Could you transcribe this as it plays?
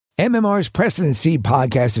MMR's Preston and Steve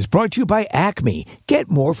podcast is brought to you by Acme.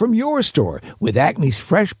 Get more from your store with Acme's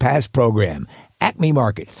Fresh Pass program. Acme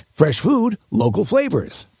Markets. Fresh food, local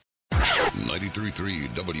flavors. 93.3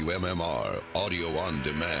 WMMR Audio on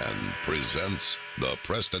Demand presents the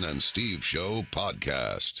Preston and Steve Show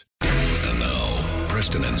podcast. And now,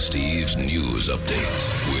 Preston and Steve's news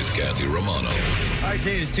update with Kathy Romano. All right,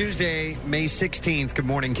 today is Tuesday, May 16th. Good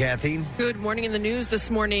morning, Kathy. Good morning. In the news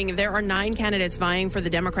this morning, there are 9 candidates vying for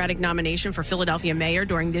the Democratic nomination for Philadelphia mayor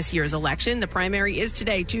during this year's election. The primary is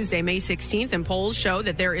today, Tuesday, May 16th, and polls show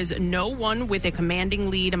that there is no one with a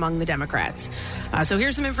commanding lead among the Democrats. So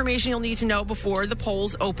here's some information you'll need to know before the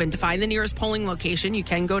polls open. To find the nearest polling location, you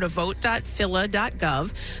can go to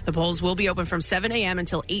vote.phila.gov. The polls will be open from 7 a.m.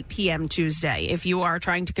 until 8 p.m. Tuesday. If you are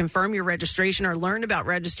trying to confirm your registration or learn about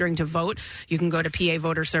registering to vote, you can go to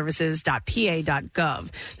pavoterservices.pa.gov.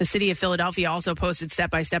 The city of Philadelphia also posted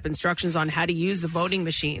step-by-step instructions on how to use the voting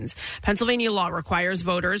machines. Pennsylvania law requires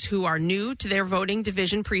voters who are new to their voting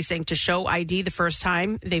division precinct to show ID the first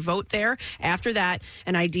time they vote there. After that,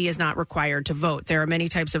 an ID is not required to vote. There are many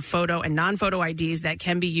types of photo and non-photo IDs that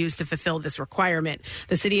can be used to fulfill this requirement.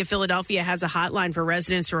 The city of Philadelphia has a hotline for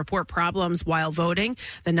residents to report problems while voting.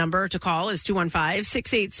 The number to call is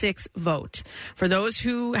 215-686-VOTE. For those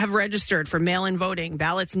who have registered for mail-in voting,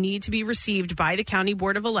 ballots need to be received by the County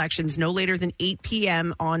Board of Elections no later than 8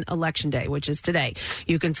 p.m. on Election Day, which is today.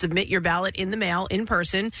 You can submit your ballot in the mail in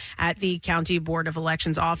person at the County Board of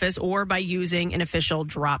Elections office or by using an official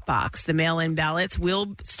drop box. The mail-in ballots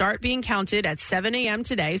will start being counted at 7 a.m.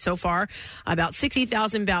 today. So far, about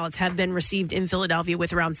 60,000 ballots have been received in Philadelphia,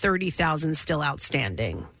 with around 30,000 still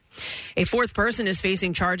outstanding. A 4th person is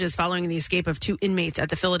facing charges following the escape of 2 inmates at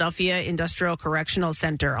the Philadelphia Industrial Correctional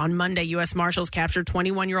Center. On Monday, U.S. Marshals captured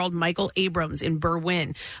 21-year-old Michael Abrams in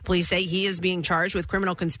Berwyn. Police say he is being charged with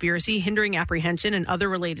criminal conspiracy, hindering apprehension, and other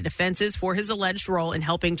related offenses for his alleged role in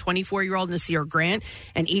helping 24-year-old Nasir Grant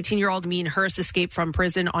and 18-year-old Mean Hurst escape from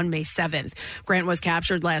prison on May 7th. Grant was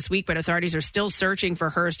captured last week, but authorities are still searching for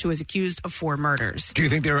Hurst, who is accused of 4 murders. Do you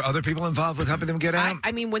think there are other people involved with helping them get out?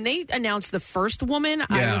 I mean, when they announced the first woman,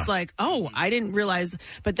 I was like, oh, I didn't realize.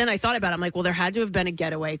 But then I thought about it. I'm like, well, there had to have been a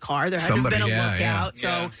getaway car. There had to have been a lookout.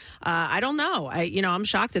 So I don't know. I'm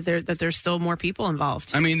shocked that there's still more people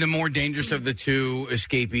involved. I mean, the more dangerous of the 2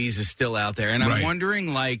 escapees is still out there. And I'm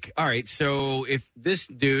wondering, all right, so if this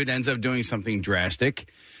dude ends up doing something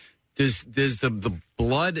drastic, does the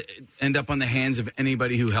blood end up on the hands of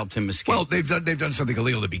anybody who helped him escape? Well, they've done something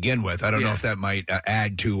illegal to begin with. I don't know if that might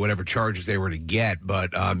add to whatever charges they were to get. But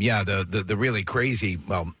the really crazy,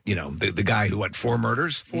 the guy who 4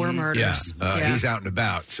 murders? 4 murders. He's out and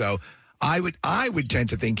about. So I would tend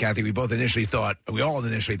to think, Kathy, we all initially thought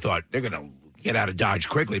they're going to get out of Dodge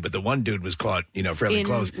quickly, but the one dude was caught, fairly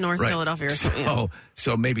close. In North Philadelphia. Or something,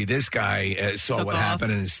 so maybe this guy saw what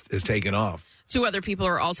happened and is taken off. 2 other people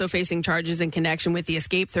are also facing charges in connection with the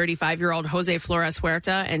escape, 35-year-old Jose Flores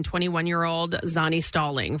Huerta and 21-year-old Zani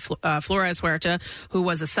Stalling. Flores Huerta, who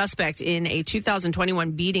was a suspect in a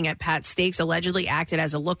 2021 beating at Pat Stakes, allegedly acted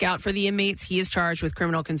as a lookout for the inmates. He is charged with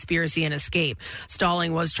criminal conspiracy and escape.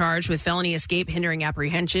 Stalling was charged with felony escape, hindering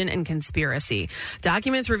apprehension, and conspiracy.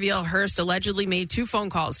 Documents reveal Hurst allegedly made 2 phone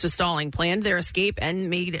calls to Stalling, planned their escape, and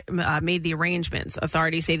made the arrangements.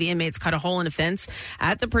 Authorities say the inmates cut a hole in a fence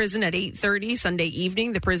at the prison at 8:30 Sunday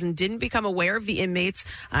evening. The prison didn't become aware of the inmates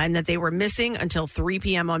and that they were missing until 3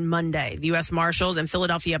 p.m. on Monday. The U.S. Marshals and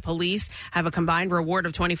Philadelphia Police have a combined reward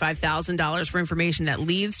of $25,000 for information that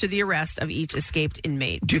leads to the arrest of each escaped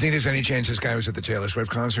inmate. Do you think there's any chance this guy was at the Taylor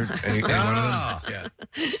Swift concert? Any one of them? Yeah.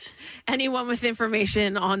 Anyone with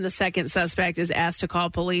information on the second suspect is asked to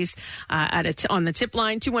call police on the tip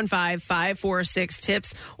line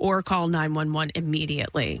 215-546-TIPS or call 911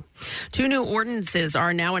 immediately. 2 new ordinances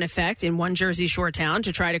are now in effect in one Jersey Shore town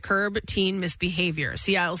to try to curb teen misbehavior.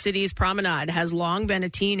 Sea Isle City's Promenade has long been a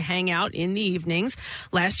teen hangout in the evenings.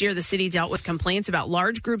 Last year, the city dealt with complaints about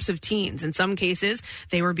large groups of teens. In some cases,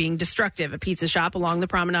 they were being destructive. A pizza shop along the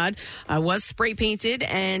Promenade was spray painted,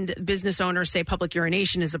 and business owners say public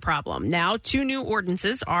urination is a problem. Now, 2 new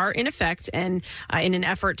ordinances are in effect and in an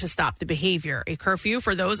effort to stop the behavior. A curfew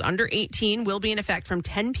for those under 18 will be in effect from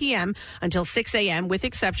 10 p.m. until 6 a.m. with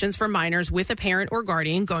exceptions for minors with a parent or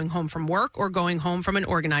guardian going home from work or going home from an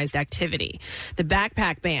organized activity. The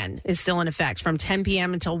backpack ban is still in effect from 10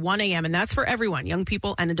 p.m. until 1 a.m., and that's for everyone, young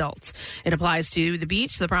people and adults. It applies to the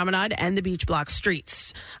beach, the Promenade, and the beach block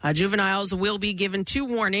streets. Juveniles will be given 2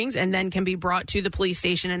 warnings and then can be brought to the police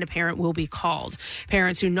station, and a parent will be called.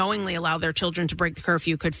 Parents who knowingly knowingly allow their children to break the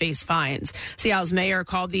curfew could face fines. Seattle's mayor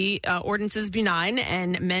called the ordinances benign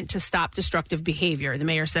and meant to stop destructive behavior. The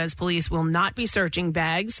mayor says police will not be searching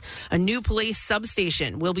bags. A new police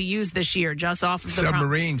substation will be used this year just off of the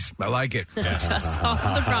submarines. I like it. just off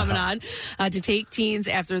of the promenade to take teens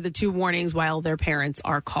after the 2 warnings while their parents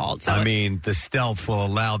are called. So the stealth will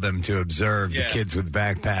allow them to observe the kids with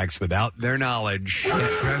backpacks without their knowledge. Yeah,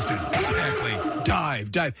 Preston, exactly.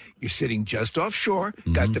 Dive. You're sitting just offshore,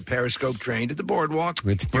 got the periscope trained at the boardwalk.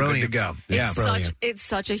 It's brilliant. You're good to go. Yeah, brilliant. It's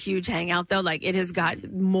such a huge hangout, though. Like, it has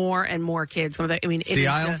got more and more kids. I mean, it Sea is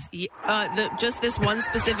Isle? just this one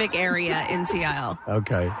specific area in Sea Isle.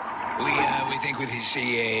 Okay. We think we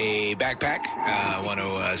see a backpack. I want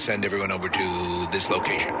to send everyone over to this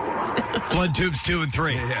location. Flood tubes 2 and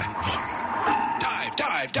 3. Yeah.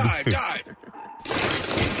 Dive. Tanks.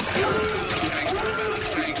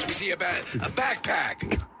 We see a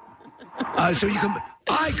backpack. So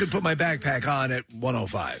I could put my backpack on at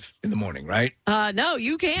 1:05 in the morning, right? No,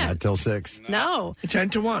 you can't. Not till 6. No. 10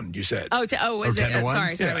 to 1, you said. Is 10 it? to 1?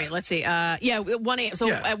 Sorry, Yeah. wait, let's see. 1 a.m. So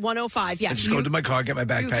at 1:05, I just go into my car, get my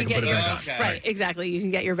backpack, and put it back on. Right, exactly. You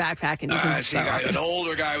can get your backpack and you can See an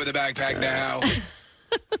older guy with a backpack now.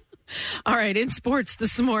 All right, in sports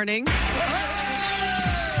this morning.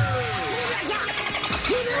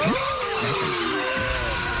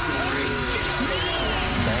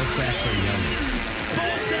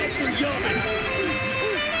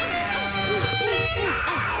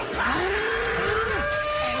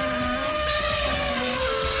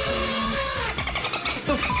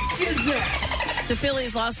 The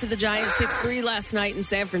Phillies lost to the Giants 6-3 last night in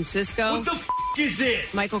San Francisco. What the is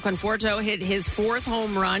this? Michael Conforto hit his 4th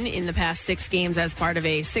home run in the past 6 games as part of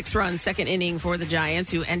a 6-run second inning for the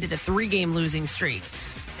Giants, who ended a 3-game losing streak.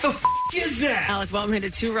 The is that? Alec Boehm hit a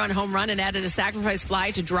 2-run home run and added a sacrifice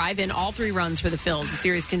fly to drive in all 3 runs for the Phils. The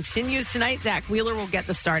series continues tonight. Zach Wheeler will get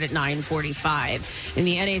the start at 9:45. In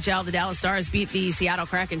the NHL, the Dallas Stars beat the Seattle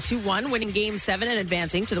Kraken 2-1, winning Game 7 and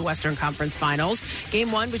advancing to the Western Conference Finals.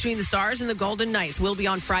 Game 1 between the Stars and the Golden Knights will be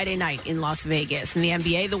on Friday night in Las Vegas. In the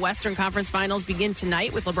NBA, the Western Conference Finals begin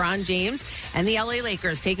tonight with LeBron James and the LA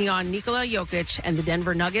Lakers taking on Nikola Jokic and the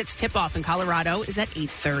Denver Nuggets. Tip-off in Colorado is at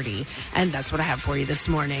 8:30. And that's what I have for you this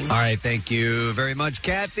morning. All right, thank you very much,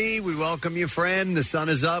 Kathy. We welcome you, friend. The sun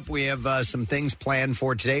is up. We have some things planned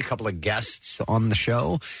for today, a couple of guests on the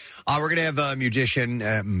show. We're going to have a magician,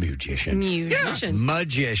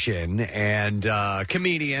 and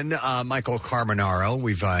comedian Michael Carbonaro.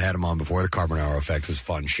 We've had him on before. The Carbonaro Effect was a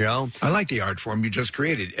fun show. I like the art form you just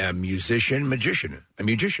created. A musician.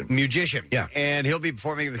 Yeah. And he'll be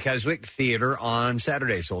performing at the Keswick Theater on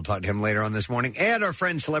Saturday, so we'll talk to him later on this morning. And our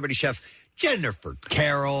friend, celebrity chef Jennifer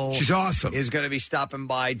Carroll. She's awesome. Is going to be stopping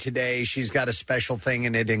by today. She's got a special thing,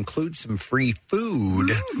 and it includes some free food.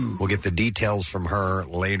 Ooh. We'll get the details from her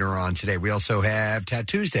later on today. We also have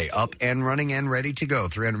Tattoos Day up and running and ready to go.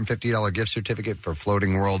 $350 gift certificate for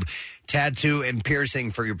Floating World Tattoo and Piercing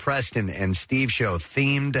for your Preston and Steve Show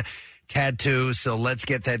themed tattoo. So let's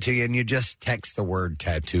get that to you. And you just text the word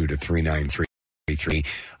tattoo to 393.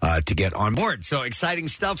 To get on board. So exciting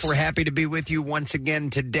stuff. We're happy to be with you once again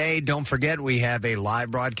today. Don't forget, we have a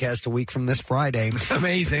live broadcast a week from this Friday.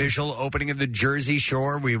 Amazing. Official opening of the Jersey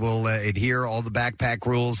Shore. We will adhere all the backpack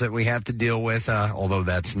rules that we have to deal with, although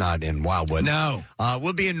that's not in Wildwood. No.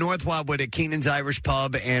 We'll be in North Wildwood at Keenan's Irish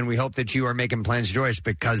Pub, and we hope that you are making plans to join us,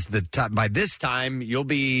 because by this time, you'll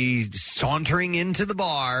be sauntering into the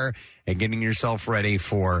bar and getting yourself ready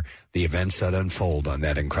for the events that unfold on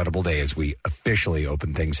that incredible day as we officially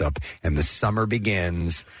open things up and the summer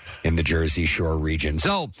begins in the Jersey Shore region.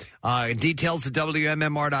 So, details at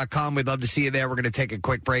WMMR.com. We'd love to see you there. We're going to take a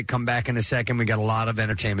quick break, come back in a second. We got a lot of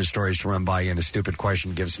entertainment stories to run by you, and a stupid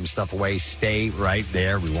question, give some stuff away. Stay right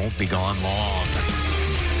there. We won't be gone long.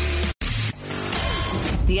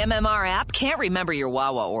 The MMR app can't remember your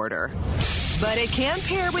Wawa order, but it can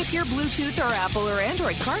pair with your Bluetooth or Apple or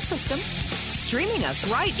Android car system, streaming us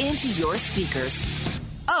right into your speakers.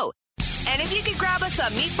 Oh, and if you could grab us a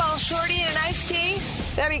meatball shorty and an iced tea,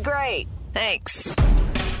 that'd be great. Thanks.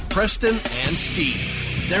 Preston and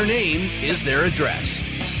Steve. Their name is their address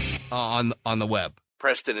on the web.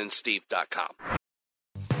 PrestonandSteve.com.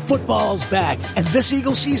 Football's back, and this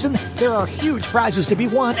Eagle season, there are huge prizes to be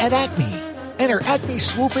won at Acme. Enter Acme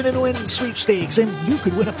Swoop In and Win sweepstakes, and you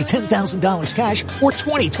could win up to $10,000 cash or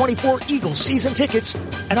 2024 Eagles season tickets.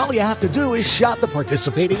 And all you have to do is shop the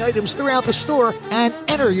participating items throughout the store and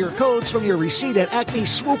enter your codes from your receipt at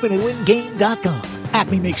acmeswoopinandwingame.com.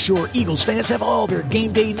 Acme makes sure Eagles fans have all their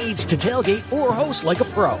game day needs to tailgate or host like a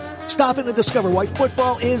pro. Stop in to discover why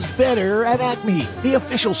football is better at Acme, the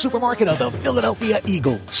official supermarket of the Philadelphia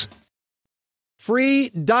Eagles. Free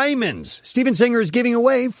diamonds. Steven Singer is giving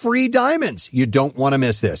away free diamonds. You don't want to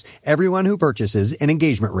miss this. Everyone who purchases an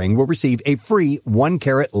engagement ring will receive a free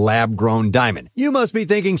 1-carat lab-grown diamond. You must be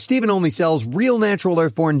thinking Steven only sells real natural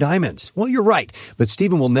earthborn diamonds. Well, you're right, but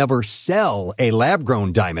Steven will never sell a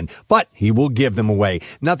lab-grown diamond, but he will give them away.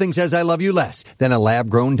 Nothing says I love you less than a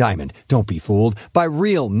lab-grown diamond. Don't be fooled by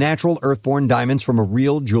real natural earthborn diamonds from a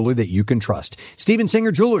real jeweler that you can trust. Steven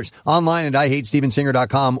Singer Jewelers, online at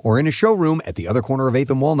IHateStevenSinger.com or in a showroom at the other corner of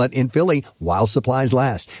 8th and Walnut in Philly while supplies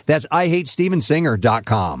last. That's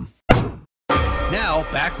IHateStevenSinger.com. Now,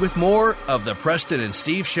 back with more of the Preston and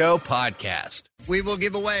Steve Show podcast. We will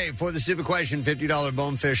give away for the stupid question $50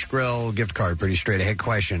 Bonefish Grill gift card. Pretty straight ahead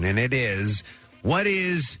question. And it is, what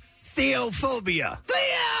is theophobia?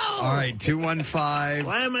 Theo! All right, 215.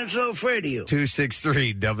 Why am I so afraid of you?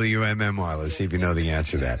 263 WMMR. Let's see if you know the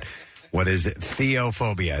answer to that. What is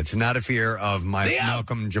theophobia? It's not a fear of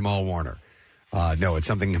Malcolm Jamal Warner. No, it's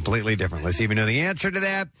something completely different. Let's see if you know the answer to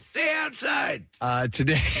that. Stay outside.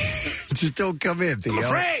 Today, just don't come in, Theo. I'm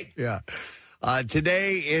afraid. Yeah.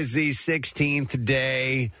 Today is the 16th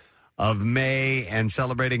day of May and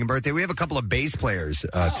celebrating a birthday. We have a couple of bass players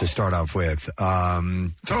to start off with. It's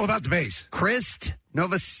all about the bass. Chris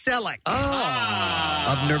Novoselic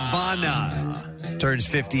of Nirvana turns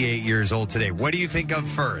 58 years old today. What do you think of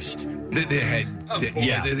first?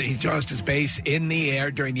 He tossed his bass in the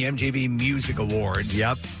air during the MTV Music Awards.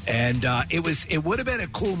 Yep. And it would have been a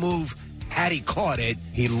cool move had he caught it.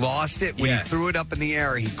 He lost it when he threw it up in the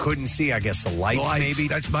air. He couldn't see, I guess, the lights maybe.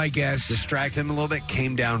 That's my guess. Distracted him a little bit,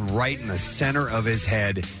 came down right in the center of his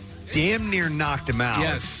head. Damn near knocked him out.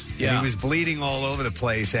 Yes. And he was bleeding all over the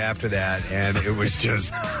place after that, and it was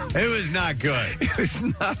just, it was not good. It was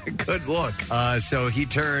not a good look. So he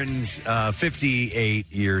turns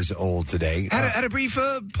 58 years old today. Had a brief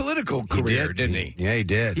political career, didn't he? Yeah, he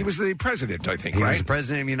did. He was the president, I think, He right? was the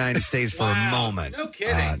president of the United States for a moment. No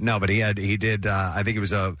kidding. No, but he did. I think it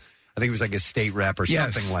was like a state rep or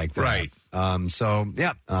something like that. Right.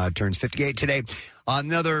 Turns 58 today.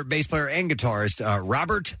 Another bass player and guitarist,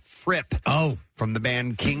 Robert Fripp. Oh. From the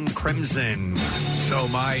band King Crimson. So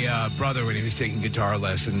my brother, when he was taking guitar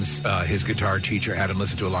lessons, his guitar teacher had him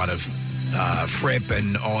listen to a lot of Fripp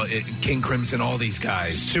and King Crimson, all these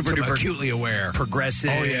guys. Super duper acutely aware. Progressive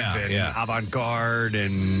and avant-garde.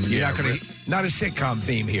 And You're not a sitcom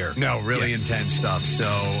theme here. No, really intense stuff. So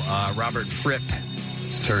Robert Fripp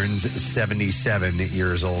turns 77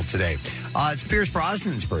 years old today. It's Pierce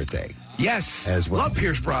Brosnan's birthday. Yes. As well. Love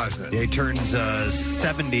Pierce Brosnan. He turns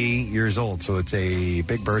 70 years old, so it's a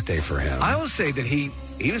big birthday for him. I will say that he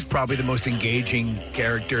was probably the most engaging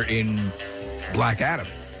character in Black Adam.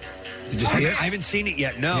 Did you see it? I haven't seen it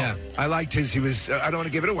yet, no. Yeah. I liked his, I don't want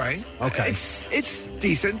to give it away. Okay. It's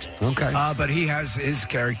decent. Okay. But he has his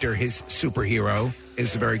character, his superhero,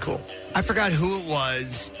 is very cool. I forgot who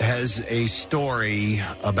it has a story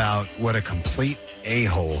about what a complete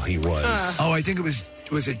a-hole he was. I think it was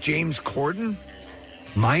it James Corden?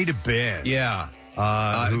 Might have been. Yeah.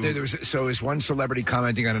 There was one celebrity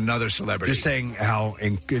commenting on another celebrity. Just saying how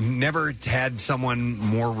never had someone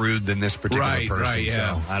more rude than this particular person. Right,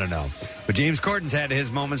 yeah. So I don't know. But James Corden's had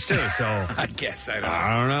his moments too, so I guess I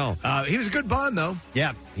don't know. He was a good Bond, though.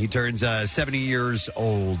 Yeah, he turns 70 years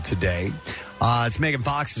old today. It's Megan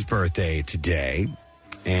Fox's birthday today.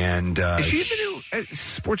 And is she the new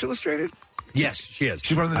Sports Illustrated? Yes, she is.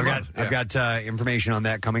 She's one of the I've got information on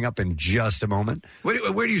that coming up in just a moment.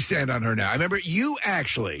 Where do you stand on her now? I remember you had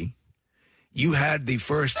the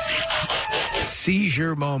first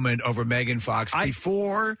seizure moment over Megan Fox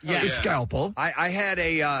before the scalpel. I had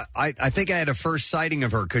I think I had a first sighting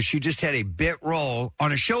of her because she just had a bit role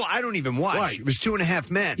on a show I don't even watch. Right. It was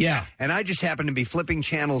 2.5 Men. Yeah. And I just happened to be flipping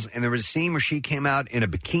channels, and there was a scene where she came out in a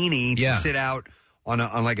bikini to sit out on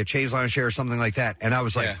like a chaise lounge chair or something like that. And I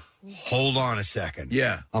was like, hold on a second.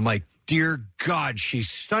 Yeah. I'm like, dear God,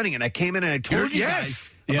 she's stunning. And I came in and I told you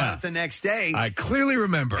guys about it the next day. I clearly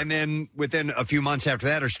remember. And then within a few months after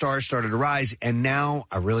that, her stars started to rise. And now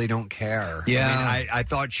I really don't care. Yeah. I mean, I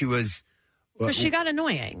thought she was... But she got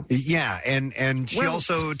annoying. Yeah, and she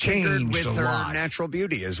also tinkered with her lot. natural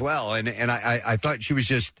beauty as well. And I thought she was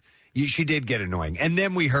just... She did get annoying. And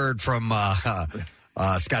then we heard from...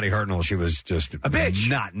 Scotty Hartnell, she was just a bitch,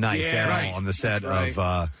 not nice at all on the set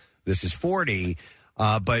of This Is 40.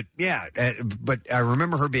 But I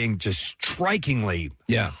remember her being just strikingly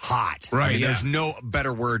hot. Right. I mean, there's no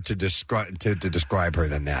better word to describe her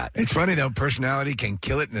than that. It's funny, though. Personality can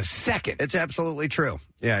kill it in a second. It's absolutely true.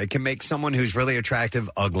 Yeah, it can make someone who's really attractive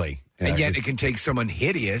ugly. And yet it can take someone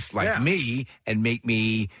hideous like me and make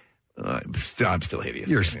me... I'm still hideous.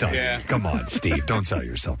 You're stunning. Yeah. Come on, Steve. Don't sell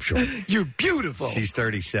yourself short. You're beautiful. She's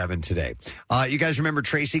 37 today. You guys remember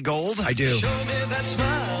Tracy Gold? I do. Show me that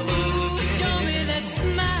smile. Show me that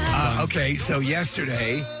smile. Okay, so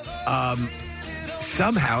yesterday,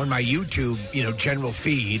 somehow in my YouTube, general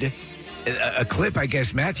feed, a clip, I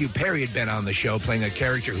guess Matthew Perry had been on the show playing a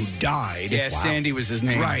character who died. Yeah, wow. Sandy was his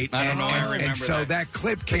name. Right. I don't know. I remember and so that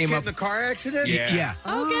clip came up. in the car accident? Yeah.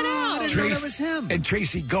 Oh, get out. I didn't know that was him. And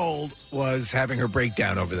Tracy Gold was having her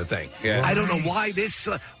breakdown over the thing. Yeah. I don't know why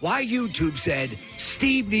why YouTube said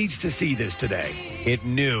Steve needs to see this today. It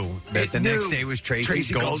knew that next day was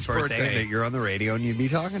Tracy Gold's birthday and that you're on the radio and you'd be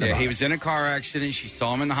talking about it. Yeah, he was in a car accident. She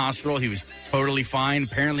saw him in the hospital. He was totally fine.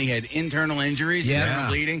 Apparently he had internal injuries, internal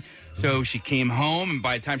bleeding. So she came home, and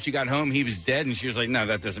by the time she got home, he was dead. And she was like, "No,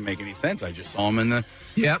 that doesn't make any sense. I just saw him in the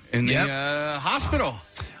hospital."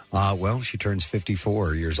 Well, she turns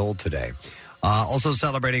 54 years old today. Also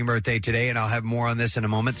celebrating birthday today, and I'll have more on this in a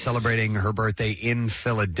moment. Celebrating her birthday in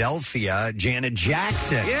Philadelphia, Janet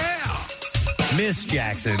Jackson. Yeah. Miss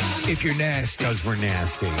Jackson. If you're nasty. Because we're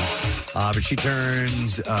nasty. But she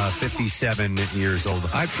turns 57 years old.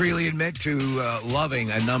 I freely admit to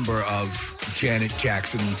loving a number of Janet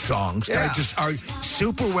Jackson songs that just are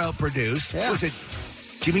super well produced. Yeah. Was it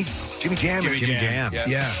Jimmy Jam? Jimmy Jam.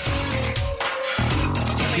 Yeah.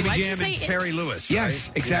 Jimmy Jam and Terry Lewis. Yes,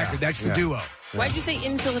 right? exactly. That's the duo. Why'd you say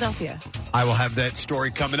in Philadelphia? I will have that story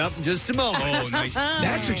coming up in just a moment. Oh, nice.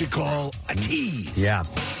 That's what you call a tease. Yeah.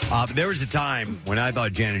 There was a time when I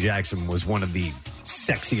thought Janet Jackson was one of the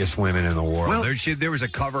sexiest women in the world. Well, there was a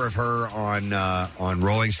cover of her on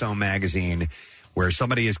Rolling Stone magazine where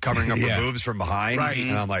somebody is covering up her boobs from behind. Right.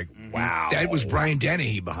 And I'm like, wow. That was Brian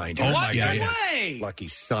Dennehy behind her. Oh, my God. Way. Lucky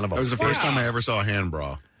son of a... That was the first time I ever saw a hand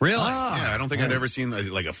bra. Really? Yeah, I don't think I'd ever seen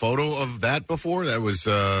like a photo of that before. That was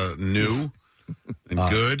new and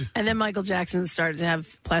good. And then Michael Jackson started to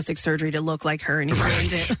have plastic surgery to look like her, and he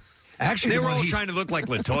ruined it. Actually, they were all trying to look like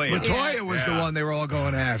LaToya. LaToya was the one they were all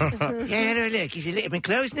going after. Look, he's a little bit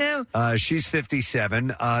close now. She's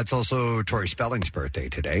 57. It's also Tori Spelling's birthday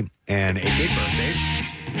today. And a big birthday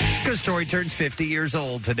because Tori turns 50 years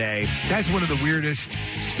old today. That's one of the weirdest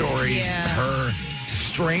stories. Yeah. Her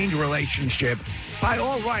strained relationship. By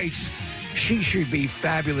all rights, she should be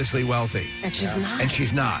fabulously wealthy. And she's not. And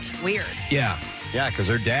she's not. Weird. Yeah. Yeah, because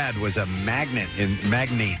her dad was a magnate,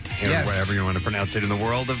 Yes. whatever you want to pronounce it, in the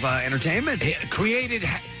world of entertainment. It created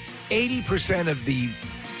 80% of the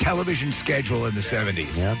television schedule in the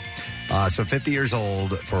 70s. Yeah. So 50 years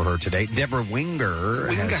old for her today. Deborah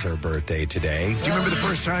Winger has her birthday today. Do you remember the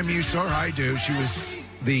first time you saw her? I do. She was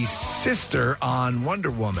the sister on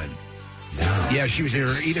Wonder Woman. No. Yeah, she was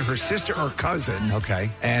either her sister or cousin. Okay.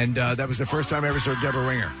 And that was the first time I ever saw Deborah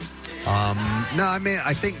Winger. No, I mean,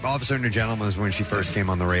 I think Officer and a Gentleman is when she first came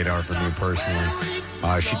on the radar for me personally.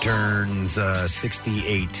 She turns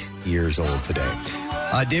 68 years old today.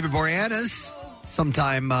 David Boreanaz,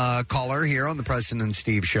 sometime caller here on the Preston and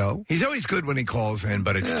Steve show. He's always good when he calls in,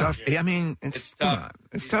 but it's tough. I mean, it's tough. Come on.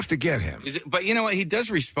 It's tough to get him. But you know what? He does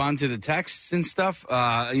respond to the texts and stuff.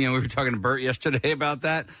 We were talking to Bert yesterday about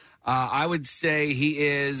that. I would say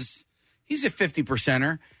he's a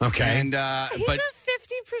 50%er. Okay. And He's but a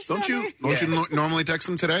 50%. Don't you normally text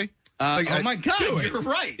them today? oh my God, you're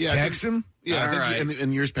right. Yeah, Text him? Yeah, I think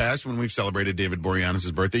in years past when we've celebrated David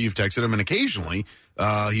Boreanaz's birthday, you've texted him, and occasionally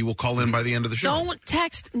he will call in by the end of the show. Don't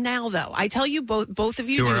text now, though. I tell you, both of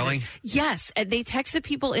you Too do early? this. Yes, and they text the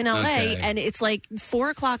people in LA, and it's like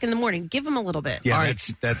 4:00 in the morning. Give them a little bit. Yeah,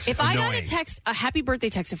 that's If annoying. I got a text, a happy birthday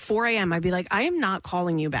text at 4 a.m., I'd be like, I am not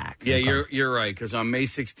calling you back. Yeah, you're right. Because on May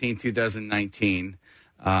 16, 2019,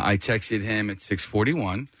 I texted him at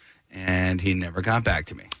 6:41. And he never got back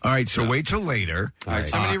to me. All right, so wait till later. All right,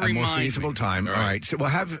 somebody a more remind feasible me. time. All right, so we'll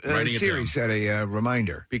have Siri set a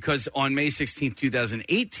reminder. Because on May 16th,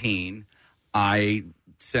 2018, I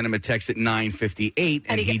sent him a text at 9:58,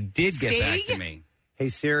 and he did get back to me. Hey,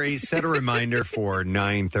 Siri, set a reminder for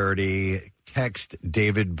 9:30. Text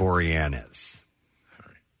David Boreanaz.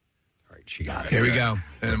 All right, she got it. Here we go.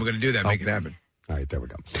 And we're going to do that, make it happen. All right, there we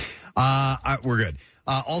go. We're good.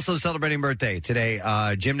 Also celebrating birthday today,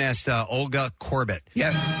 gymnast Olga Korbut.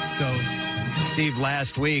 Yes. So, Steve,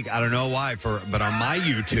 last week, I don't know why, but on my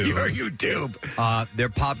YouTube, Your YouTube, there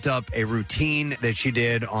popped up a routine that she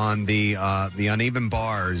did on the uneven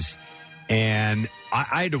bars, and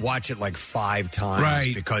I had to watch it like 5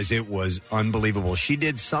 times because it was unbelievable. She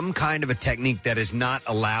did some kind of a technique that is not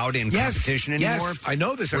allowed in competition anymore. Yes, I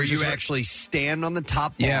know this. Where you actually stand on the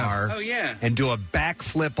top bar and do a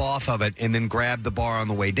backflip off of it and then grab the bar on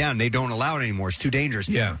the way down. They don't allow it anymore. It's too dangerous.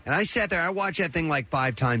 Yeah. And I sat there, I watched that thing like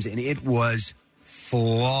 5 times, and it was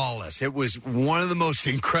flawless. It was one of the most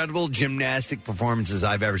incredible gymnastic performances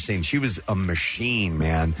I've ever seen. She was a machine,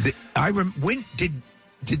 man. When did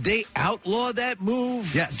they outlaw that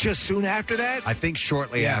move? Yes. Just soon after that? I think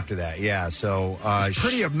shortly after that, yeah. So it's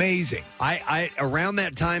pretty amazing. I around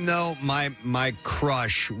that time though, my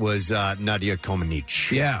crush was Nadia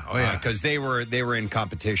Comaneci. Yeah, because they were in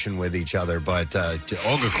competition with each other. But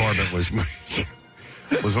Olga Korbut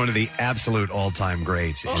was one of the absolute all-time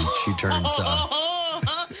greats, and she turns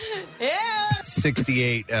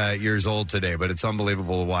 68 years old today. But it's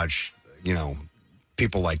unbelievable to watch,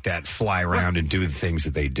 people like that fly around and do the things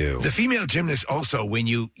that they do. The female gymnasts also, when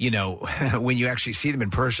you when you actually see them in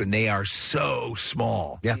person, they are so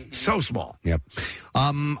small. Yeah. So small. Yep.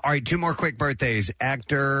 All right, 2 more quick birthdays.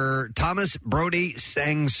 Actor Thomas Brody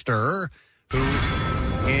Sangster, who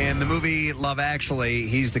in the movie Love Actually,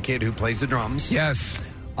 he's the kid who plays the drums. Yes.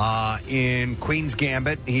 In Queen's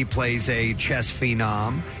Gambit, he plays a chess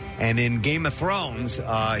phenom. And in Game of Thrones,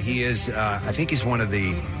 he is, I think he's one of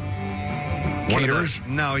the... Caterers?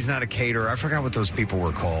 No, he's not a caterer. I forgot what those people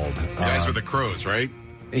were called. The guys with the crows, right?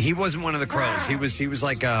 He wasn't one of the crows. He was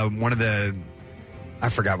like one of the... I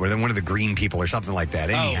forgot, one of the green people or something like that.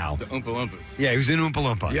 Anyhow. The Oompa Loompas. Yeah, he was in Oompa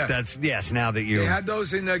Loompa. Yeah. Yes, now that you... They had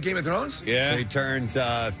those in Game of Thrones? Yeah. So he turns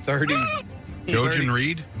 30... Jojen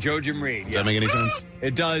Reed? Jojen Reed, Does that make any sense?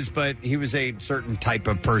 It does, but he was a certain type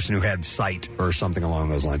of person who had sight or something along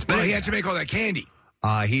those lines. But he had to make all that candy.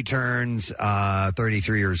 He turns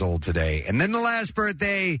 33 years old today. And then the last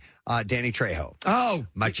birthday, Danny Trejo. Oh.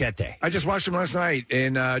 Machete. I just watched him last night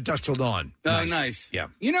in Dusk Till Dawn. Oh, nice. Yeah.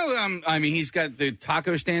 He's got the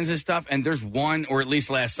taco stands and stuff, and there's one, or at least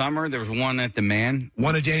last summer, there was one at the Man.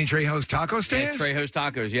 One of Danny Trejo's taco stands? Yeah, Trejo's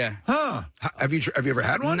Tacos, yeah. Huh. Have you ever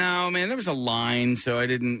had one? No, man, there was a line, so I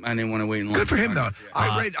didn't want to wait in line. Good for him, though.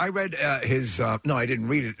 I read his, no, I didn't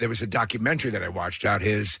read it. There was a documentary that I watched about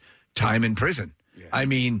his time in prison. Yeah. I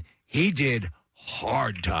mean, he did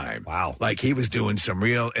hard time. Wow. Like he was doing some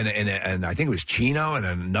real, and I think it was Chino and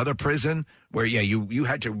another prison where, you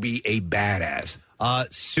had to be a badass.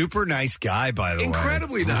 Super nice guy, by the way.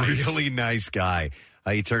 Incredibly nice. Really nice guy.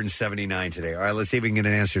 He turned 79 today. All right, let's see if we can get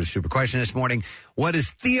an answer to the super question this morning. What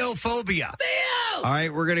is theophobia? Theo! All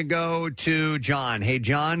right, we're going to go to John. Hey,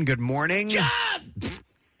 John, good morning. John!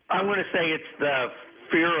 I'm going to say it's the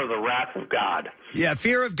fear of the wrath of God. Yeah,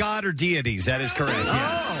 fear of God or deities. That is correct.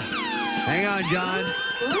 Yes. Hang on, John.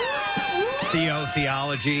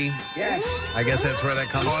 Theology. Yes. I guess that's where that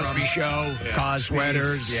comes from. Cosby Show. Yeah. Cosby.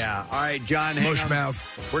 Sweaters. Yeah. All right, John. Mushmouth.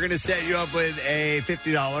 We're going to set you up with a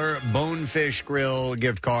 $50 Bonefish Grill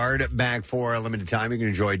gift card back for a limited time. You can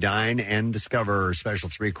enjoy Dine and Discover special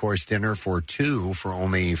 3-course dinner for 2 for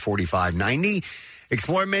only $45.90.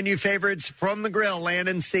 Explore menu favorites from the grill, land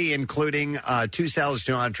and sea, including 2 salads,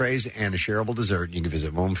 2 entrees, and a shareable dessert. You can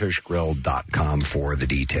visit bonefishgrill.com for the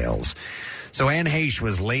details. So Anne Heche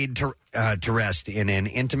was laid to rest in an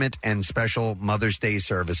intimate and special Mother's Day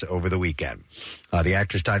service over the weekend. The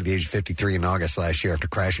actress died at the age of 53 in August last year after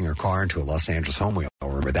crashing her car into a Los Angeles home. We all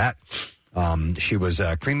remember that. She was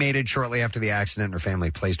cremated shortly after the accident. Her family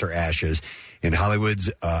placed her ashes in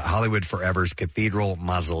Hollywood Forever's Cathedral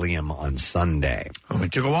Mausoleum on Sunday. Oh,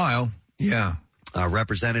 it took a while. Yeah. A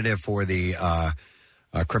representative for the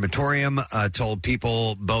crematorium told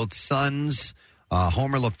People both sons,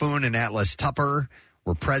 Homer LaFoon and Atlas Tupper,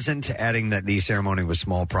 were present, adding that the ceremony was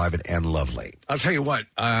small, private, and lovely. I'll tell you what.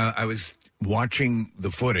 I was watching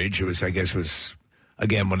the footage. It was,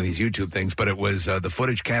 again, one of these YouTube things, but it was the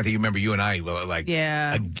footage, Kathy, you remember you and I were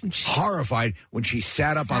horrified when she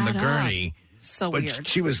sat up on the gurney. So but weird.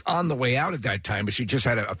 She was on the way out at that time, but she just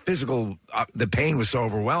had a physical, the pain was so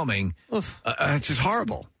overwhelming. It's just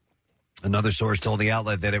horrible. Another source told the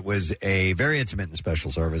outlet that it was a very intimate and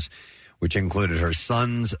special service, which included her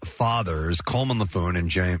son's fathers, Coleman LaFoon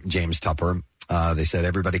and James Tupper. They said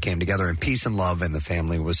everybody came together in peace and love, and the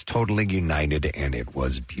family was totally united, and it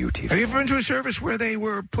was beautiful. Have you ever been to a service where they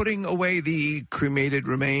were putting away the cremated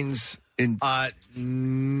remains?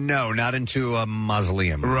 No, not into a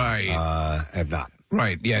mausoleum. Right. I have not.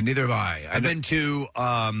 Right, yeah, neither have I. I've been to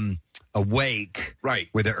a wake right.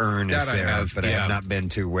 where the urn is that there, I have, but I have not been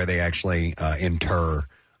to where they actually inter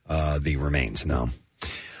the remains, no.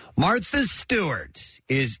 Martha Stewart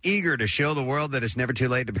is eager to show the world that it's never too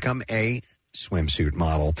late to become a swimsuit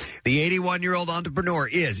model. The 81-year-old entrepreneur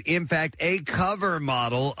is, in fact, a cover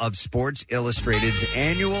model of Sports Illustrated's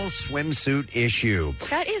annual swimsuit issue.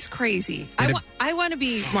 That is crazy. I want to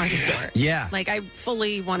be Martha Stewart. Yeah. Like, I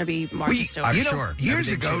fully want to be Martha Stewart.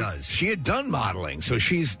 Years ago, she had done modeling, so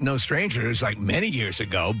she's no stranger. It was like many years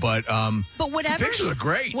ago, but whatever, the pictures are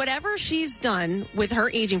great. Whatever she's done with her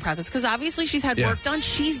aging process, because obviously she's had work done,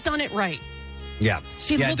 she's done it right. Yeah.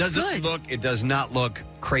 She looks it doesn't good. It does not look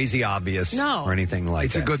crazy obvious or anything like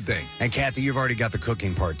it's that. It's a good thing. And Kathy, you've already got the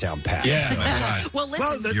cooking part down pat. Yeah. Well,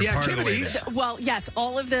 listen. The activities. Well, yes,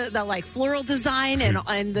 all of the like floral design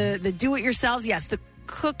and the do-it-yourselves. Yes, the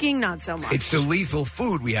cooking, not so much. It's the lethal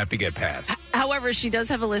food we have to get past. However, she does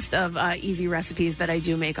have a list of easy recipes that I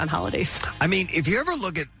do make on holidays. I mean, if you ever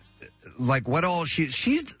look at like what all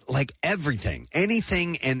she's like everything,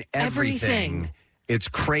 anything and everything. It's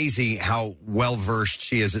crazy how well versed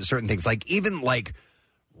she is at certain things, like even like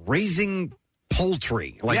raising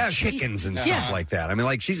poultry, like chickens and stuff like that. I mean,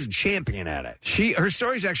 like she's a champion at it. Her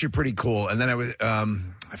story's actually pretty cool. And then I was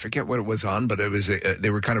I forget what it was on, but it was they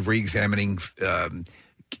were kind of re-examining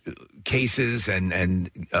cases and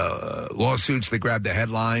lawsuits that grabbed the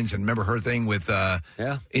headlines. And remember her thing with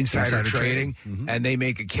insider trading, and they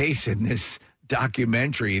make a case in this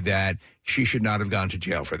documentary that she should not have gone to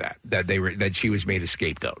jail for that. That she was made a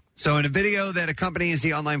scapegoat. So in a video that accompanies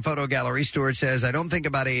the online photo gallery, Stewart says, "I don't think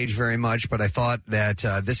about age very much, but I thought that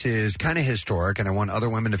this is kind of historic, and I want other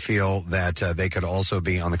women to feel that they could also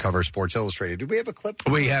be on the cover of Sports Illustrated." Do we have a clip?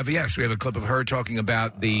 We have a clip of her talking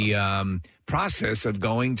about the process of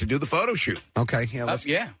going to do the photo shoot. Okay, let's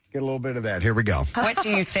get a little bit of that. Here we go. What do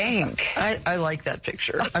you think? I like that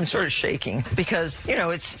picture. I'm sort of shaking because,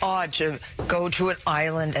 it's odd to go to an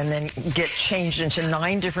island and then get changed into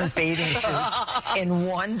 9 different bathing suits in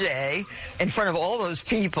one day in front of all those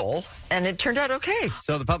people, and it turned out okay.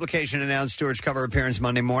 So the publication announced Stewart's cover appearance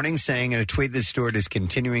Monday morning, saying in a tweet that Stewart is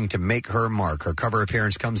continuing to make her mark. Her cover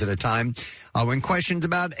appearance comes at a time when questions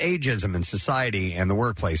about ageism in society and the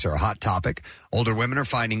workplace are a hot topic. Older women are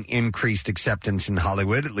finding increased acceptance in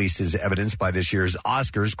Hollywood, at least as evidenced by this year's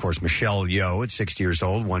Oscars. Of course, Michelle Yeoh, at 60 years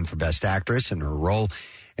old, won for Best Actress in her role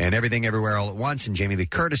in Everything Everywhere All at Once, and Jamie Lee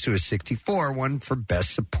Curtis, who is 64, won for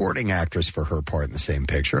Best Supporting Actress for her part in the same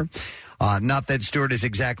picture. Not that Stewart is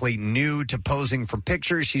exactly new to posing for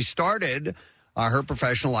pictures. She started her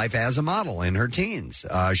professional life as a model in her teens.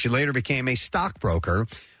 She later became a stockbroker,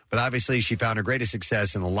 but obviously she found her greatest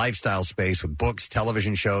success in the lifestyle space with books,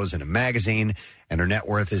 television shows, and a magazine, and her net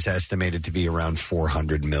worth is estimated to be around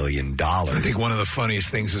 $400 million. I think one of the funniest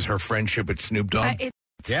things is her friendship with Snoop Dogg.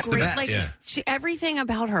 It's great. Like everything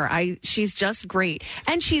about her, she's just great.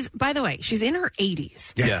 And by the way, she's in her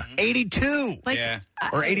 80s. Yeah. 82.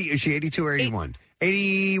 Or 80, is she 82 or 81?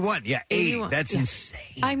 81. Yeah, 80. 81. That's insane.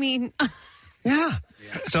 I mean, yeah.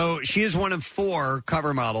 So she is one of 4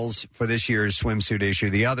 cover models for this year's swimsuit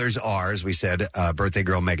issue. The others are, as we said, birthday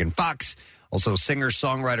girl Megan Fox, also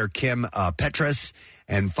singer-songwriter Kim Petras,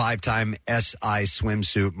 and 5-time SI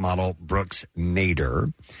swimsuit model Brooks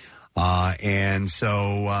Nader. And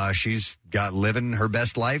so she's got living her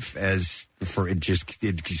best life it just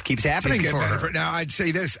keeps happening for her. Now, I'd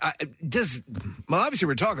say this. Obviously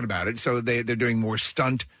we're talking about it, so they're doing more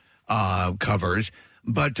stunt covers.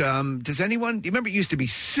 But does anyone? Do you remember it used to be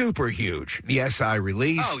super huge? The SI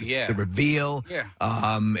release, the reveal,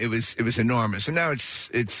 it was enormous, and now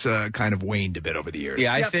it's kind of waned a bit over the years.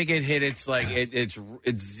 Yeah, I think it hit its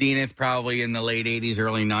zenith probably in the late '80s,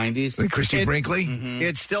 early '90s. Like Christy Brinkley,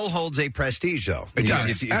 It still holds a prestige, though. It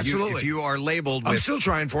does, absolutely. If you are labeled, I'm still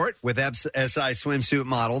trying for it with SI swimsuit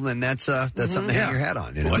model, then that's something to hang your hat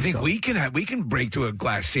on. Well, I think we can break to a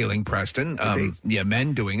glass ceiling, Preston.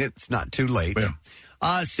 Men doing it. It's not too late. Yeah.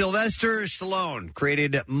 Sylvester Stallone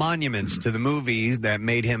created monuments to the movies that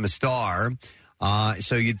made him a star.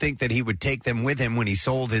 So you'd think that he would take them with him when he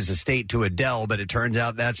sold his estate to Adele, but it turns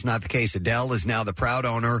out that's not the case. Adele is now the proud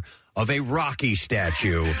owner of a Rocky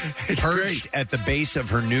statue perched at the base of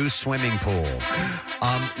her new swimming pool.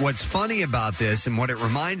 What's funny about this and what it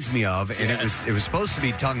reminds me of, and it was supposed to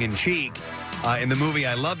be tongue-in-cheek, in the movie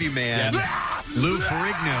I Love You, Man, Lou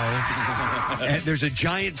Ferrigno, there's a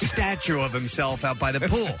giant statue of himself out by the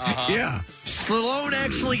pool. Yeah. Stallone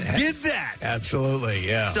actually did that. Absolutely,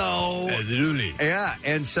 yeah. So, absolutely. Yeah,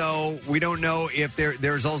 and so we don't know if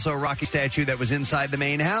there's also a Rocky statue that was inside the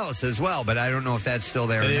main house as well, but I don't know if that's still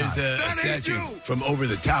there or not. There's a statue from over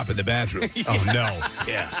the top in the bathroom. Oh, no.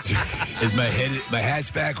 Yeah. Is my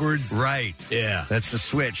hat's backwards? Right. Yeah. That's the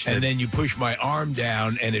switch. And then you push my arm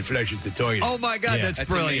down and it flushes the toilet. Oh, my God, that's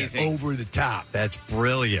brilliant. Amazing. Over the top. That's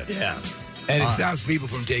brilliant. Yeah. And it stops people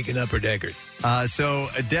from taking upper deckers. So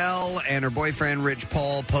Adele and her boyfriend, Rich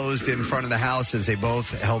Paul, posed in front of the house as they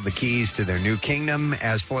both held the keys to their new kingdom.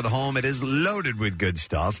 As for the home, it is loaded with good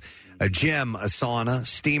stuff. A gym, a sauna,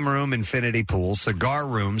 steam room, infinity pool, cigar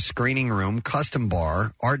room, screening room, custom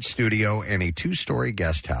bar, art studio, and a 2-story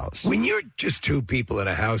guest house. When you're just two people in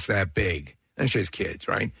a house that big, that's just kids,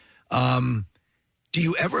 right? Do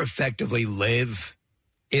you ever effectively live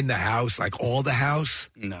in the house, like all the house?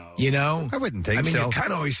 No. You know? I wouldn't think so. You're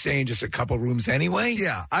kind of always saying just a couple rooms anyway.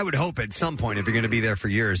 Yeah, I would hope at some point, if you're going to be there for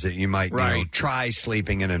years, that you might try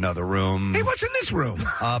sleeping in another room. Hey, what's in this room?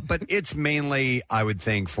 But it's mainly, I would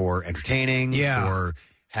think, for entertaining, for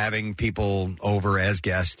having people over as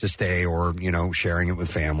guests to stay or, sharing it with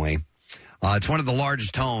family. It's one of the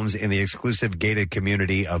largest homes in the exclusive gated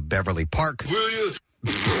community of Beverly Park. Will you?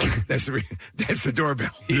 That's the doorbell.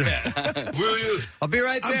 Yeah. Will you? I'll be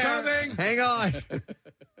right there. I'm coming. Hang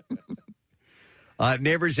on.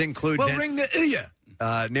 Neighbors include... ring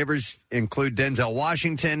the... Neighbors include Denzel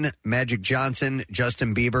Washington, Magic Johnson,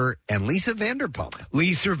 Justin Bieber, and Lisa Vanderpump.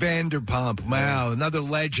 Lisa Vanderpump. Wow, another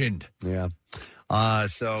legend. Yeah.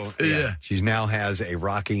 She now has a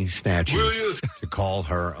Rocky statue to call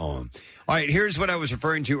her own. All right, here's what I was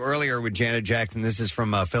referring to earlier with Janet Jackson. This is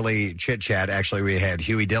from Philly Chit Chat. Actually, we had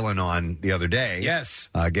Huey Dillon on the other day. Yes.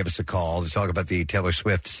 Give us a call to talk about the Taylor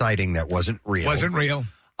Swift sighting that wasn't real. Wasn't real.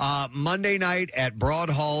 Monday night at Broad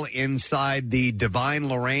Hall inside the Divine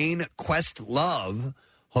Lorraine, Questlove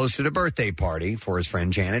hosted a birthday party for his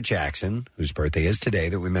friend Janet Jackson, whose birthday is today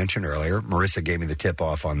that we mentioned earlier. Marissa gave me the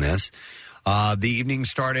tip-off on this. The evening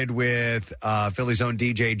started with Philly's own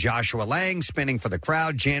DJ Joshua Lang spinning for the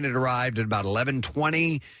crowd. Janet arrived at about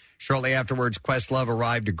 11:20. Shortly afterwards, Questlove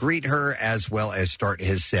arrived to greet her as well as start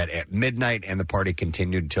his set at midnight, and the party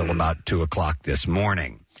continued till about 2 o'clock this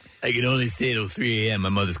morning. I can only stay till 3 a.m. My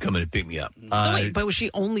mother's coming to pick me up. Wait, but was she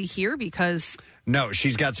only here because... No,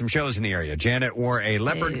 she's got some shows in the area. Janet wore a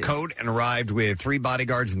leopard coat and arrived with 3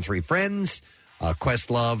 bodyguards and 3 friends.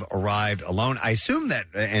 Questlove arrived alone. I assume that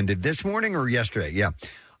ended this morning or yesterday. Yeah.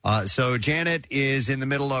 So Janet is in the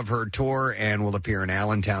middle of her tour and will appear in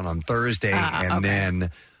Allentown on Thursday and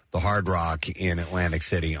then the Hard Rock in Atlantic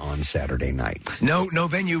City on Saturday night. No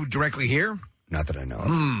venue directly here? Not that I know of.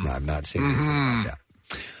 No, I've not seen anything about that.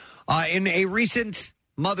 In a recent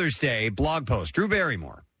Mother's Day blog post, Drew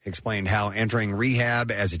Barrymore explained how entering rehab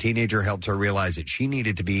as a teenager helped her realize that she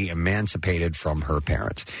needed to be emancipated from her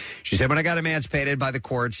parents. She said, when I got emancipated by the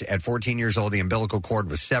courts at 14 years old, the umbilical cord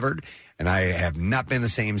was severed, and I have not been the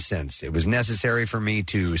same since. It was necessary for me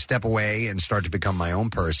to step away and start to become my own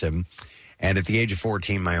person, and at the age of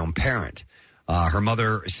 14, my own parent. Her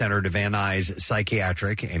mother sent her to Van Nuys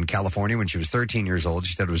Psychiatric in California when she was 13 years old.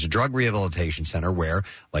 She said it was a drug rehabilitation center where,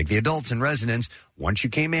 like the adults in residence, once you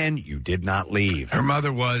came in, you did not leave. Her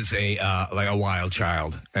mother was a wild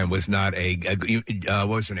child and was not what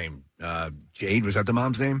was her name? Jade, was that the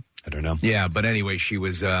mom's name? I don't know. Yeah, but anyway, she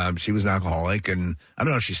was an alcoholic, and I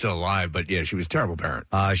don't know if she's still alive, but yeah, she was a terrible parent.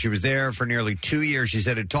 She was there for nearly 2 years. She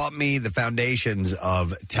said it taught me the foundations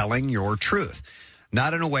of telling your truth.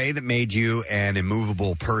 Not in a way that made you an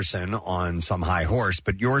immovable person on some high horse,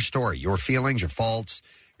 but your story, your feelings, your faults,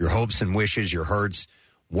 your hopes and wishes, your hurts,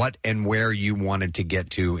 what and where you wanted to get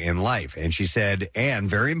to in life. And she said, and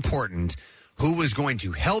very important, who was going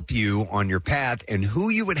to help you on your path and who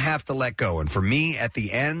you would have to let go. And for me, at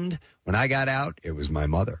the end, when I got out, it was my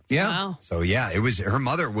mother. Yeah. Wow. So yeah, it was her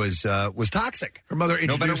mother was toxic. Her mother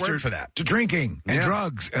no better introduced her word for that to drinking and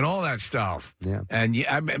drugs and all that stuff. Yeah. And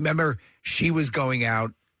I remember she was going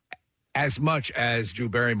out as much as Drew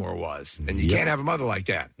Barrymore was. And you can't have a mother like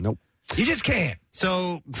that. Nope. You just can't.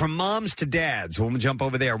 So, from moms to dads, we'll jump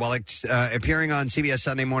over there. While appearing on CBS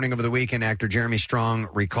Sunday Morning over the weekend, actor Jeremy Strong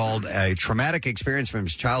recalled a traumatic experience from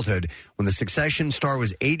his childhood. When the Succession star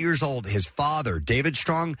was 8 years old, his father, David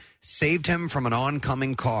Strong, saved him from an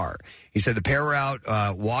oncoming car. He said the pair were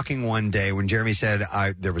out walking one day when Jeremy said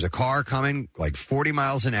there was a car coming like 40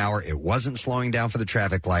 miles an hour. It wasn't slowing down for the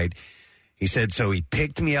traffic light. He said, so he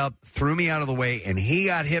picked me up, threw me out of the way, and he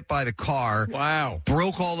got hit by the car. Wow.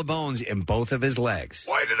 Broke all the bones in both of his legs.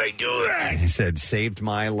 Why did I do that? He said, saved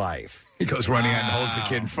my life. He goes running out and holds the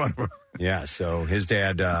kid in front of her. Yeah, so his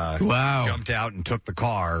dad jumped out and took the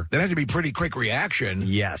car. That had to be pretty quick reaction.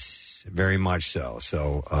 Yes, very much so.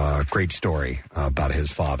 So, great story about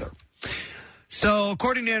his father. So,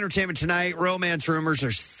 according to Entertainment Tonight, romance rumors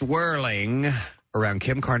are swirling around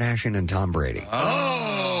Kim Kardashian and Tom Brady.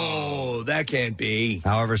 Oh, No, that can't be.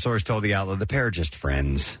 However, source told the outlet the pair are just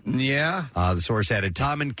friends. Yeah. The source added,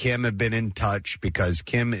 Tom and Kim have been in touch because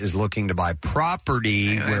Kim is looking to buy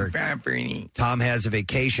property where Tom has a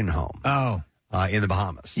vacation home. Oh. In the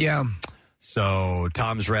Bahamas. Yeah. So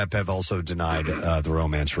Tom's rep have also denied the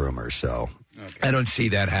romance rumors. So I don't see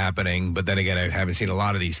that happening. But then again, I haven't seen a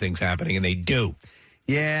lot of these things happening, and they do.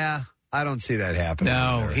 Yeah, I don't see that happening.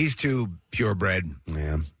 No, either. he's too purebred.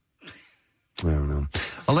 Yeah. I don't know.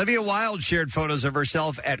 Olivia Wilde shared photos of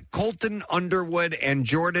herself at Colton Underwood and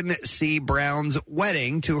Jordan C. Brown's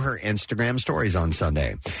wedding to her Instagram stories on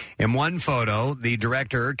Sunday. In one photo, the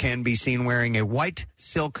director can be seen wearing a white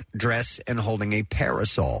silk dress and holding a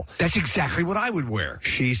parasol. That's exactly what I would wear.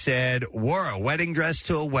 She said, wore a wedding dress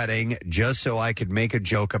to a wedding just so I could make a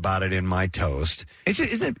joke about it in my toast.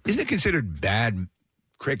 Isn't it considered bad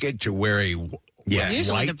cricket to wear a... Yes.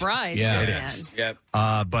 Usually White? the bride. Yeah, it is. Yep.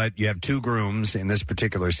 But you have two grooms in this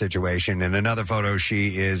particular situation. In another photo,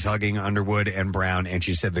 she is hugging Underwood and Brown, and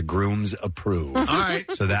she said the grooms approve. All right.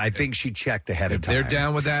 So that I think she checked ahead of time. They're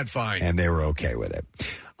down with that, fine. And they were okay with it.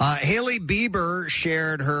 Hailey Bieber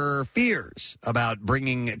shared her fears about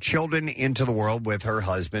bringing children into the world with her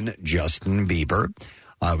husband, Justin Bieber.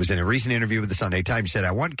 It was in a recent interview with the Sunday Times. She said,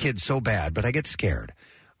 I want kids so bad, but I get scared.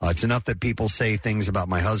 It's enough that people say things about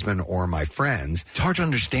my husband or my friends. It's hard to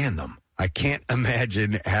understand them. I can't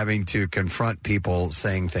imagine having to confront people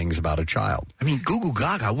saying things about a child. I mean, goo goo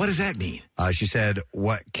gaga, what does that mean? She said,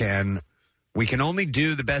 we can only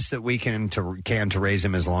do the best that we can to raise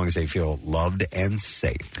them as long as they feel loved and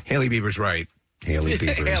safe. Hailey Bieber's right. Hailey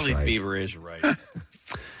Bieber is Hailey right. Bieber is right.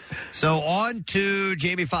 So on to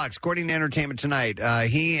Jamie Foxx. According to Entertainment Tonight,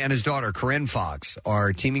 he and his daughter, Corinne Foxx,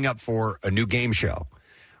 are teaming up for a new game show.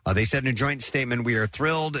 They said in a joint statement, we are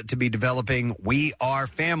thrilled to be developing We Are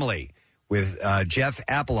Family with Jeff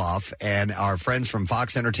Appeloff and our friends from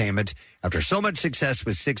Fox Entertainment after so much success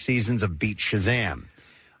with 6 seasons of Beat Shazam.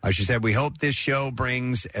 She said, we hope this show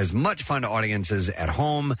brings as much fun to audiences at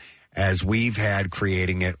home as we've had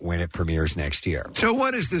creating it when it premieres next year. So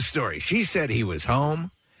what is this story? She said he was home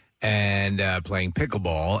and playing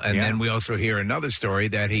pickleball, and then we also hear another story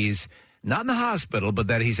that he's not in the hospital, but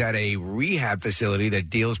that he's at a rehab facility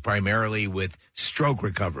that deals primarily with stroke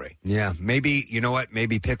recovery. Yeah, maybe, you know what?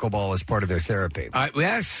 Maybe pickleball is part of their therapy.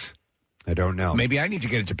 Yes. I don't know. Maybe I need to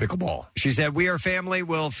get into pickleball. She said, We Are Family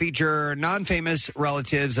will feature non-famous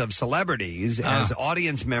relatives of celebrities as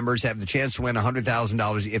audience members have the chance to win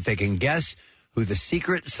 $100,000 if they can guess who the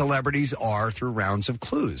secret celebrities are through rounds of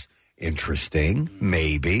clues. Interesting.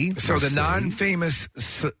 Maybe. So the non-famous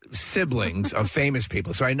siblings of famous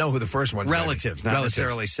people. So I know who the first one's relatives, not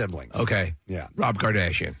necessarily siblings. Okay. Yeah. Rob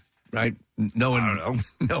Kardashian, right? No one, I don't know.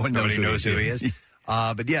 No one knows who he is.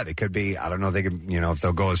 But yeah, they could be, I don't know, they could, if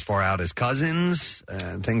they'll go as far out as cousins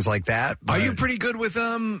and things like that. Are you pretty good with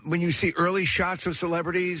them when you see early shots of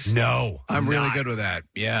celebrities? No. I'm really good with that.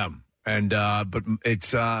 Yeah. And, but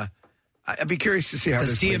it's, I'd be curious to see how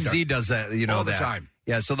this plays out. TMZ does that, all the time.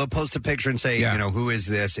 Yeah, so they'll post a picture and say, who is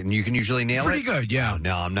this? And you can usually nail Pretty it. good, yeah.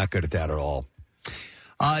 No, I'm not good at that at all.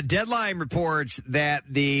 Deadline reports that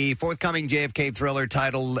the forthcoming JFK thriller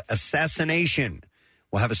titled Assassination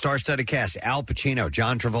will have a star-studded cast. Al Pacino,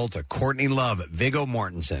 John Travolta, Courtney Love, Viggo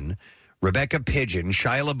Mortensen, Rebecca Pidgeon,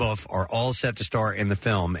 Shia LaBeouf are all set to star in the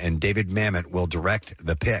film, and David Mamet will direct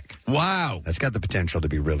the pick. Wow. That's got the potential to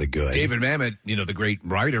be really good. David Mamet, the great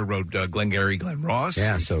writer, wrote Glengarry Glen Ross.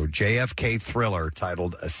 Yeah, so JFK thriller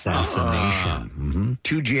titled Assassination.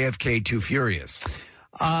 Too JFK, Too Furious.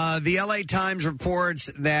 The LA Times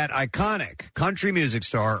reports that iconic country music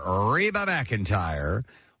star Reba McEntire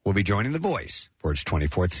will be joining The Voice for its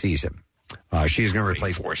 24th season. She's going to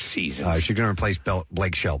replace 4 seasons. She's going to replace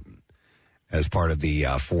Blake Shelton as part of the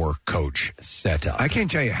 4-coach setup. I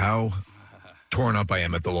can't tell you how torn up I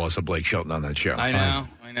am at the loss of Blake Shelton on that show. I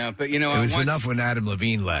know. But it was enough when Adam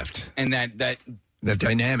Levine left, and that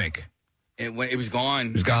dynamic. It was gone.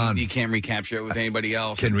 It was gone. You can't recapture it with anybody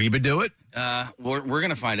else. Can Reba do it? We're going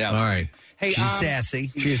to find out. All right. Hey, she's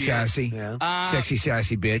sassy. She is sassy. Yeah. Sexy,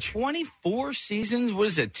 sassy bitch. 24 seasons? What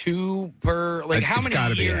is it? 2 per? Like, how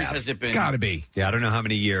many years has it been? It's got to be. Yeah, I don't know how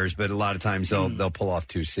many years, but a lot of times they'll pull off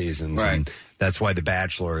 2 seasons. Right. And that's why The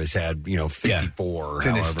Bachelor has had, 54. It's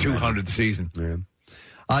in its 200th season.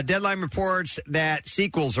 Yeah. Deadline reports that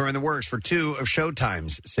sequels are in the works for 2 of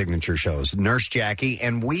Showtime's signature shows, Nurse Jackie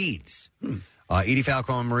and Weeds. Edie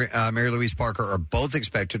Falco and Mary Louise Parker are both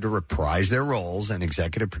expected to reprise their roles and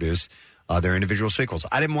executive produce their individual sequels.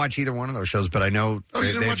 I didn't watch either one of those shows, but I know... Oh,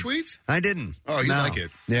 you didn't watch Weeds? I didn't. Oh, you like it.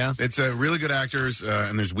 Yeah? It's really good actors,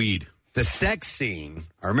 and there's weed. The sex scene,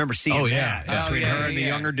 I remember seeing that between her and the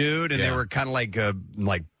younger dude, and they were kind of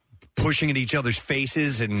like pushing at each other's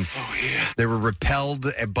faces, and they were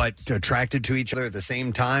repelled but attracted to each other at the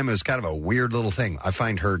same time. It was kind of a weird little thing. I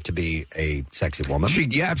find her to be a sexy woman.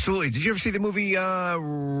 Yeah, absolutely. Did you ever see the movie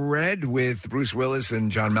Red with Bruce Willis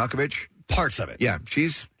and John Malkovich? Parts of it. Yeah,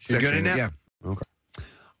 she's good in it? Yeah. Okay.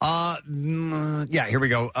 Yeah, here we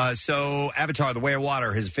go. So Avatar, The Way of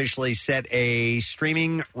Water has officially set a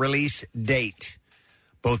streaming release date.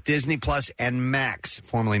 Both Disney Plus and Max,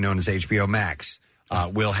 formerly known as HBO Max,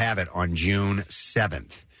 will have it on June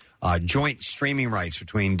 7th. Joint streaming rights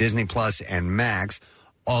between Disney Plus and Max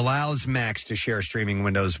allows Max to share streaming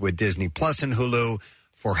windows with Disney Plus and Hulu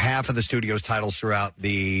for half of the studio's titles throughout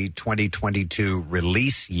the 2022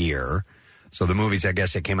 release year. So the movies, I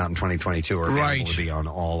guess, that came out in 2022 are available to be on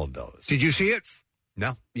all of those. Did you see it?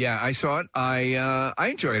 No. Yeah, I saw it. I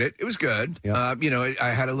enjoyed it. It was good. Yeah. I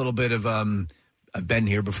had a little bit of I've been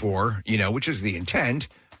here before, which is the intent,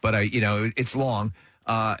 but it's long.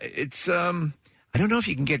 I don't know if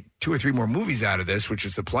you can get 2 or 3 more movies out of this, which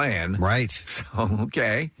is the plan. Right. So,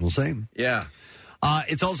 okay. We'll see. Yeah.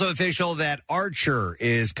 It's also official that Archer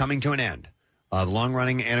is coming to an end. The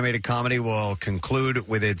long-running animated comedy will conclude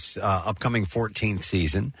with its upcoming 14th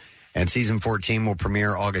season, and season 14 will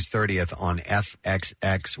premiere August 30th on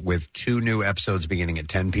FXX with 2 new episodes beginning at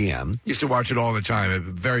 10 p.m. Used to watch it all the time. A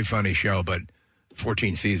very funny show, but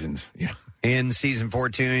 14 seasons. Yeah. In season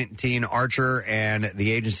 14, Archer and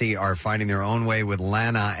the agency are finding their own way with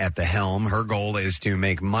Lana at the helm. Her goal is to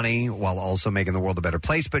make money while also making the world a better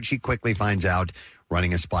place, but she quickly finds out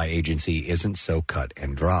running a spy agency isn't so cut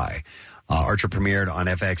and dry. Archer premiered on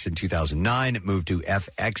FX in 2009. It moved to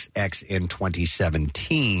FXX in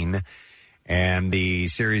 2017. And the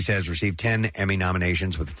series has received 10 Emmy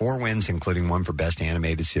nominations with 4 wins, including one for Best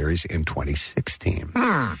Animated Series in 2016.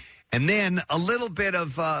 And then a little bit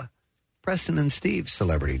of Preston and Steve's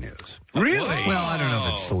celebrity news. Really? Well, I don't know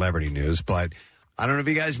if it's celebrity news, but I don't know if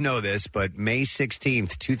you guys know this, but May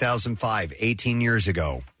 16th, 2005, 18 years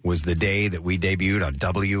ago, was the day that we debuted on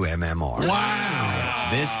WMMR. Wow.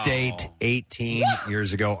 This date, 18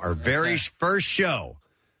 years ago, our very first show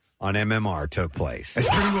on MMR took place. That's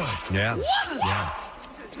pretty good. Yeah. Yeah.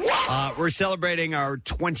 We're celebrating our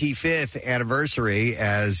 25th anniversary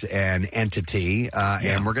as an entity,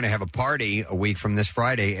 and we're going to have a party a week from this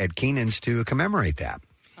Friday at Keenan's to commemorate that.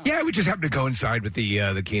 Yeah, we just happen to coincide with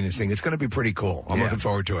the Keenan's thing. It's going to be pretty cool. I'm looking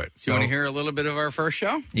forward to it. You want to hear a little bit of our first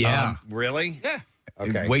show? Yeah. Really? Yeah.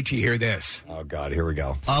 Okay. Wait till you hear this. Oh, God, here we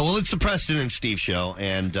go. Well, it's the Preston and Steve show,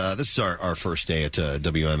 and this is our first day at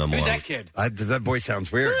WMMR. Who's that kid? That voice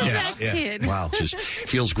sounds weird. Who's that kid? Wow, just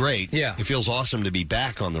feels great. Yeah. It feels awesome to be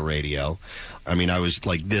back on the radio. I mean, I was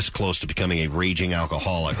like this close to becoming a raging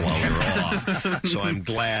alcoholic while we were off. So I'm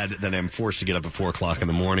glad that I'm forced to get up at 4 o'clock in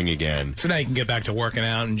the morning again. So now you can get back to working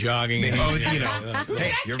out and jogging. And,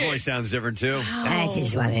 Hey, your voice sounds different, too. I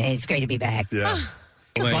just want to, it's great to be back. Yeah.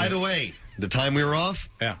 By the way, the time we were off,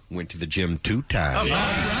 went to the gym 2 times.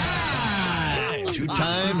 2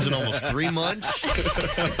 times in almost 3 months.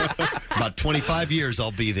 About 25 years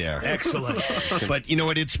I'll be there. Excellent. But you know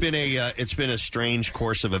what? It's been a strange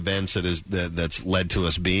course of events that's led to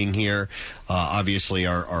us being here. Obviously,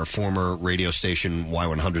 our former radio station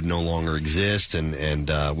Y100 no longer exists, and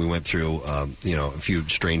we went through a few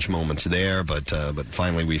strange moments there. But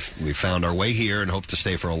finally, we found our way here and hope to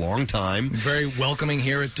stay for a long time. Very welcoming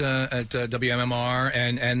here at WMMR,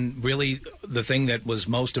 and really the thing that was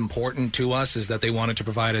most important to us is that they wanted to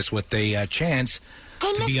provide us with a chance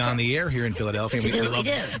to be on the air here in Philadelphia. To do We what we love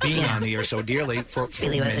do. being Yeah. on the air so dearly for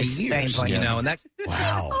Really many was years. very important. And that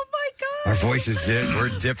Wow. Oh, my God. Our voices we're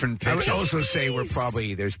different I pitches. would also say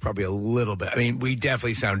there's probably a little bit. I mean, we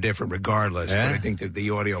definitely sound different regardless, Yeah. but I think that the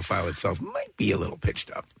audio file itself might be a little pitched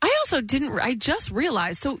up. I also I just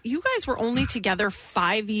realized, so you guys were only together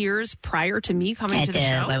 5 years prior to me coming At to the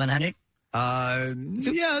show? Y100? Yeah,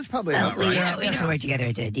 that's probably about right. We also worked together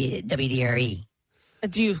at WDRE.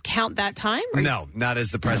 Do you count that time? No, not as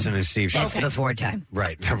the Preston and Steve show. That's the before time.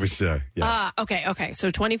 Right. That was, yes. Okay. So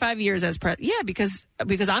 25 years as because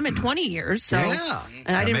I'm at 20 years. So Yeah,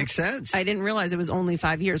 and that makes sense. I didn't realize it was only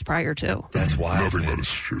 5 years prior to. That's wild. Nothing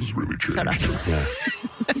has really changed. Yeah.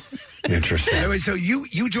 Interesting. Anyway, so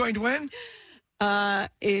you joined when?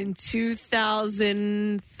 In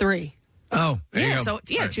 2003. Oh, there you go. So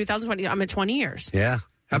 2020. I'm at 20 years. Yeah.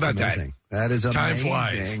 How about That's amazing. That is Time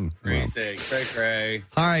amazing. flies. Cray.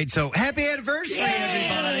 All right, so happy anniversary,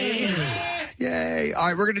 everybody. Yay. All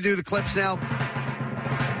right, we're going to do the clips now.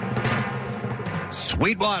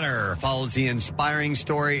 Sweetwater follows the inspiring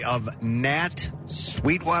story of Nat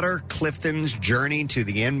Sweetwater Clifton's journey to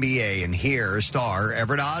the NBA. And here, star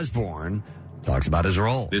Everett Osborne talks about his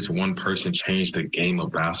role. This one person changed the game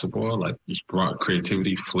of basketball. Like, just brought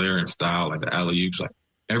creativity, flair, and style, like the alley-oops, like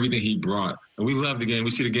everything he brought. And we love the game. We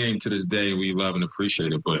see the game to this day. We love and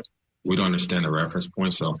appreciate it, but we don't understand the reference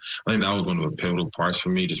point. So I think that was one of the pivotal parts for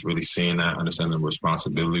me, just really seeing that, understanding the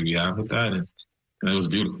responsibility we have with that. And it was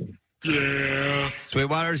beautiful. Yeah.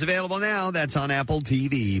 Sweetwater is available now. That's on Apple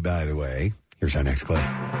TV, by the way. Here's our next clip.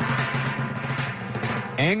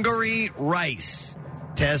 Angourie Rice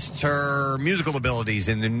tests her musical abilities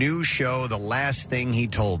in the new show, The Last Thing He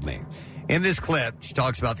Told Me. In this clip, she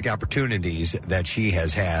talks about the opportunities that she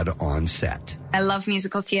has had on set. I love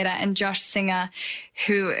musical theatre, and Josh Singer,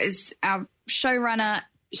 who is our showrunner,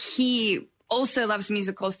 he also loves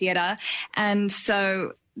musical theatre. And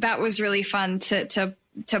so that was really fun to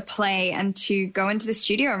play and to go into the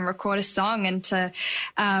studio and record a song and to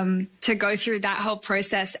go through that whole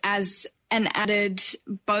process as an added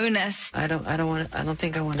bonus. I don't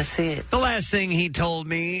think I want to see it. The Last Thing He Told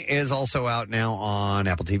Me is also out now on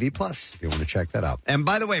Apple TV Plus, if you want to check that out. And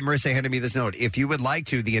by the way, Marissa handed me this note. If you would like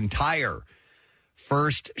to, the entire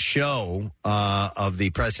first show of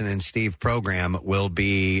the Preston and Steve program will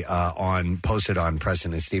be posted on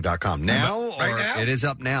PrestonandSteve.com now, Right or now? it is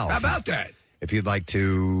up now. How about that? If you'd like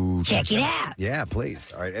to Check it out. Yeah, please.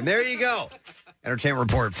 All right, and there you go.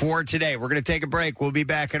 Entertainment Report for today. We're going to take a break. We'll be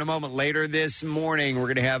back in a moment. Later this morning, we're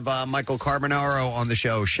going to have Michael Carbonaro on the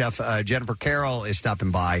show. Chef Jennifer Carroll is stopping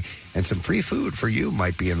by, and some free food for you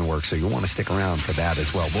might be in the works, so you'll want to stick around for that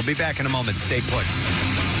as well. We'll be back in a moment. Stay put.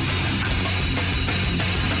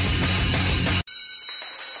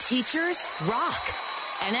 Teachers rock,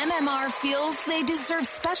 and MMR feels they deserve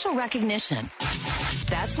special recognition.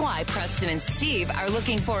 That's why Preston and Steve are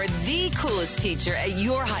looking for the coolest teacher at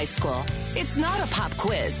your high school. It's not a pop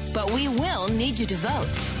quiz, but we will need you to vote.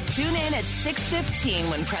 Tune in at 6:15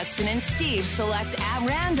 when Preston and Steve select at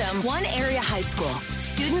random one area high school.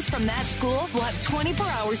 Students from that school will have 24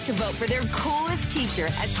 hours to vote for their coolest teacher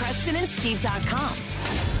at PrestonandSteve.com.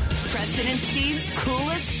 Preston and Steve's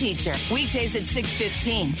coolest teacher. Weekdays at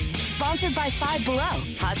 6:15. Sponsored by Five Below.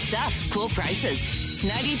 Hot stuff, cool prices.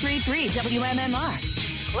 93.3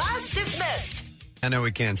 WMMR. Class dismissed. I know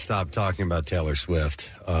we can't stop talking about Taylor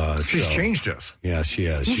Swift. She's changed us. Yes, she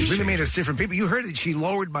has. She's really made us different people. You heard that she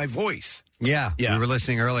lowered my voice. Yeah, we were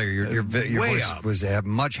listening earlier. Your Way voice up. was at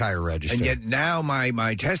much higher register. And yet now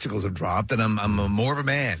my testicles have dropped, and I'm more of a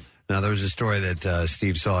man. Now, there was a story that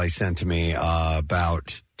Steve Saw sent to me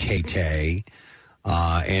about Tay-Tay,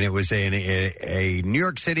 and it was a New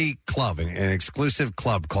York City club, an exclusive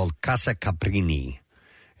club called Casa Caprini.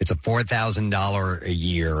 It's a $4,000 a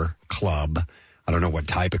year club. I don't know what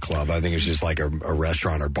type of club. I think it's just like a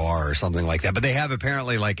restaurant or bar or something like that. But they have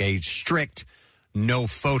apparently like a strict no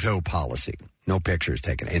photo policy, no pictures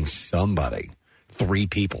taken. And 3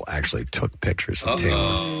 people actually took pictures of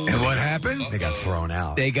Taylor. And what happened? They got thrown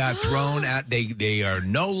out. They got thrown out. They are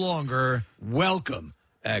no longer welcome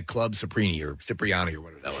at Club Cipriani or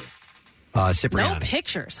whatever that was. Cipriani. No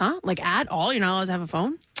pictures, huh? Like at all? You're not allowed to have a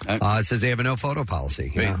phone? It says they have a no photo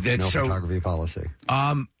policy. Yeah, no photography policy.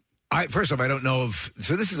 First off, I don't know if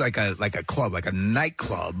so. This is like a club, like a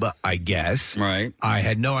nightclub, I guess. Right. I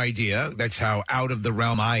had no idea. That's how out of the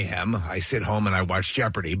realm I am. I sit home and I watch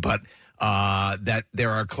Jeopardy, but that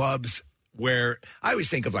there are clubs where I always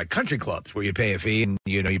think of like country clubs where you pay a fee and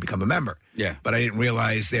you become a member. Yeah. But I didn't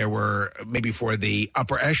realize there were maybe for the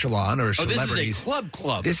upper echelon or celebrities. This is a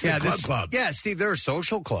club. This is a club. Yeah, Steve, there are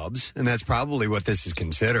social clubs, and that's probably what this is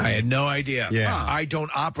considered. I had no idea. Yeah. I don't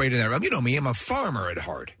operate in that realm. You know me, I'm a farmer at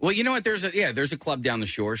heart. Well, you know what? There's a club down the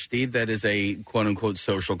shore, Steve, that is a quote unquote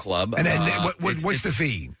social club. And what's the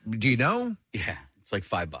fee? Do you know? Yeah. It's like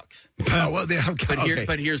 $5. Oh, well, okay.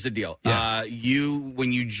 But here's the deal. Yeah.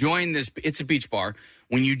 When you join this, it's a beach bar.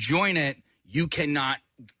 When you join it, you cannot,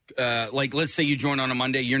 let's say you join on a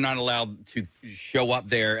Monday, you're not allowed to show up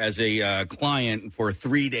there as a client for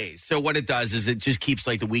 3 days. So what it does is it just keeps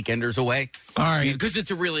like the weekenders away. All right. Because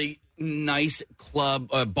it's a really nice club,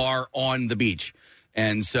 bar on the beach.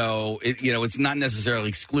 And so, it's not necessarily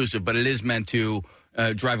exclusive, but it is meant to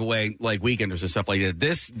drive away like weekenders and stuff like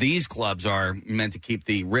that. These clubs are meant to keep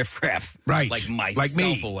the riffraff, right, like myself, like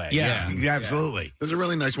me away. Yeah, absolutely. There's a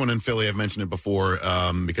really nice one in Philly. I've mentioned it before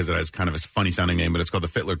because it has kind of a funny sounding name, but it's called the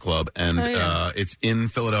Fiddler Club, and it's in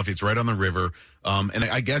Philadelphia. It's right on the river. And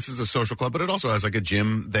I guess it's a social club, but it also has like a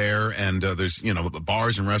gym there, and there's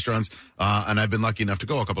bars and restaurants. And I've been lucky enough to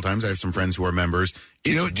go a couple times. I have some friends who are members.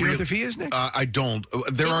 Do you know what the fee is, Nick? I don't.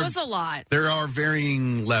 It was a lot. There are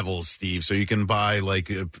varying levels, Steve. So you can buy like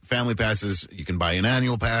family passes. You can buy an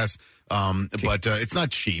annual pass. but it's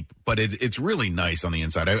not cheap, but it's really nice on the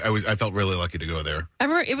inside. I felt really lucky to go there. I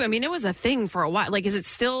remember, it was a thing for a while. Like, is it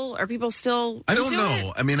still? Are people still? I don't know.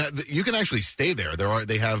 It? I mean, you can actually stay there.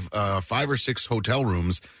 They have 5 or 6 hotel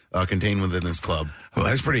rooms contained within this club. Well,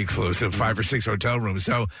 that's pretty exclusive. 5 or 6 hotel rooms.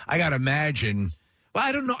 So I got to imagine. Well,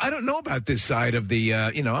 I don't know. I don't know about this side of the.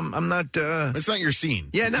 I'm not. It's not your scene.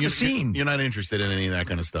 Yeah, not the scene. You're not interested in any of that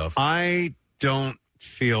kind of stuff. I don't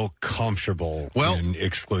feel comfortable in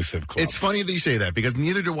exclusive clubs. It's funny that you say that because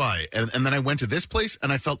neither do I. And then I went to this place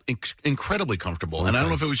and I felt incredibly comfortable. And I don't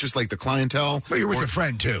know if it was just like the clientele. But you're with a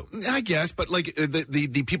friend too. I guess, but like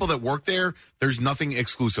the people that work there, there's nothing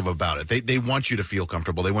exclusive about it. They want you to feel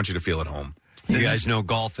comfortable. They want you to feel at home. You guys know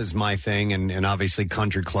golf is my thing, and obviously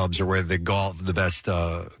country clubs are where the best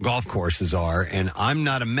golf courses are. And I'm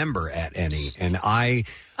not a member at any, and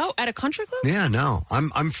Oh, at a country club? Yeah, no.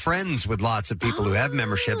 I'm friends with lots of people who have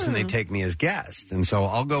memberships, and they take me as guests. And so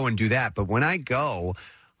I'll go and do that. But when I go,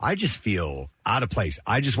 I just feel out of place.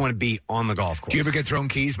 I just want to be on the golf course. Do you ever get thrown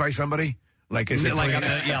keys by somebody? Like, is it like I'm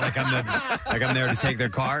there to take their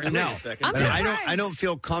car? No, I don't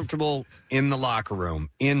feel comfortable in the locker room,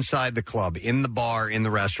 inside the club, in the bar, in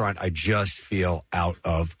the restaurant. I just feel out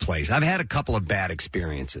of place. I've had a couple of bad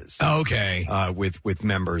experiences. Okay, with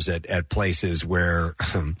members at places where,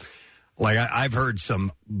 like I've heard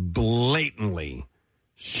some blatantly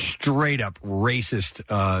straight up racist.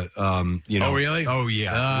 Oh really? Oh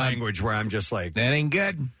yeah, language where I'm just like that ain't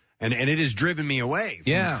good. And it has driven me away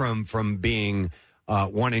from being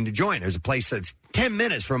wanting to join. There's a place that's 10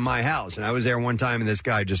 minutes from my house, and I was there one time, and this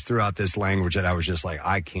guy just threw out this language that I was just like,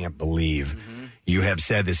 I can't believe you have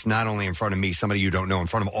said this not only in front of me, somebody you don't know, in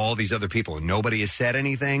front of all these other people, and nobody has said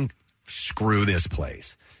anything. Screw this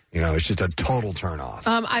place. It's just a total turnoff.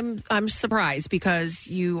 I'm surprised because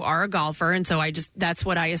you are a golfer, and so that's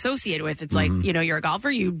what I associate with. It's like, you're a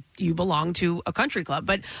golfer, you belong to a country club,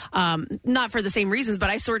 but not for the same reasons, but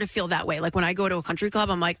I sort of feel that way. Like when I go to a country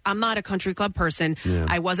club, I'm like, I'm not a country club person. Yeah.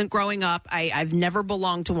 I wasn't growing up. I've never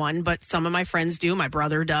belonged to one, but some of my friends do. My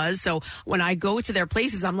brother does. So when I go to their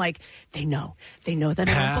places, I'm like, they know that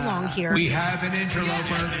I don't belong here. We have an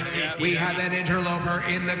interloper. We have an interloper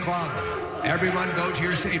in the club. Everyone go to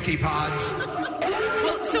your safety pods.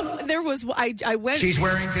 Well, so there was, I went. She's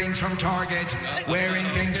wearing things from Target. Well,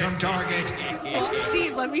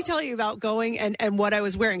 Steve, let me tell you about going and what I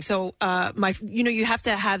was wearing. So, you have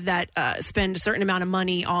to have that, spend a certain amount of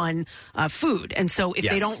money on food. And so if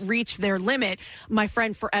they don't reach their limit, my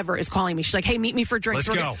friend forever is calling me. She's like, hey, meet me for drinks.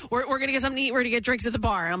 Let's go. We're going to get something to eat. We're going to get drinks at the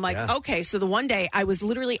bar. And I'm like, okay. So the one day I was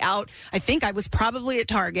literally out, I think I was probably at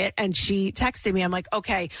Target, and she texted me. I'm like,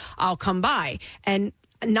 okay, I'll come by. And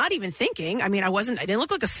not even thinking. I mean, I didn't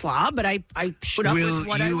look like a slob, but I showed up with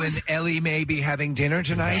what I was. Will you and Ellie Mae be having dinner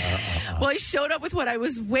tonight? Well, I showed up with what I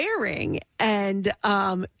was wearing, and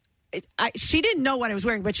she didn't know what I was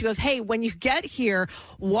wearing, but she goes, hey, when you get here,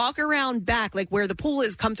 walk around back, like where the pool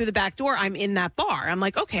is, come through the back door. I'm in that bar. I'm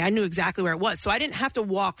like, okay, I knew exactly where it was. So I didn't have to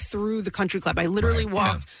walk through the country club. I literally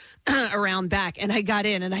walked around back, and I got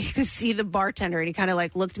in, and I could see the bartender, and he kind of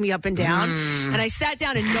like looked me up and down, and I sat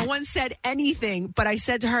down, and no one said anything, but I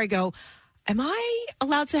said to her, I go, am I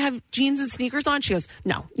allowed to have jeans and sneakers on? She goes,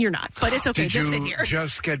 no, you're not, but it's okay. Just sit here. Did you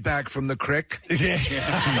just get back from the crick? Yeah.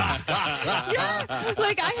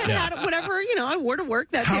 Like I had whatever, I wore to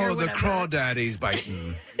work that day. How are the crawdaddies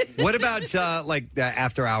biting? What about like the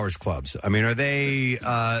after hours clubs? I mean, are they?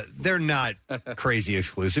 They're not crazy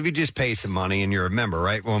exclusive. You just pay some money and you're a member,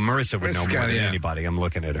 right? Well, Marissa would know more than anybody. I'm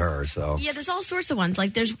looking at her. So yeah, there's all sorts of ones.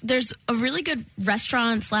 Like there's a really good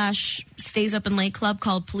restaurant / stays open late club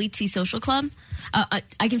called Polizzi Social Club.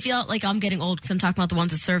 I can feel like I'm getting old because I'm talking about the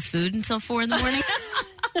ones that serve food until 4 a.m.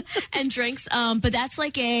 and drinks. But that's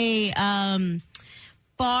like a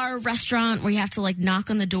bar restaurant where you have to like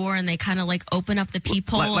knock on the door and they kind of like open up the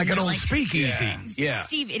peephole. Like an old speakeasy. Yeah.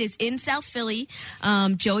 Steve, it is in South Philly.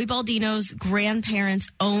 Joey Baldino's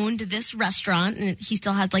grandparents owned this restaurant, and he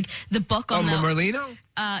still has like the book on the Merlino?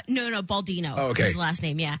 No, Baldino. Oh, okay. Is the last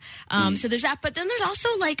name, yeah. So there's that, but then there's also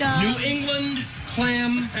like New England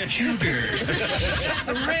clam chowder.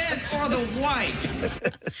 The red or the white?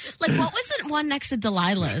 Like, what was the one next to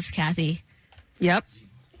Delilah's, Kathy? Yep.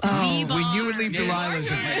 Z-Bar. When you would leave Delilah's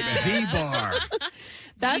Z-Bar.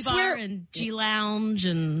 That's where and G Lounge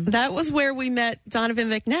and that was where we met Donovan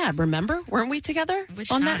McNabb. Remember, weren't we together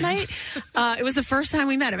that night? It was the first time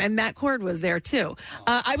we met him, and Matt Cord was there too.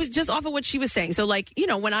 I was just off of what she was saying. So, like,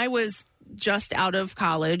 when I was just out of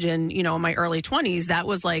college and in my early 20s, that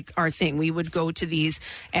was like our thing. We would go to these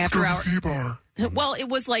after hour. Well, it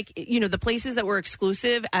was like, the places that were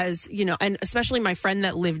exclusive as, and especially my friend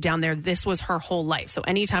that lived down there, this was her whole life. So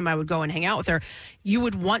anytime I would go and hang out with her, you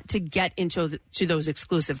would want to get into to those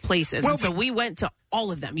exclusive places. Well, and so we went to all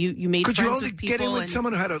of them. You made Could friends you only with people. get in with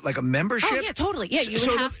someone who had a membership? Oh, yeah, totally. Yeah, you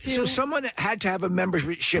would have to. So someone had to have a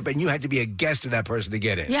membership, and you had to be a guest of that person to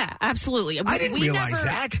get in. Yeah, absolutely. I didn't realize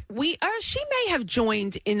that. She may have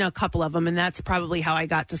joined in a couple of them, and that's probably how I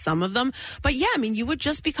got to some of them. But yeah, I mean, you would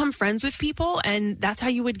just become friends with people, and that's how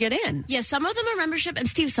you would get in. Yeah, some of them are membership, and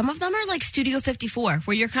Steve, some of them are like Studio 54,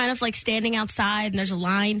 where you're kind of like standing outside and there's a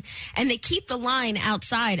line, and they keep the line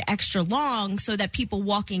outside extra long so that people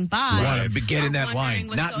walking by get in that line,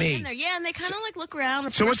 not me. in there. Yeah, and they kind of like look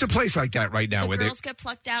around. So what's a place like that right now The where girls get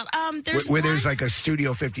plucked out. there's like a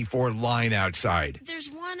Studio 54 line outside? There's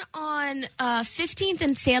one on 15th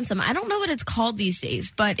and Sansom. I don't know what it's called these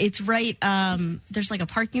days, but it's right. There's like a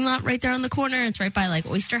parking lot right there on the corner. It's right by like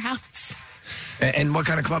Oyster House. And what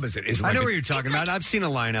kind of club is it? Is it I like know what you're talking about. I've seen a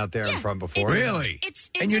line out there in front before. Really?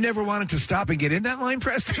 And you never wanted to stop and get in that line,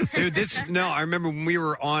 Preston? Dude, I remember when we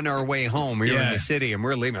were on our way home. We were in the city and we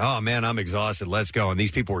were leaving. Oh, man, I'm exhausted. Let's go. And these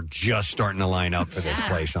people were just starting to line up for this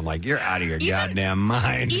place. I'm like, you're out of your goddamn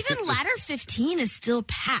mind. Even Ladder 15 is still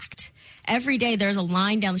packed. Every day there's a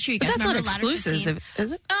line down the street. You guys But that's not remember Ladder exclusive, 15?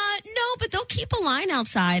 is it? No, but they'll keep a line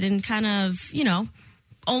outside and kind of,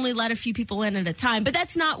 only let a few people in at a time. But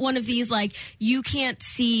that's not one of these, like, you can't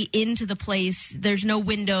see into the place. There's no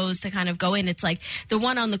windows to kind of go in. It's like the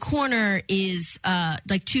one on the corner is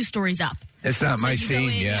like 2 stories up. That's not So my you scene, go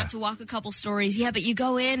in, You yeah. have to walk a couple stories. Yeah, but you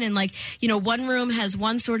go in and, like, one room has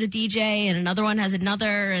one sort of DJ and another one has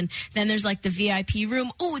another. And then there's, like, the VIP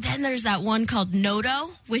room. Oh, then there's that one called Noto,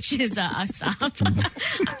 which is, stop.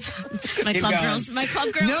 my club girls Noto.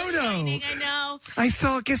 are shining, I know.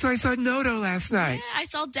 Guess what? I saw Noto last night. Yeah, I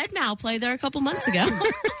saw Deadmau play there a couple months ago.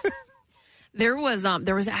 There was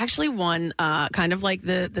actually one kind of like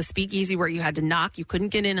the speakeasy where you had to knock. You couldn't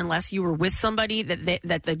get in unless you were with somebody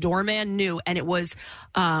that the doorman knew, and it was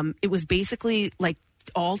basically like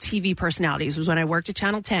all TV personalities. It was when I worked at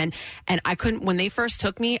Channel 10, and I couldn't. When they first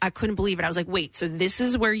took me, I couldn't believe it. I was like, wait, so this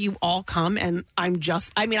is where you all come? And I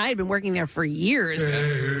had been working there for years.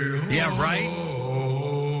 Yeah, right.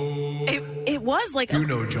 It was like John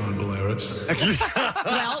Bolaris.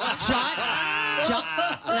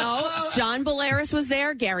 John Bolaris was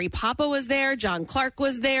there. Gary Papa was there. John Clark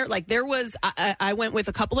was there. Like there was, I went with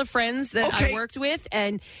a couple of friends that I worked with,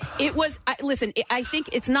 and it was. I think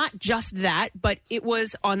it's not just that, but it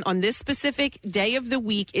was on this specific day of the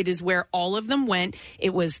week. It is where all of them went.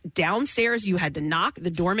 It was downstairs. You had to knock. The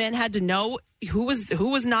doorman had to know who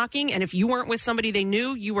was knocking, and if you weren't with somebody they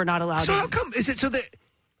knew, you were not allowed. So how come is it so that?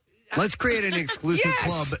 Let's create an exclusive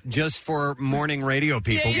club just for morning radio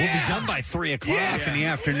people. Yeah. We'll be done by 3 o'clock in the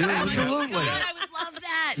afternoon. Absolutely. I would love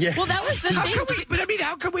that. Yeah. Well, that was the thing.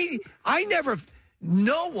 How come we?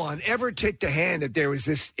 No one ever took the hand that there was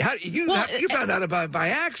this. You found out about it by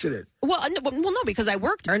accident. Well, no, because I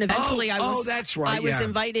worked there, and eventually that's right. I was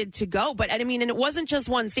invited to go, but and it wasn't just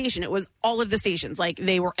one station; it was all of the stations. Like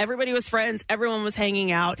everybody was friends, everyone was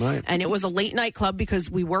hanging out, right. And it was a late night club because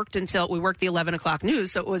we worked the 11 o'clock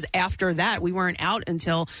news. So it was after that we weren't out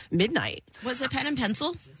until midnight. Was it Pen and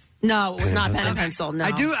Pencil? No, it was not Pen and Pencil. No,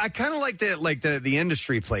 I kind of like the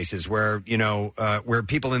industry places where where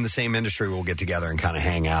people in the same industry will get together and kind of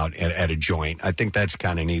hang out at a joint. I think that's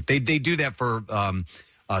kind of neat. They do that for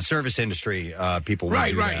service industry people. Will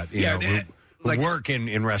do that, you know, who work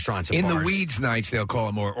in restaurants and in bars. the weeds nights they'll call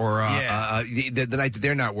them, or the night that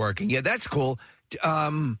they're not working. Yeah, that's cool.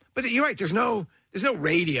 But you're right. There's no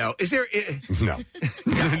radio. Is there? No.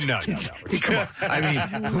 No. Come on. I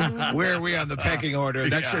mean, where are we on the pecking order?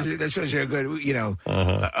 That shows you a good,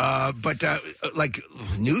 but like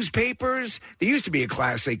newspapers, there used to be a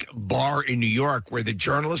classic bar in New York where the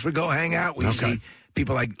journalists would go hang out. We see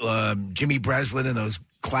people like Jimmy Breslin and those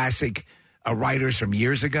classic writers from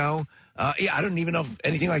years ago. I don't even know if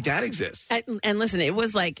anything like that exists. And listen, it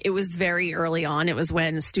was very early on. It was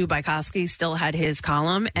when Stu Bykowski still had his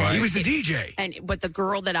column. And he was the DJ. But the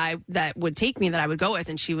girl that would take me, that I would go with,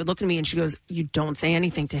 and she would look at me and she goes, "You don't say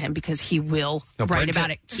anything to him because he will write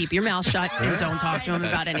about it. Keep your mouth shut and don't talk to him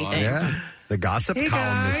about anything." Yeah. The gossip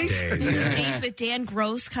column these days. Days with Dan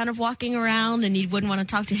Gross kind of walking around, and you wouldn't want to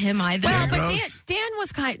talk to him either. Well, but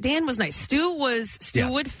Dan was nice. Stu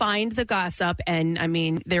would find the gossip, and I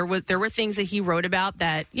mean there were things that he wrote about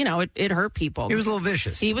that it hurt people. He was a little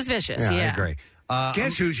vicious. He was vicious. Yeah, Yeah. I agree.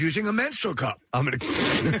 Guess who's using a menstrual cup? I'm gonna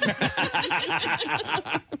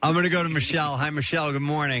go to Michelle. Hi, Michelle. Good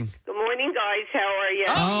morning. Good morning, guys. How are you?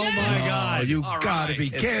 Oh my God! You gotta be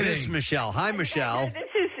kidding. It's Michelle. Hi, Michelle.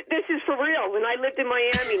 This is for real. When lived in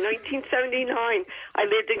Miami, 1979. I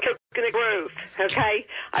lived in Coconut Grove, okay?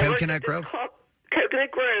 Coconut Grove?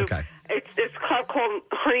 Coconut Grove. Okay. It's this club called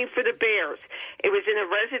Honey for the Bears. It was in a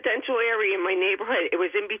residential area in my neighborhood. It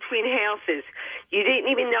was in between houses. You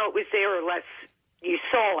didn't even know it was there unless you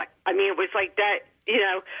saw it. I mean, it was like that, you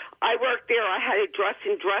know. I worked there. I had to dress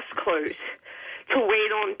in dress clothes to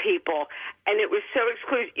wait on people, and it was so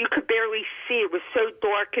exclusive. You could barely see. It was so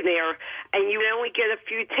dark in there, and you would only get a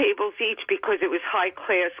few tables each because it was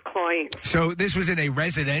high-class clients. So this was in a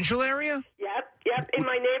residential area? Yep, in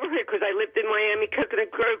my neighborhood, because I lived in Miami,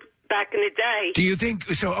 Coconut Grove, back in the day. Do you think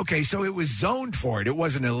so? Okay, so it was zoned for it. It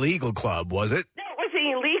wasn't an illegal club, was it? No, it wasn't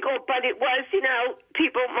illegal, but it was, you know,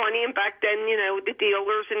 people money, and back then, you know, the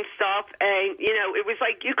dealers and stuff, and, you know, it was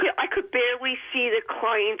like I could barely see the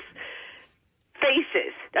clients'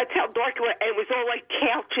 faces. That's how dark it was. And it was all like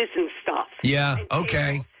couches and stuff. Yeah, and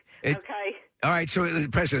okay. Okay. All right, so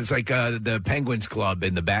Preston, it's like the Penguins Club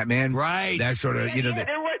in the Batman. Right. That sort of, you know,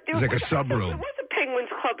 it's like a sub-room. There was a Penguins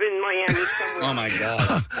Club in Miami somewhere. Oh, my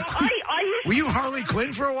God. Were you Harley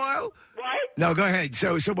Quinn for a while? What? No, go ahead.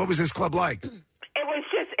 So what was this club like? It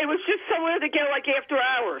was just somewhere to go, like, after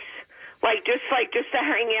hours. Like just to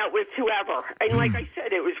hang out with whoever. And like I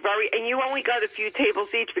said, it was and you only got a few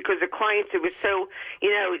tables each because the clients, it was so,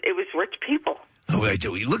 you know, it was rich people. Oh,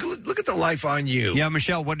 look at the life on you. Yeah,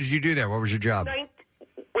 Michelle, what did you do there? What was your job?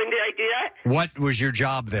 When did I do that? What was your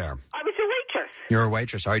job there? I was a waitress. You're a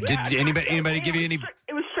waitress. All right. Yeah, did anybody give you any...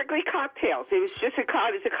 It was strictly cocktails. It was just a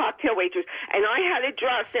cocktail waitress. And I had a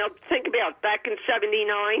dress. Now, think about it, back in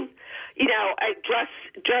 79, you know, I dress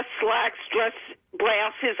slacks, dress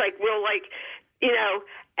blouses, like real, like, you know,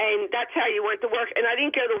 and that's how you went to work. And I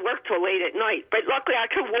didn't go to work till late at night. But luckily,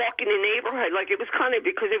 I could walk in the neighborhood. Like, it was kind of,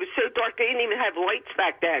 because it was so dark, they didn't even have lights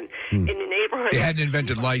back then in the neighborhood. They hadn't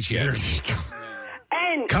invented lights yet.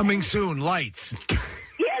 And coming soon, lights.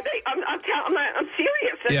 Yeah, I'm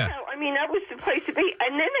serious. That's how, I mean, that was the place to be.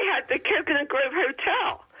 And then they had the Coconut Grove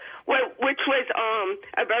Hotel, which was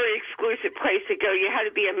a very exclusive place to go. You had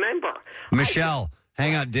to be a member. Michelle,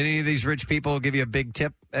 hang on. Did any of these rich people give you a big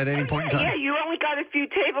tip at any point in time? Yeah, you only got a few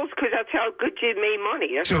tables because that's how good you made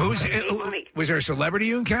money. So was there a celebrity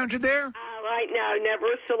you encountered there? Right now, never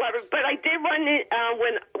a celebrity, but I did run it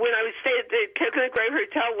when I was staying at the Coconut Grove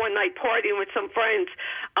Hotel one night partying with some friends.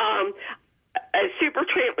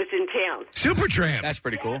 Supertramp was in town. Supertramp? That's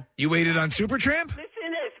pretty cool. You waited on Supertramp? Listen to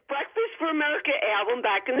this. Breakfast for America album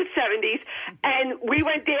back in the 70s, and we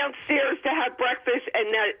went downstairs to have breakfast, and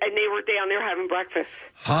they were down there having breakfast.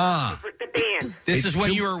 Huh. The band. This is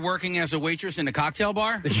when you were working as a waitress in a cocktail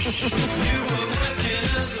bar?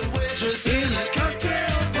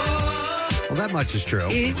 Well, that much is true.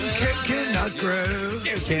 In Coconut Grove.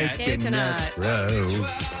 Coconut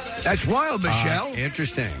Grove. That's wild, Michelle.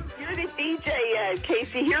 Interesting. You're the DJ,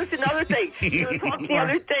 Casey. Here's another thing. You were talking the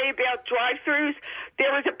other day about drive-thrus.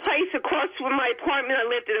 There was a place across from my apartment I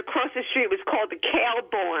lived in, across the street. It was called the Cow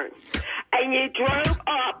Barn. And you drove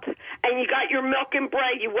up, and you got your milk and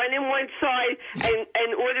bread. You went in one side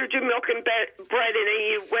and ordered your milk and bread, and then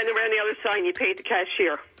you went around the other side, and you paid the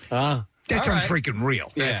cashier. That's unfreaking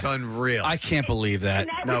real. That's unreal. I can't believe that.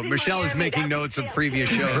 No, Michelle is making notes of previous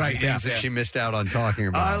shows and things that she missed out on talking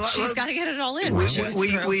about. She's got to get it all in.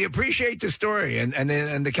 We appreciate the story, and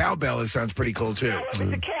the cowbell. It sounds pretty cool too. It was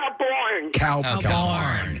the Cow Barn. Cow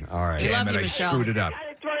Barn. All right. Damn it, I Michelle. screwed it up.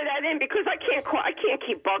 I throw that in because I can't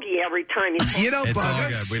keep bugging every time You don't It's bug all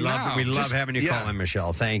us. good. We love having you call in,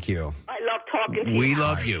 Michelle. Thank you. I love talking to you. We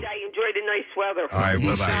love you. I enjoy the nice weather. All right,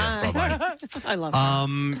 bye-bye. I love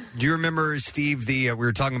that. Do you remember, Steve, we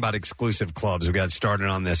were talking about exclusive clubs. We got started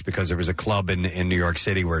on this because there was a club in New York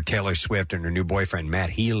City where Taylor Swift and her new boyfriend,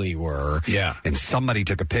 Matt Healy, were. Yeah. And somebody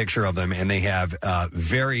took a picture of them, and they have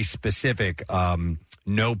very specific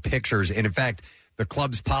no pictures. And in fact, the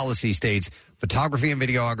club's policy states photography and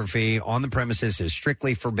videography on the premises is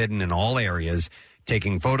strictly forbidden in all areas.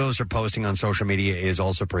 Taking photos or posting on social media is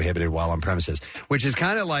also prohibited while on premises, which is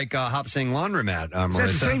kind of like Hop Sing Laundromat, Marissa. Is that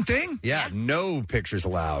the same thing? Yeah, no pictures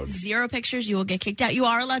allowed. 0 pictures, you will get kicked out. You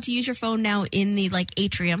are allowed to use your phone now in the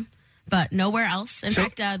atrium, but nowhere else. In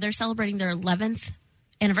fact, they're celebrating their 11th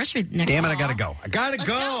anniversary next Damn it, fall. I gotta go. Let's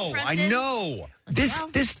go, I know.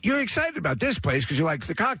 This you're excited about this place because you like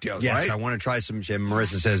the cocktails, Yes, right? I want to try some.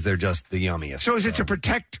 Marissa says they're just the yummiest. So is it to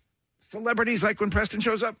protect celebrities like when Preston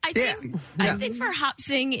shows up? I think for Hop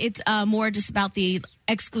Sing, it's more just about the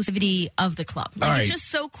exclusivity of the club. Like, All right. it's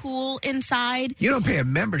just so cool inside. You don't pay a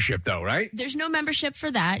membership, though, right? There's no membership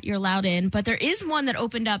for that. You're allowed in. But there is one that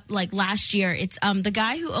opened up like last year. It's the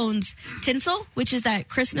guy who owns Tinsel, which is that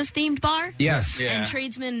Christmas-themed bar. Yes. And Yeah.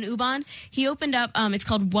 Tradesman Ubon. He opened up, it's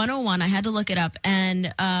called 101. I had to look it up.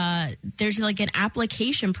 And there's like an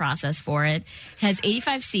application process for it. It has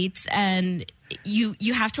 85 seats, and you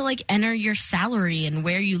have to like enter your salary and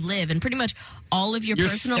where you live and pretty much all of your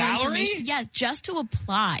personal information. Yeah, just to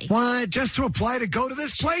apply. What? Just to apply to go to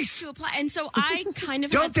this place? To apply. And so I kind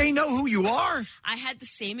of Don't they know who you are? I had the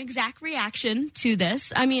same exact reaction to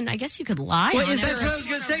this. I mean, I guess you could lie. Well, on that's it. what I was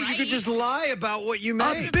going to say. You could just lie about what you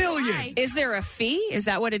made. $1 billion. Is there a fee? Is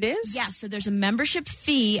that what it is? Yeah, so there's a membership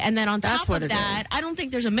fee, and then on top what of it that, is. I don't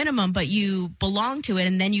think there's a minimum, but you belong to it,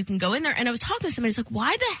 and then you can go in there. And I was talking to somebody, it's like,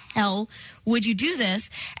 why the hell would you do this?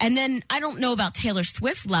 And then I don't know about Taylor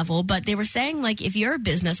Swift level, but they were saying, like, if you're a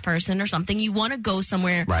business person or something, you want to go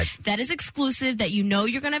somewhere that is exclusive, that you know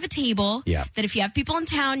you're going to have a table, that if you have people in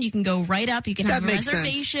town, you can go right up, you can have a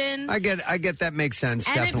reservation. I get that makes sense,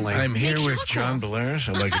 And it definitely. I'm here makes you with look John Belair.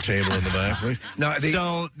 I'd like a table in the back, please. No,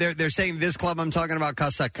 so they're saying this club I'm talking about,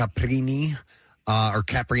 Casa Caprini, or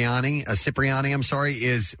Capriani, Cipriani, I'm sorry,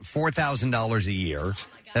 is $4,000 a year.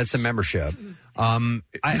 That's a membership. I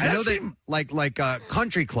know that like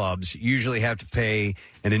country clubs usually have to pay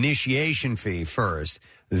an initiation fee first.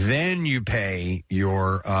 Then you pay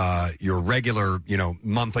your regular,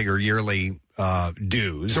 monthly or yearly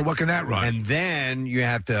dues. So what can that run? And then you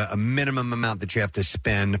have a minimum amount that you have to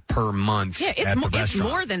spend per month Yeah, at it's, the it's restaurant.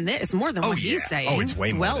 more than this. It's more than what he's saying. Oh, it's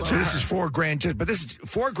way more. Well than So that. this is $4,000, but this is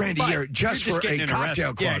 $4,000 a year just for getting a into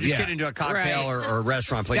cocktail club. Yeah, just get into a cocktail or a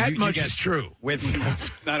restaurant place. That You much get- is true. With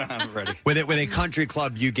I don't have it ready. with a country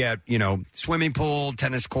club, you get swimming pool,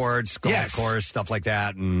 tennis courts, golf course, stuff like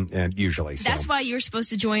that, and usually. So. That's why you're supposed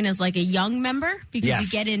to join as like a young member, because you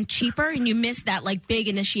get in cheaper and you miss that like big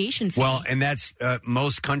initiation fee. Well, and that's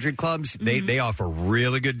most country clubs. They offer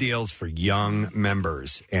really good deals for young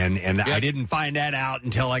members, and I didn't find that out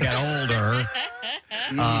until I got older.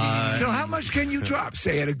 So how much can you drop,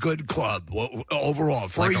 say, at a good club overall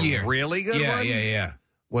for Like a year? really good yeah, one? Yeah.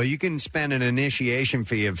 Well, you can spend an initiation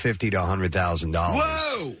fee of $50,000 to $100,000.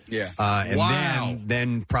 Whoa! Yeah. And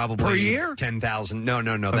then probably Per year? $10,000.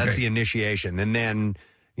 No. That's the initiation, and then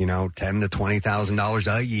 $10,000 to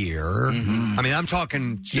 $20,000 a year. Mm-hmm. I mean, I'm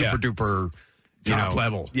talking super duper. Top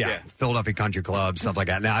level. Yeah, Philadelphia Country Club, stuff like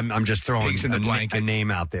that. Now, I'm just throwing Pigs in the blanket. a name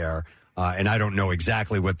out there, and I don't know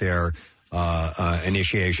exactly what their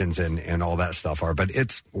initiations and all that stuff are, but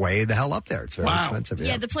it's way the hell up there. It's very expensive.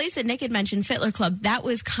 Yeah, the place that Nick had mentioned, Fittler Club, that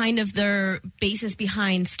was kind of their basis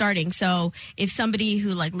behind starting. So if somebody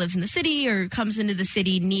who like lives in the city or comes into the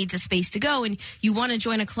city needs a space to go and you want to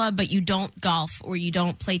join a club but you don't golf or you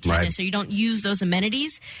don't play tennis or you don't use those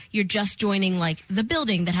amenities, you're just joining like the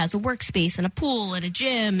building that has a workspace and a pool and a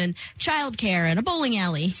gym and childcare and a bowling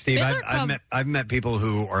alley. Steve, Fittler Club- I've met people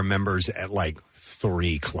who are members at like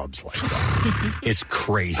 3 clubs like that. It's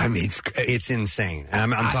crazy. I mean, it's insane.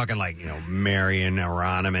 And I'm talking like Marion,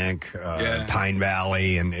 Aronimink, Pine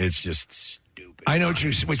Valley, and it's just stupid. I know what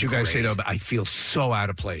you guys say though, but I feel so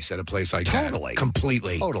out of place at a place like that.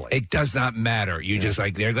 Completely. Totally. It does not matter. You just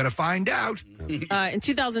like they're going to find out. In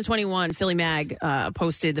 2021, Philly Mag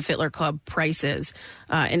posted the Fittler Club prices,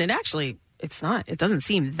 and it doesn't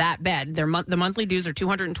seem that bad. The monthly dues are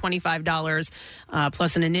 $225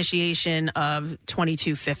 plus an initiation of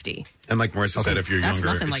 $22.50. And like Marissa said, if you're That's younger,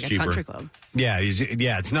 nothing it's like cheaper. a country club. Yeah,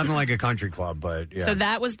 it's nothing like a country club, but yeah. So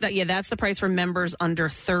that's the price for members under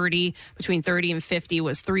 30. Between 30 and 50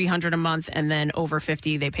 was $300 a month, and then over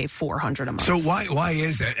 50 they pay $400 a month. So why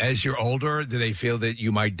is that? As you're older, do they feel that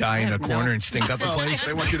you might die in a corner and stink up the place?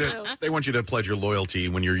 They want you to pledge your loyalty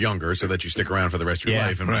when you're younger, so that you stick around for the rest of your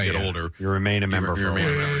life, and when you get older, you remain a member for a remain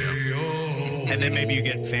a while. And then maybe you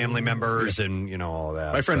get family members and all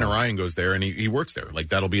that. My friend Narayan goes there, and he works there. Like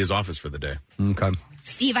that'll be his office for the day. Okay.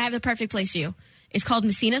 Steve, I have the perfect place for you. It's called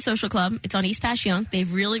Messina Social Club. It's on East Passyunk. They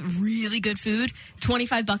have really, really good food.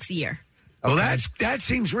 $25 a year. Well, that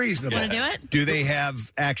seems reasonable. Want to do it? Do they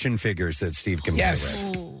have action figures that Steve can play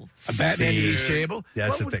with? Ooh. A Batman at each table?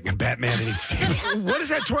 That's the thing. A Batman at each table. What does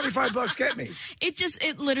that $25 get me?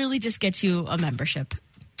 It literally just gets you a membership.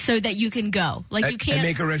 So so that you can go. Like you can't and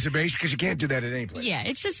make a reservation because you can't do that at any place. Yeah,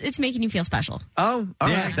 it's making you feel special. Oh, all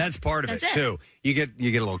yeah, right. that's part of That's it it. too. You get a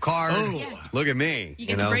little card. Look at me. You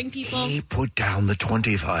get to bring people. He put down the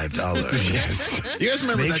 $25. Yes. You guys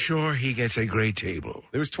remember Make that? sure he gets a great table.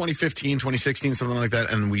 It was 2015, 2016, something like that,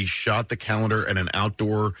 and we shot the calendar at an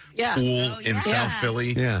outdoor pool in South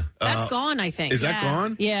Philly. Yeah, that's gone. I think Is that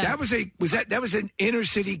gone? Yeah, that was an inner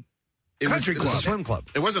city country club. It was a swim club.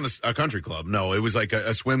 It wasn't a country club. No, it was like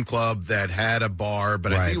a swim club that had a bar,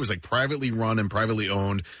 but I think it was like privately run and privately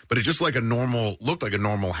owned. But it just looked like a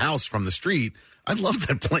normal house from the street. I loved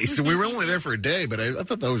that place. We were only there for a day, but I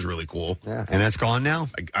thought that was really cool. Yeah, and that's gone now.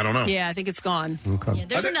 I don't know. Yeah, I think it's gone. Okay. Yeah,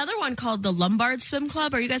 there's another one called the Lombard Swim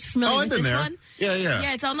Club. Are you guys familiar with I've been this there. one? Yeah.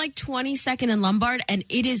 Yeah, it's on like 22nd and Lombard, and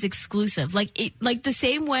it is exclusive. Like the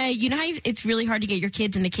same way, you know how it's really hard to get your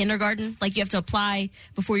kids into kindergarten? Like you have to apply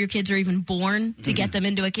before your kids are even born to get them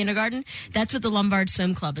into a kindergarten? That's what the Lombard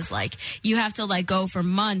Swim Club is like. You have to like go for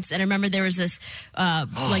months. And I remember there was this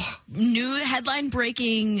like new headline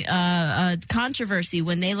breaking controversy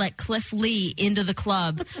when they let Cliff Lee into the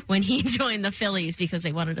club when he joined the Phillies because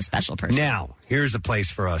they wanted a special person. Now, here's the place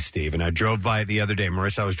for us, Steve. And I drove by it the other day.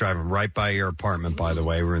 Marissa, I was driving right by your apartment, by the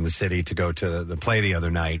way. We were in the city to go to the play the other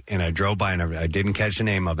night. And I drove by, and I didn't catch the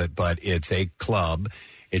name of it, but it's a club.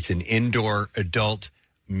 It's an indoor adult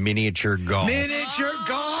miniature golf. Miniature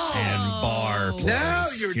golf! And bar place. Now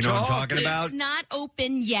you're You know what I'm talking about? It's not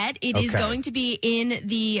open yet. It is Okay. going to be in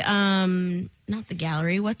the, not the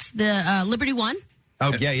gallery. What's the, Liberty One?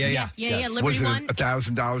 Oh, yeah. Yeah, Liberty Was it One.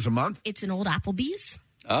 $1,000 a month? It's an old Applebee's.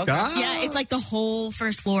 Okay. Yeah, it's like the whole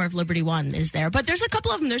first floor of Liberty One is there. But there's a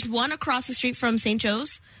couple of them. There's one across the street from St.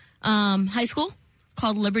 Joe's High School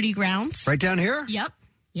called Liberty Grounds. Right down here? Yep.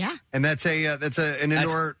 Yeah. And that's an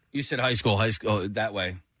indoor. You said high school that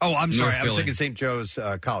way. Oh, I'm sorry. North I was Philly. thinking St. Joe's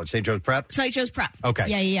College, St. Joe's Prep. St. Joe's Prep. Okay.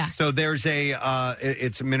 Yeah. So there's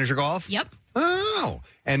it's a miniature golf? Yep. Oh,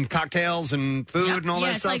 and cocktails and food and all yeah,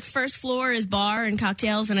 that it's stuff? like first floor is bar and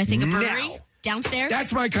cocktails and I think a brewery Now. downstairs.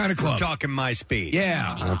 That's my kind of club. We're talking my speed.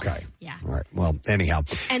 Yeah. Okay. Yeah. All right. Well, anyhow.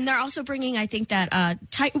 And they're also bringing, I think that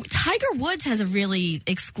Tiger Woods has a really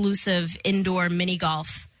exclusive indoor mini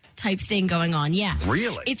golf type thing going on. Yeah.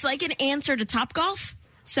 Really? It's like an answer to Top Golf.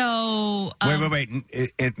 So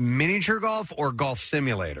Wait. Miniature golf or golf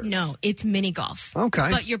simulator? No, it's mini golf. Okay.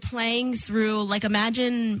 But you're playing through, like,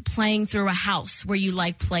 imagine playing through a house where you,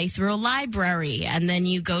 like, play through a library and then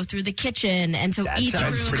you go through the kitchen. And so each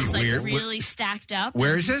room sounds pretty is, like, weird. really stacked up.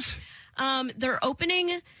 Where is this? They're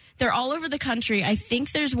all over the country. I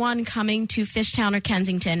think there's one coming to Fishtown or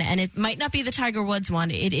Kensington, and it might not be the Tiger Woods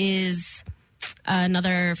one. It is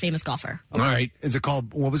another famous golfer. All right. Is it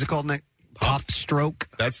called, what was it called, Nick? Pop Stroke?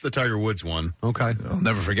 That's the Tiger Woods one. Okay. I'll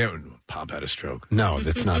never forget when Pop had a stroke. No,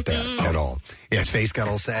 that's not that at all. Yeah, his face got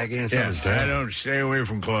all saggy and stuff. I don't stay away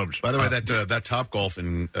from clubs. By the way, that Top Golf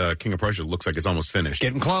in King of Prussia looks like it's almost finished.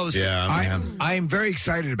 Getting close. Yeah. I'm very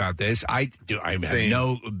excited about this. I have Same.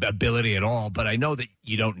 no ability at all, but I know that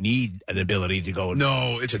you don't need an ability to go.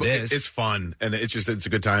 No, it's to this. it's fun, and it's a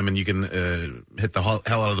good time, and you can hit the hell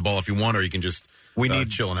out of the ball if you want, or you can just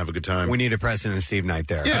chill and have a good time. We need a Preston and Steve night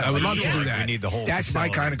there. Yeah, I would For love to sure. do that. We need the whole That's my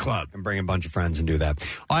facility kind of club. And bring a bunch of friends and do that.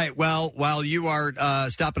 All right, well, while you are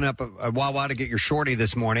stopping up at Wawa to get your shorty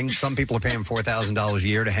this morning, some people are paying $4,000 a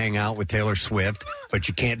year to hang out with Taylor Swift, but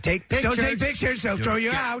you can't take pictures. Don't take pictures. They'll throw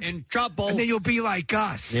you Get out. in trouble. And then you'll be like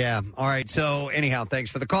us. Yeah. All right. So anyhow,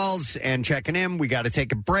 thanks for the calls and checking in. We got to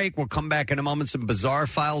take a break. We'll come back in a moment. Some bizarre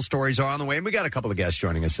file stories are on the way. And we got a couple of guests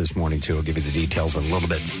joining us this morning, too. I'll give you the details in a little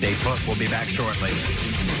bit. Stay put. We'll be back shortly.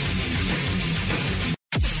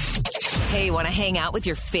 Hey, want to hang out with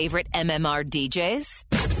your favorite MMR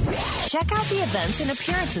DJs? Check out the events and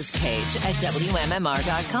appearances page at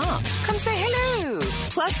WMMR.com. Come say hello.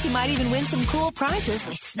 Plus, you might even win some cool prizes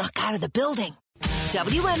we snuck out of the building.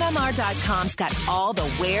 WMMR.com's got all the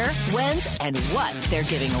where, whens, and what they're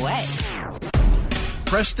giving away.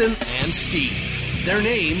 Preston and Steve. Their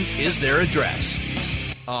name is their address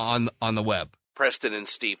on the web.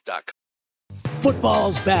 PrestonandSteve.com.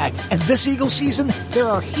 Football's back, and this Eagles season, there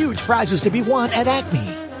are huge prizes to be won at Acme.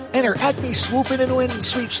 Enter Acme Swoop In and Win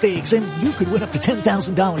sweepstakes, and you could win up to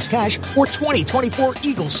 $10,000 cash or 2024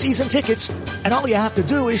 Eagles season tickets. And all you have to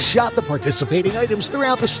do is shop the participating items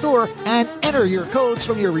throughout the store and enter your codes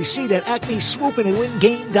from your receipt at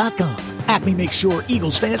acmeswoopinandwingame.com. Acme makes sure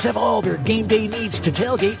Eagles fans have all their game day needs to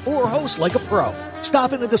tailgate or host like a pro.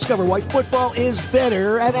 Stop in and discover why football is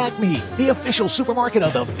better at Acme, the official supermarket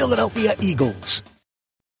of the Philadelphia Eagles.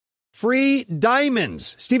 free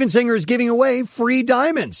diamonds. Steven Singer is giving away free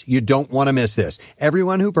diamonds. You don't want to miss this.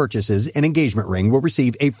 Everyone who purchases an engagement ring will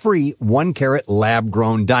receive a free 1-carat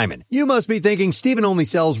lab-grown diamond. You must be thinking Steven only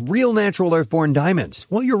sells real natural earth-born diamonds.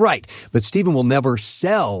 Well, you're right, but Steven will never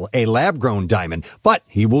sell a lab-grown diamond, but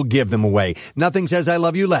he will give them away. Nothing says I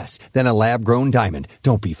love you less than a lab-grown diamond.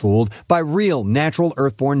 Don't be fooled by real natural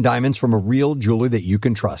earth-born diamonds from a real jeweler that you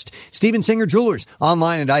can trust. Steven Singer Jewelers,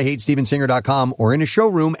 online at IHateStevenSinger.com or in a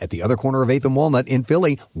showroom at the other corner of 8th and Walnut in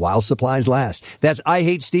Philly while supplies last. That's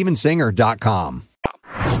IHateStevenSinger.com.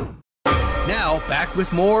 Now, back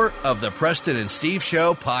with more of the Preston and Steve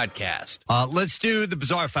Show podcast. Let's do the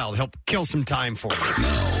bizarre file to help kill some time for you.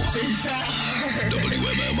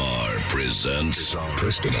 WMMR presents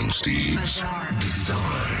Preston and Steve's Bizarre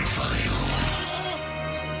File.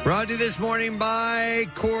 Brought to you this morning by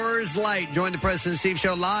Coors Light. Join the Preston and Steve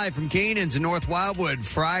Show live from Keenan's in North Wildwood,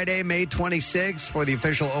 Friday, May 26th for the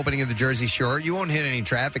official opening of the Jersey Shore. You won't hit any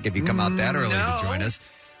traffic if you come out that early to join us.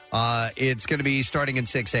 It's going to be starting at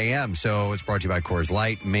 6 a.m., so it's brought to you by Coors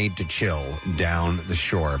Light, made to chill down the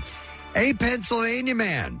shore. A Pennsylvania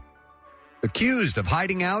man accused of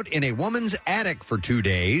hiding out in a woman's attic for 2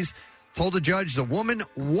 days told a judge the woman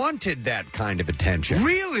wanted that kind of attention.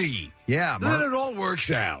 Really? Yeah. Then it all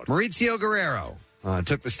works out. Mauricio Guerrero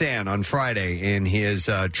took the stand on Friday in his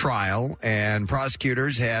trial, and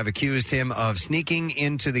prosecutors have accused him of sneaking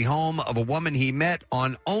into the home of a woman he met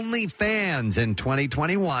on OnlyFans in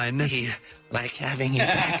 2021. Like having your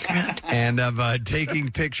background. And of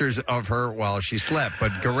taking pictures of her while she slept.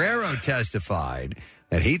 But Guerrero testified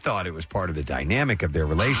that he thought it was part of the dynamic of their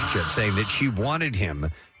relationship, saying that she wanted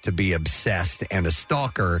him to be obsessed and a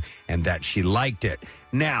stalker and that she liked it.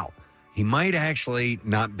 Now, he might actually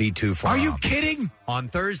not be too far Are you off. kidding? On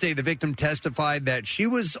Thursday, the victim testified that she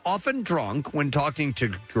was often drunk when talking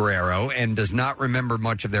to Guerrero and does not remember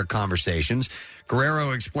much of their conversations.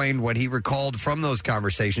 Guerrero explained what he recalled from those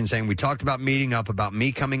conversations, saying, we talked about meeting up, about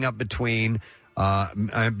me coming up between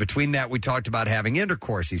that, we talked about having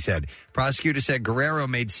intercourse, he said. Prosecutor said Guerrero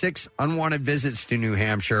made 6 unwanted visits to New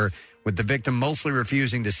Hampshire, with the victim mostly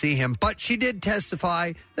refusing to see him, but she did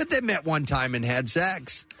testify that they met one time and had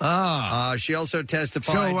sex. She also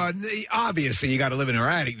testified... So, obviously, you got to live in her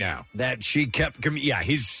attic now. That she kept...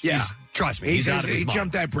 He's trust me, he's out of his he mind.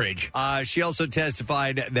 jumped that bridge. She also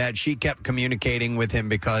testified that she kept communicating with him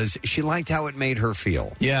because she liked how it made her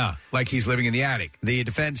feel. Yeah, like he's living in the attic. The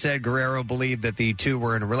defense said Guerrero believed that the two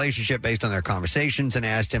were in a relationship based on their conversations and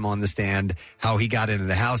asked him on the stand how he got into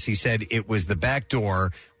the house. He said it was the back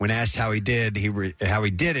door. When asked how he did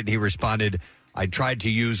it, he responded, I tried to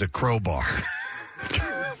use a crowbar.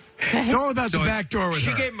 It's all about the back door with she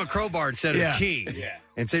her. She gave him a crowbar instead of a key. Yeah.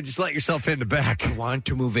 And said, just let yourself in the back. I want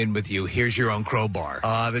to move in with you. Here's your own crowbar.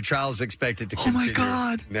 The trial is expected to continue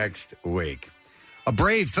next week. A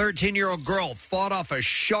brave 13-year-old girl fought off a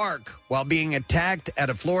shark while being attacked at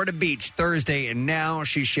a Florida beach Thursday, and now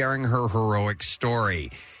she's sharing her heroic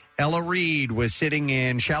story. Ella Reed was sitting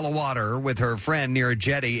in shallow water with her friend near a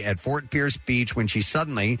jetty at Fort Pierce Beach when she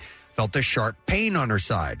suddenly felt a sharp pain on her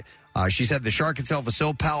side. She said the shark itself was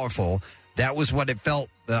so powerful. That was what I felt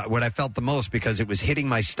the most because it was hitting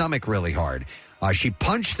my stomach really hard. She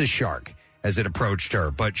punched the shark as it approached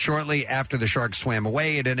her, but shortly after the shark swam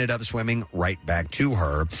away, it ended up swimming right back to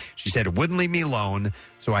her. She said it wouldn't leave me alone,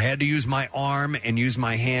 so I had to use my arm and use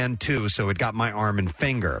my hand too, so it got my arm and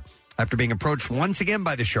finger. After being approached once again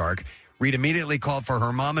by the shark, Reed immediately called for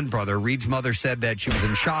her mom and brother. Reed's mother said that she was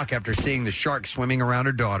in shock after seeing the shark swimming around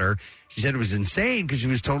her daughter. She said it was insane because she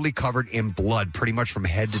was totally covered in blood, pretty much from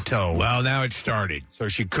head to toe. Well, now it started. So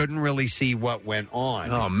she couldn't really see what went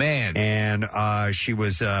on. Oh, man. And she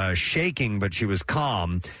was shaking, but she was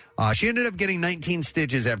calm. She ended up getting 19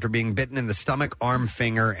 stitches after being bitten in the stomach, arm,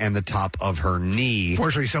 finger, and the top of her knee.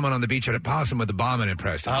 Fortunately, someone on the beach had a possum with a bomb in it,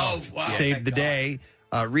 Preston. Oh, wow. Saved the day.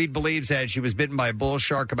 Reed believes that she was bitten by a bull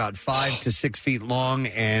shark about 5 to 6 feet long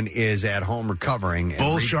and is at home recovering.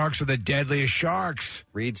 Bull sharks are the deadliest sharks.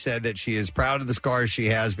 Reed said that she is proud of the scars she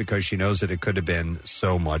has because she knows that it could have been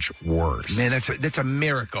so much worse. Man, that's a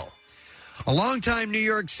miracle. A longtime New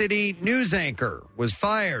York City news anchor was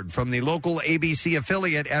fired from the local ABC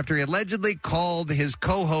affiliate after he allegedly called his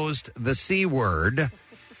co-host the C word.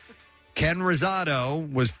 Ken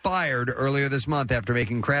Rosado was fired earlier this month after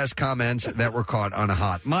making crass comments that were caught on a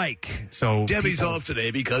hot mic. So Debbie's off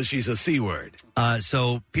today because she's a C word.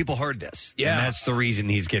 So people heard this. Yeah. And that's the reason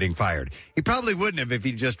he's getting fired. He probably wouldn't have if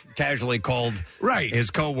he just casually called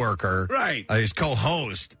his coworker, his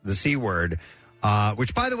co-host, the C word.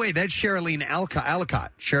 Which, by the way, that's Charlene Alcott.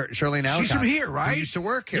 Charlene Alcott. She's from here, right? Who used to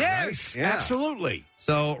work here, Yes, right? Yeah. absolutely.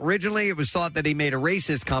 So originally it was thought that he made a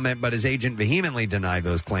racist comment, but his agent vehemently denied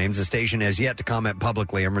those claims. The station has yet to comment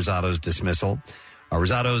publicly on Rosado's dismissal.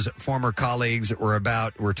 Rosado's former colleagues were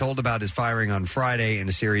told about his firing on Friday in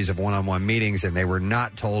a series of one-on-one meetings, and they were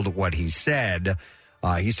not told what he said.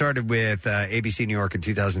 He started with ABC New York in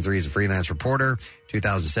 2003 as a freelance reporter.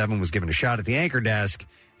 2007 was given a shot at the anchor desk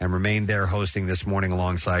and remained there hosting This Morning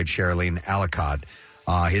alongside Charlene Alcott.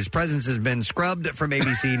 His presence has been scrubbed from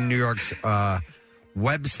ABC New York's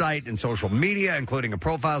website and social media, including a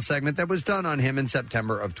profile segment that was done on him in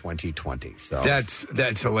September of 2020. So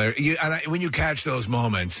That's hilarious. When you catch those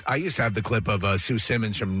moments, I used to have the clip of Sue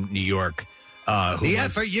Simmons from New York. The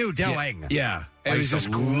F are you doing? Yeah. I It was used just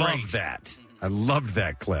to great. love that. I loved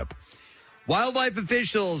that clip. Wildlife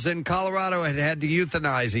officials in Colorado had to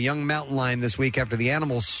euthanize a young mountain lion this week after the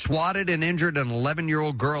animal swatted and injured an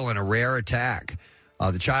 11-year-old girl in a rare attack.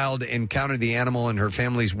 The child encountered the animal in her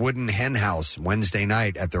family's wooden hen house Wednesday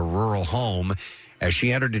night at their rural home. As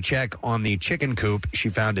she entered to check on the chicken coop, she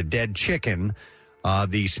found a dead chicken.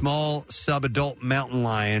 The small subadult mountain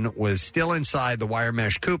lion was still inside the wire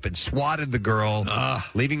mesh coop and swatted the girl,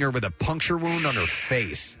 leaving her with a puncture wound on her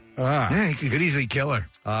face. Yeah, he could easily kill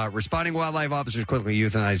her. Responding wildlife officers quickly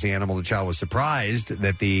euthanized the animal. The child was surprised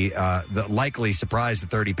that likely surprised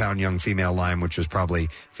the 30-pound young female lion, which was probably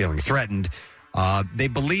feeling threatened. They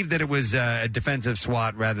believed that it was a defensive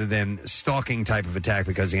swat rather than stalking type of attack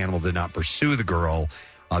because the animal did not pursue the girl.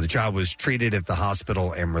 The child was treated at the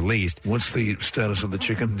hospital and released. What's the status of the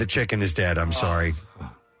chicken? The chicken is dead. I'm sorry.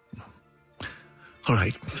 All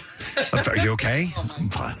right. Are you okay? I'm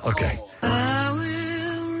fine. Okay. Arnold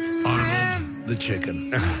the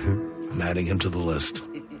chicken. I'm adding him to the list.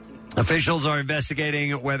 Officials are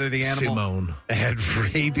investigating whether the animal Simone had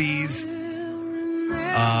rabies,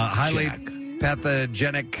 highly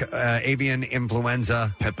pathogenic avian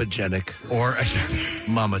influenza, pepogenic, or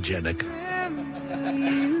mamagenic,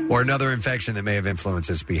 or another infection that may have influenced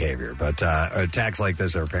its behavior. But attacks like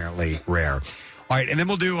this are apparently rare. All right, and then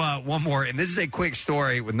we'll do one more. And this is a quick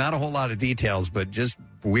story with not a whole lot of details, but just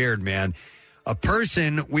weird, man. A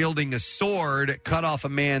person wielding a sword cut off a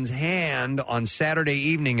man's hand on Saturday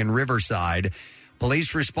evening in Riverside.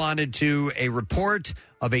 Police responded to a report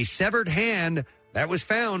of a severed hand that was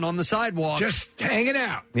found on the sidewalk. Just hanging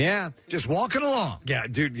out. Yeah. Just walking along. Yeah,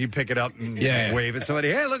 dude, you pick it up and Yeah. wave at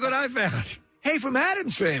somebody. Hey, look what I found. Hey, from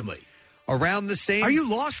Adam's family. Around the same... Are you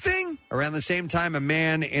lost thing? Around the same time, a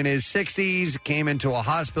man in his 60s came into a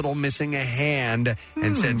hospital missing a hand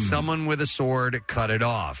and said someone with a sword cut it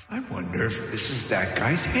off. I wonder if this is that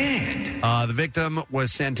guy's hand. The victim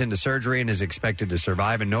was sent into surgery and is expected to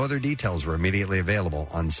survive, and no other details were immediately available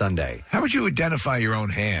on Sunday. How would you identify your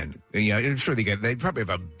own hand? Yeah, I'm sure they probably have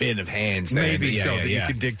a bin of hands there. Maybe Yeah, so yeah, that yeah.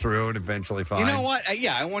 you could dig through and eventually find. You know what?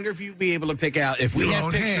 I wonder if you'd be able to pick out if we Your have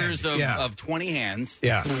own pictures hand. Yeah. of 20 hands.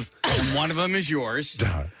 Yeah. And one of them is yours. Do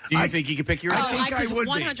you think you could pick yours? I think I would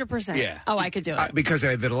be. 100%. Yeah. Oh, I could do it. Because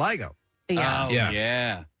I have vitiligo. Yeah. Oh, Yeah.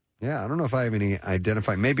 yeah. Yeah, I don't know if I have any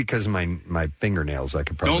identify. Maybe because of my fingernails, I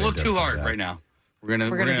could probably. Don't look too identify hard that. right now. We're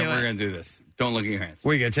gonna do this. Don't look at your hands.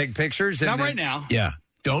 We're gonna take pictures. And Not then- right now. Yeah.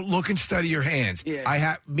 Don't look and study your hands. Yeah.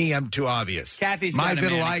 I'm too obvious. Kathy's My got a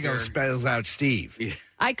vitiligo manicure. spells out Steve.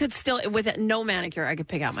 I could still, with no manicure, I could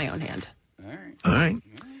pick out my own hand. All right.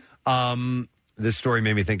 This story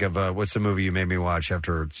made me think of what's the movie you made me watch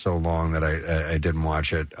after so long that I didn't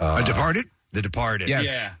watch it. Departed? The Departed. Yes.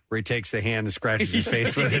 Yeah. Where he takes the hand and scratches his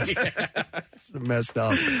face with it. It's messed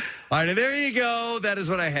up. All right, and there you go. That is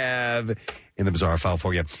what I have in the bizarre file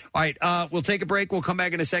for you. All right, we'll take a break. We'll come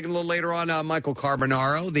back in a second. A little later on, Michael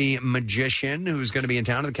Carbonaro, the magician who's going to be in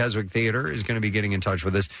town at the Keswick Theater, is going to be getting in touch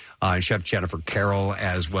with us. And Chef Jennifer Carroll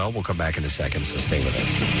as well. We'll come back in a second, so stay with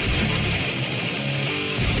us.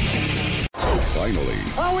 Finally,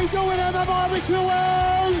 How we doing,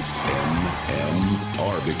 MMBarbecuers? MM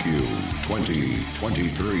Barbecue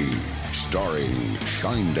 2023, starring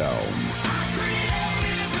Shinedown.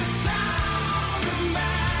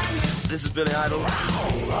 This is Billy Idol.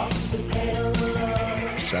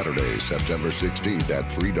 Saturday, September 16th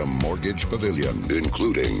at Freedom Mortgage Pavilion,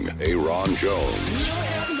 including Aaron Jones,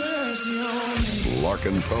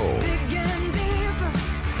 Larkin Poe,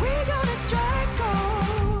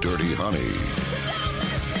 Dirty Honey,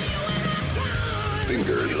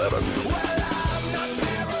 Finger 11,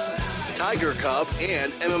 Tiger Cub,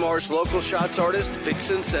 and MMR's local shots artist,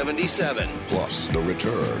 Vixen 77. Plus, the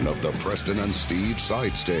return of the Preston and Steve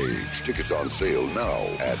side stage. Tickets on sale now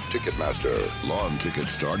at Ticketmaster. Lawn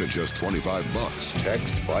tickets start at just $25.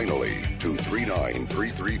 Text FINALLY to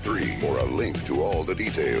 39333 for a link to all the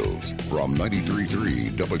details. From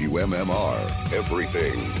 93.3 WMMR,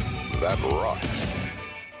 everything that rocks.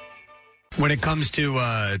 When it comes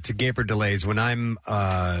to gaper delays,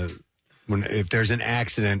 if there's an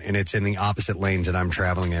accident and it's in the opposite lanes that I'm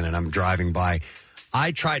traveling in and I'm driving by,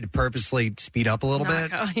 I try to purposely speed up a little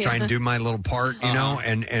bit, try and do my little part, you know,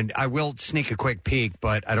 and I will sneak a quick peek,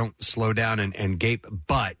 but I don't slow down and gape.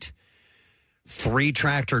 But 3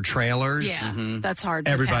 tractor trailers, that's hard.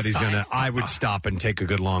 Everybody's I would stop and take a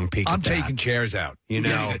good long peek. I'm at that. taking chairs out. You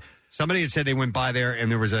know, somebody had said they went by there and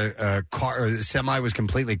there was a car, or a semi was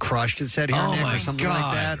completely crushed. It said here or something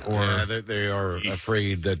like that. Or yeah, they are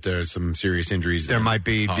afraid that there's some serious injuries. There might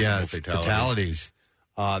be fatalities.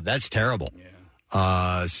 That's terrible.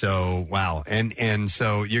 So wow, and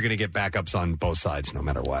so you're going to get backups on both sides no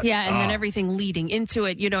matter what. Yeah, and then everything leading into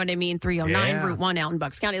it, you know what I mean? 309, Route 1 out in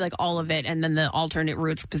Bucks County, like all of it, and then the alternate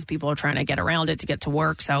routes because people are trying to get around it to get to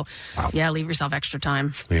work. So, leave yourself extra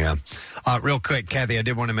time. Yeah. Real quick, Kathy, I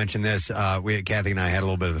did want to mention this. Kathy and I had a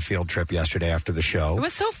little bit of a field trip yesterday after the show. It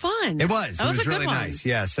was so fun. It was. That It was a really good one. nice.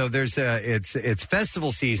 Yeah. So there's it's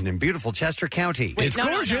festival season in beautiful Chester County. Wait, it's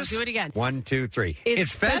gorgeous. No, do it again. 1, 2, 3.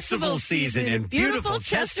 It's festival season in beautiful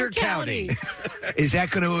Chester County. Is that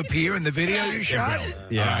going to appear in the video you shot?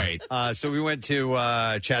 Yeah. All right. So we went to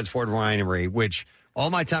Chad's Ford Winery, which all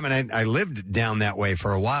my time, and I lived down that way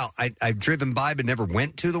for a while. I've driven by but never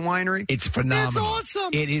went to the winery. It's phenomenal. It's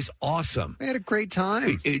awesome. It is awesome. We had a great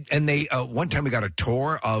time. And they one time we got a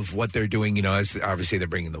tour of what they're doing, you know, as obviously they're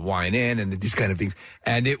bringing the wine in and these kind of things.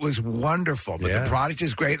 And it was wonderful. But the product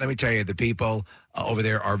is great. Let me tell you, the people over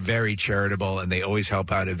there are very charitable, and they always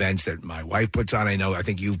help out events that my wife puts on. I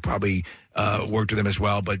think you've probably worked with them as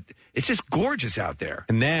well, but it's just gorgeous out there.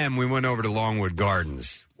 And then we went over to Longwood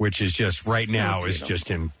Gardens, which is just right now is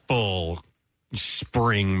just in full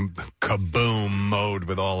spring kaboom mode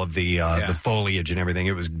with all of the foliage and everything.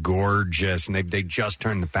 It was gorgeous, and they just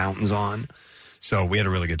turned the fountains on. So we had a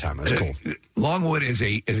really good time. It was cool. Longwood is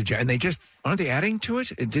a and they just aren't they adding to it?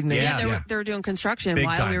 Didn't they? Yeah, they were doing construction Big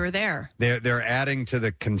while time. we were there. They're adding to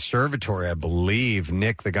the conservatory, I believe.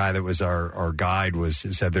 Nick, the guy that was our guide,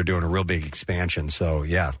 said they're doing a real big expansion. So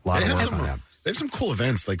yeah, a lot of work on that. They have some cool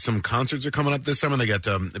events, like some concerts are coming up this summer. They got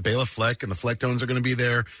Bela Fleck and the Flecktones are going to be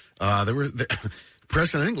there.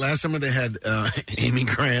 Preston, I think last summer they had Amy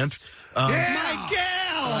Grant. My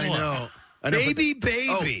gal! I know. Baby.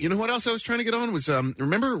 Oh, you know what else I was trying to get on was,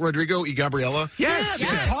 remember Rodrigo y Gabriela? Yes, the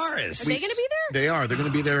guitarist. Are they going to be there? They are. They're going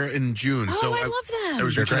to be there in June. Oh, so I love them. I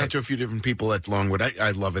was reaching out to a few different people at Longwood. I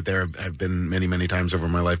love it there. I've been many, many times over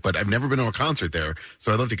my life, but I've never been to a concert there.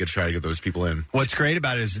 So I'd love to try to get those people in. What's great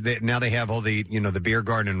about it is that now they have all the, the beer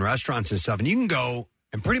garden and restaurants and stuff, and you can go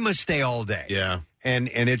and pretty much stay all day. Yeah.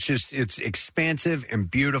 And it's expansive and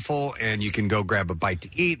beautiful, and you can go grab a bite to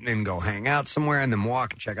eat and then go hang out somewhere and then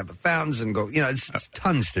walk and check out the fountains and go, it's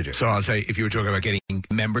tons to do. So I'll say, if you were talking about getting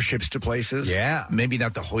memberships to places, maybe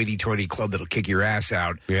not the hoity-toity club that'll kick your ass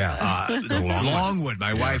out. Longwood.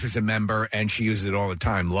 My wife is a member, and she uses it all the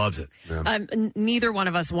time, loves it. Neither one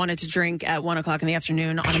of us wanted to drink at 1:00 in the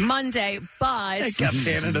afternoon on a Monday, but they kept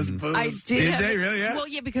handing us booze. I did they really? Yeah. Well,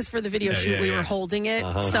 yeah, because for the video shoot we were holding it.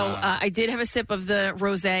 So I did have a sip of the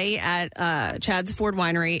rosé at Chad's Ford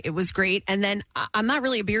Winery. It was great. And then I'm not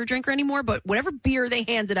really a beer drinker anymore, but whatever beer they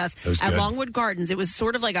handed us at Longwood Gardens, it was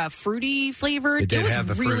sort of like a fruity flavored. It did was have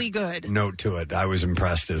the really fruit good note to it. I was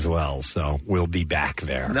impressed as well. So we'll be back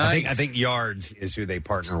there. Nice. I think Yards is who they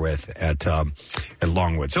partner with at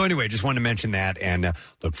Longwood. So anyway, just wanted to mention that and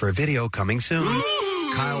look for a video coming soon.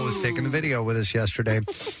 Kyle was taking the video with us yesterday.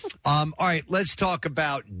 All right, let's talk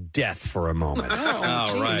about death for a moment.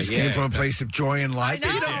 Right. Just came from a place of joy and life.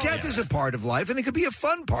 I know. Death is a part of life, and it could be a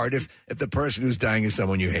fun part if the person who's dying is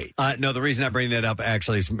someone you hate. No, the reason I bring that up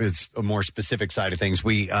actually is it's a more specific side of things.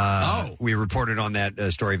 We reported on that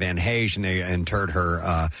story Van Hage, and they interred her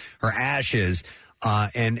ashes.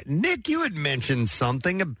 And Nick, you had mentioned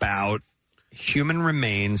something about human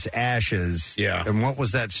remains, ashes. Yeah. And what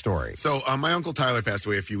was that story? So my Uncle Tyler passed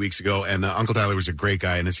away a few weeks ago, and Uncle Tyler was a great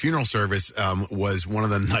guy, and his funeral service was one of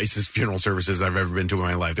the nicest funeral services I've ever been to in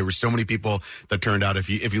my life. There were so many people that turned out. If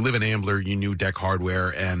you live in Ambler, you knew Deck Hardware,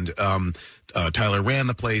 and Tyler ran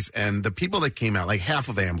the place, and the people that came out, like half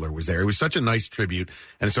of Ambler was there. It was such a nice tribute.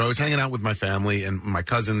 And so I was hanging out with my family and my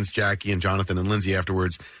cousins, Jackie and Jonathan and Lindsay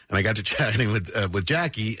afterwards, and I got to chatting with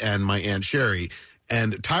Jackie and my Aunt Sherry.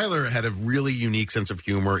 And Tyler had a really unique sense of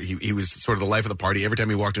humor. He was sort of the life of the party. Every time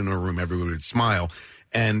he walked into a room, everyone would smile.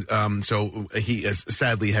 And so he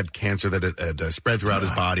sadly had cancer that had spread throughout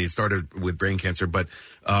his body. It started with brain cancer, but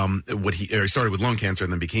he started with lung cancer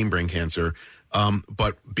and then became brain cancer.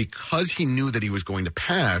 But because he knew that he was going to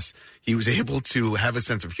pass, he was able to have a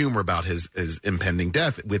sense of humor about his impending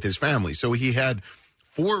death with his family. So he had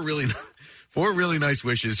four really nice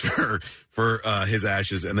wishes for his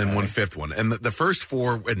ashes, and then one fifth one. And the first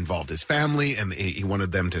four involved his family, and he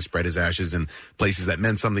wanted them to spread his ashes in places that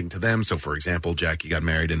meant something to them. So, for example, Jackie got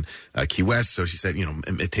married in Key West, so she said,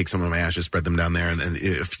 take some of my ashes, spread them down there, and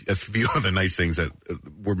a few other nice things that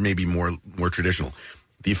were maybe more traditional.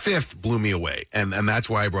 The fifth blew me away, and that's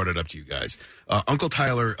why I brought it up to you guys. Uncle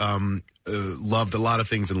Tyler loved a lot of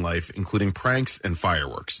things in life, including pranks and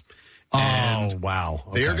fireworks. And wow.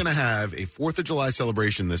 Okay. They are going to have a 4th of July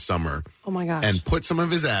celebration this summer. Oh, my gosh. And put some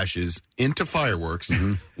of his ashes into fireworks,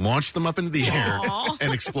 launch them up into the air,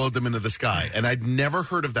 and explode them into the sky. And I'd never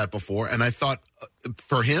heard of that before. And I thought,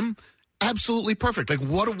 for him, absolutely perfect. Like,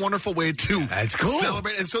 what a wonderful way to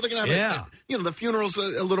celebrate. And so they're going to have, the funeral's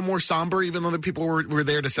a little more somber, even though the people were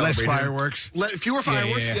there to celebrate. Less fireworks. Fewer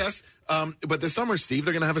fireworks, yes. But this summer, Steve,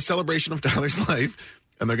 they're going to have a celebration of Tyler's life.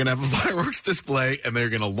 And they're going to have a fireworks display, and they're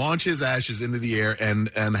going to launch his ashes into the air and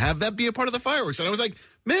have that be a part of the fireworks. And I was like,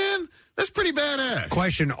 man, that's pretty badass.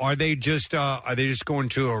 Question: Are they just going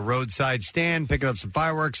to a roadside stand, picking up some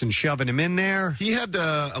fireworks and shoving them in there? He had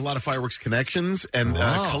a lot of fireworks connections and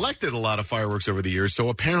collected a lot of fireworks over the years. So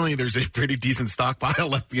apparently, there's a pretty decent stockpile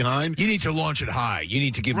left behind. You need to launch it high. You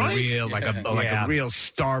need to give it a real, like a real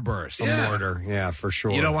starburst. A mortar, for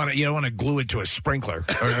sure. You don't want to glue it to a sprinkler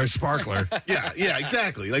or a sparkler. Yeah,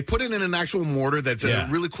 exactly. Like put it in an actual mortar that's a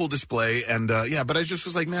really cool display. And but I just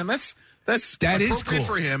was like, man, that is cool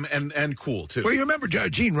for him and cool too. Well, you remember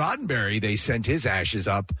Gene Roddenberry? They sent his ashes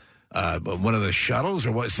up one of the shuttles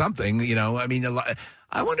or something. I mean,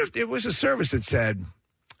 I wonder if there was a service that said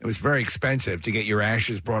it was very expensive to get your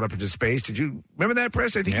ashes brought up into space. Did you remember that,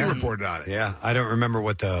 Press? I think you reported on it. Yeah, I don't remember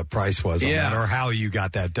what the price was on that or how you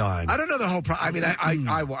got that done. I don't know the whole I mean,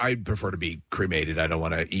 I prefer to be cremated. I don't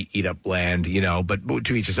want to eat up land, but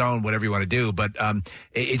to each his own, whatever you want to do. But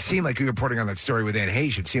it seemed like you were reporting on that story with Anne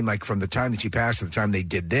Heche. It seemed like from the time that she passed to the time they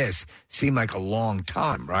did this, seemed like a long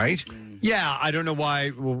time, right? Yeah, I don't know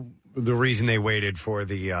why. Well, the reason they waited for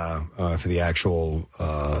the actual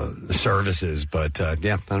services, but I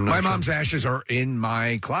don't know. My mom's ashes are in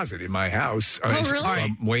my closet in my house. Oh, really?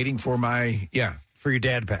 I'm waiting for for your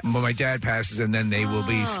dad to pass. When my dad passes, and then they will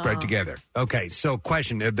be spread together. Okay, so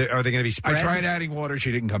question: Are they going to be spread? I tried adding water;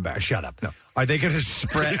 she didn't come back. Shut up. No. Are they going to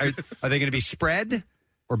spread? Are they going to be spread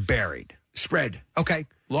or buried? Spread. Okay.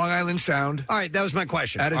 Long Island Sound. All right, that was my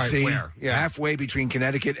question. At sea, where? Halfway between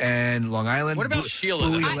Connecticut and Long Island. What about Sheila?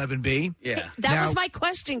 Buoy 11B. Yeah. That was my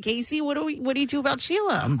question, Casey. What do you do about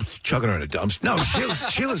Sheila? I'm chugging her in a dumpster. No,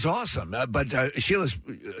 Sheila's awesome, but Sheila's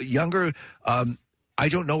younger. I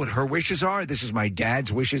don't know what her wishes are. This is my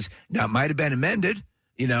dad's wishes. Now, it might have been amended,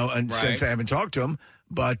 and since I haven't talked to him,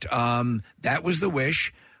 but that was the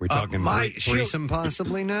wish. We're talking threesome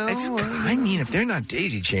possibly now? If they're not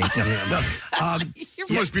daisy chained. No. It's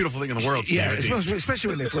the most beautiful thing in the world. Yeah, especially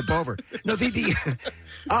when they flip over. No,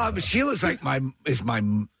 Sheila's like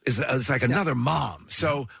is like another mom.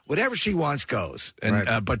 So whatever she wants goes.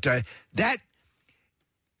 And but that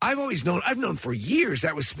I've known for years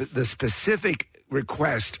that was the specific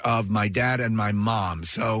request of my dad and my mom.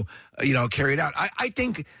 So carried out. I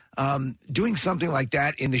think. Doing something like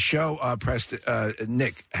that in the show, Preston,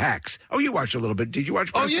 Nick Hacks. Oh, you watched a little bit. Did you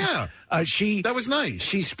watch Preston? Oh, yeah. That was nice.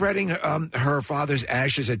 She's spreading her father's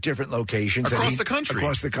ashes at different locations. Across the country.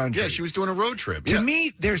 Across the country. Yeah, she was doing a road trip. To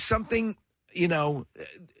me, there's something,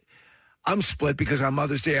 I'm split because on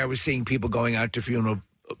Mother's Day I was seeing people going out to funeral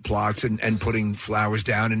plots and putting flowers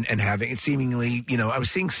down and having it seemingly, I was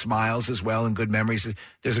seeing smiles as well and good memories.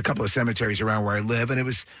 There's a couple of cemeteries around where I live, and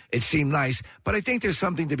it seemed nice. But I think there's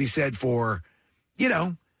something to be said for,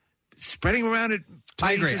 spreading around it.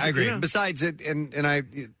 I agree. Besides it,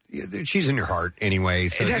 she's in your heart anyway.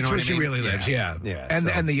 So that's where she really lives. Yeah.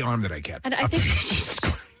 And the arm that I kept. And I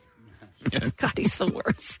think. God, he's the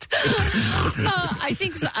worst. I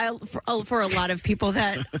think for a lot of people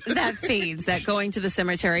that fades, that going to the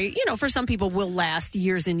cemetery, for some people will last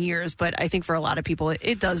years and years, but I think for a lot of people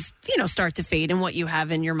it does, start to fade, and what you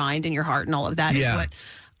have in your mind and your heart and all of that is what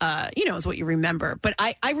is what you remember. But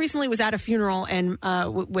I recently was at a funeral and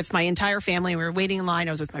with my entire family. We were waiting in line.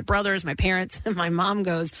 I was with my brothers, my parents, and my mom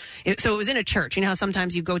goes. So it was in a church. You know how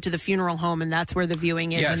sometimes you go to the funeral home and that's where the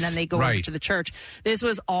viewing is, and then they go over to the church. This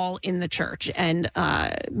was all in the church, and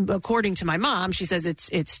according to my mom, she says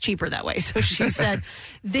it's cheaper that way. So she said,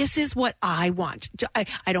 "This is what I want.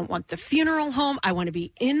 I don't want the funeral home. I want to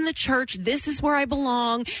be in the church. This is where I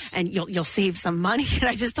belong, and you'll save some money." And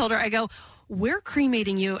I just told her, I go, "We're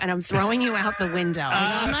cremating you, and I'm throwing you out the window.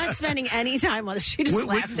 I'm not spending any time on this." She just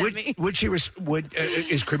laughed at me.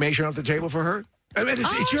 Is cremation off the table for her? I mean,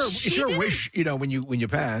 it's your wish, when you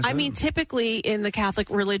pass. I mean, typically in the Catholic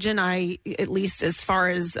religion, at least as far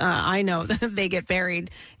as I know, they get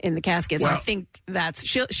buried in the casket. So I think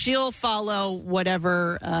she'll follow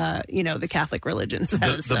whatever the Catholic religion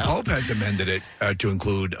says. The Pope has amended it to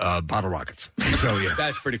include bottle rockets. So yeah,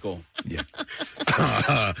 that's pretty cool. Yeah,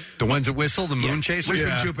 the ones that whistle, the moon chasers,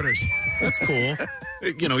 whistling Jupiters. That's cool.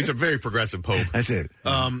 He's a very progressive Pope. That's it.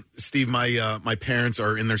 Steve, my parents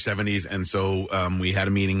are in their 70s, and so we had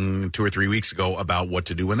a meeting 2 or 3 weeks ago about what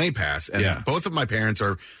to do when they pass. And both of my parents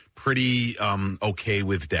are pretty okay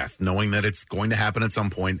with death, knowing that it's going to happen at some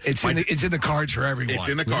point. It's in the cards for everyone. It's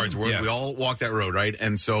in the cards. We all walk that road, right?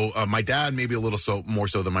 And so my dad, maybe a little more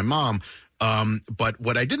so than my mom. But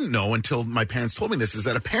what I didn't know until my parents told me this is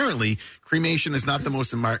that apparently cremation is not the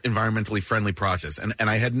most environmentally friendly process. And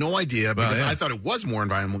I had no idea because I thought it was more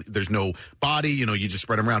environmentally. There's no body, you just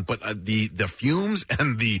spread them around. But the fumes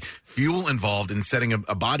and the fuel involved in setting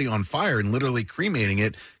a body on fire and literally cremating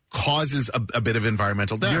it causes a bit of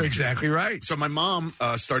environmental damage. You're exactly right. So my mom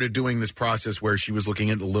started doing this process where she was looking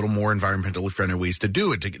at a little more environmentally friendly ways to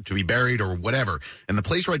do it, to be buried or whatever. And the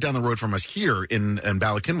place right down the road from us here in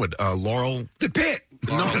Ballackinwood, Laurel... The pit!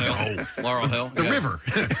 Laurel Hill. The river.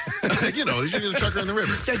 You're going to chuck her in the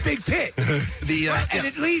river. That big pit. And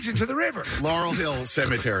it leads into the river. Laurel Hill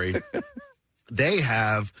Cemetery. They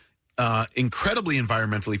have incredibly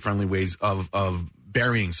environmentally friendly ways of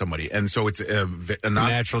burying somebody, and so it's a not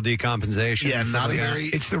natural decomposition. Yeah, not a very.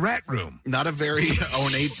 It's the rat room, not a very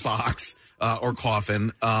ornate box or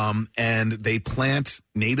coffin. And they plant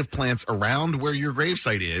native plants around where your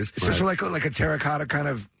gravesite is. So like a terracotta kind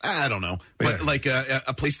of. I don't know, but like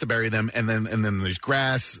a place to bury them, and then there's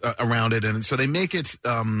grass around it, and so they make it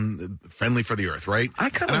friendly for the earth, right? I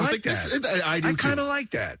kind of like that. I do. I kind of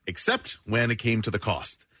like that, except when it came to the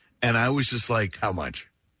cost, and I was just like, how much?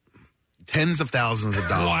 Tens of thousands of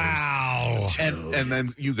dollars. Wow. And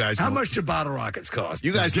then you guys How much do bottle rockets cost?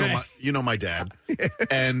 You guys know my dad.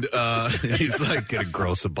 And he's like, get a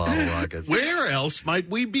gross of bottle rockets. Where else might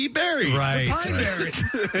we be buried? Right. The pine berries.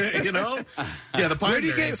 Yeah, the pine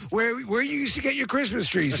berries. Where you used to get your Christmas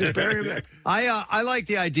trees. Just bury them there. I like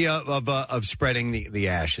the idea of spreading the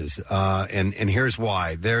ashes. And here's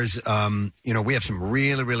why. There's we have some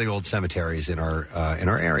really, really old cemeteries in our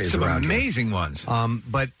areas. Some around amazing here. ones.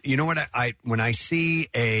 But you know what? When I see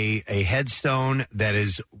a headstone that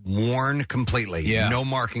is worn completely, no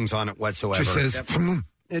markings on it whatsoever. Just says,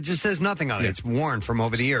 it just says nothing on it. It's worn from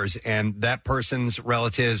over the years, and that person's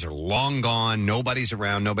relatives are long gone. Nobody's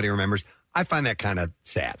around. Nobody remembers. I find that kind of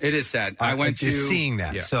sad. It is sad. I went to seeing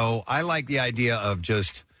that. Yeah. So I like the idea of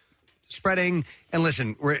just spreading. And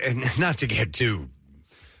listen, not to get too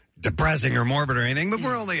depressing or morbid or anything, but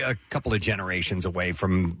we're only a couple of generations away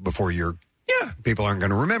from before you're. Yeah, people aren't going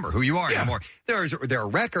to remember who you are anymore. There are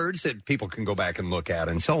records that people can go back and look at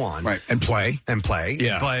and so on, right? And play.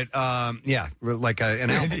 Yeah, but like an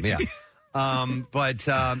album. Yeah, but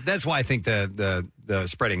that's why I think the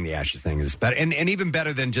spreading the ashes thing is better, and even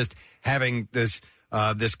better than just having this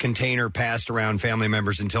container passed around family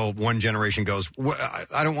members until one generation goes,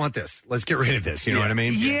 I don't want this. Let's get rid of this. You know what I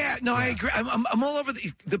mean? Yeah. No, I agree. I'm all over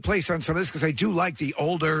the place on some of this because I do like the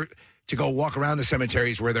older. To go walk around the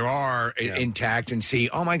cemeteries where there are intact and see,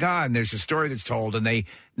 oh my God, and there's a story that's told, and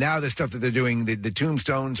now the stuff that they're doing, the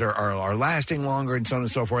tombstones are lasting longer and so on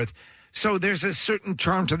and so forth. So there's a certain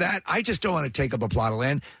charm to that. I just don't want to take up a plot of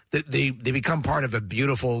land. They become part of a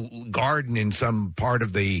beautiful garden in some part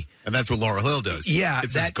of the... And that's what Laurel Hill does. Yeah,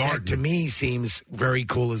 it's that to me seems very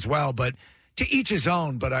cool as well. But to each his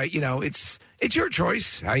own. But it's your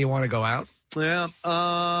choice how you want to go out. Yeah,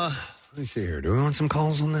 let me see here. Do we want some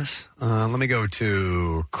calls on this? Let me go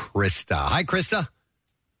to Krista. Hi, Krista.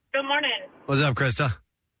 Good morning. What's up, Krista?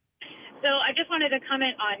 So I just wanted to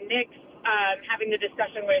comment on Nick's having the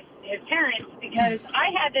discussion with his parents because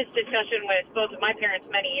I had this discussion with both of my parents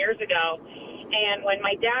many years ago. And when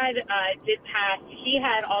my dad did pass, he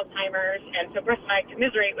had Alzheimer's. And so Preston and I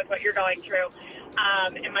commiserate with what you're going through.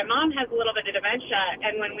 And my mom has a little bit of dementia.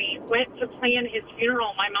 And when we went to plan his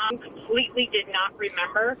funeral, my mom completely did not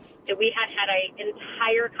remember that we had an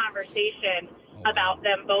entire conversation about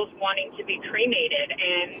them both wanting to be cremated.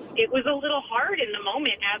 And it was a little hard in the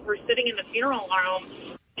moment as we're sitting in the funeral home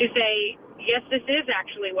to say, yes, this is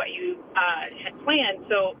actually what you had planned.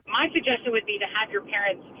 So my suggestion would be to have your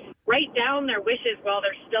parents write down their wishes while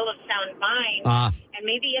they're still of sound mind, and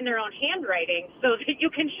maybe in their own handwriting, so that you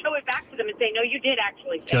can show it back to them and say, no, you did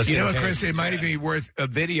actually say You know what, Chris? It might even be worth a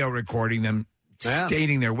video recording them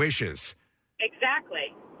stating their wishes.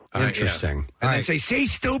 Exactly. Interesting. And then say, "Say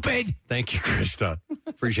stupid." Thank you, Krista.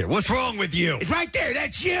 Appreciate it. What's wrong with you? It's right there.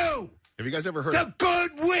 That's you. Have you guys ever heard the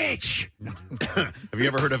good witch? Have you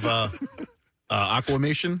ever heard of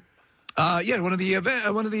Aquamation? Yeah, one of the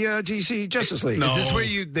DC Justice League. No. Is this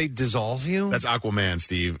where they dissolve you? That's Aquaman,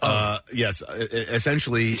 Steve. Yes,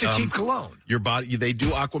 essentially, It's a cheap cologne. Your body, they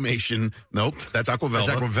do Aquamation. Nope, that's Aquavelva.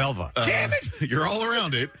 That's Aquavelva. Damn it! You're all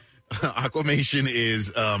around it. Aquamation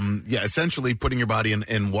is, essentially putting your body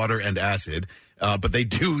in water and acid. But they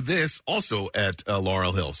do this also at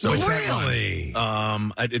Laurel Hill. So really?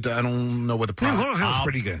 I don't know what the price. Laurel Hill's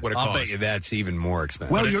pretty good. What it I'll costs. bet you that's even more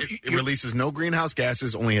expensive. Well, it releases no greenhouse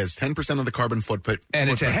gases, only has 10% of the carbon footprint. And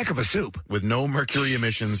it's a heck of a soup. With no mercury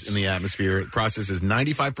emissions in the atmosphere. It processes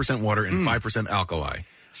 95% water and 5% alkali.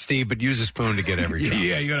 Steve, but use a spoon to get every drop.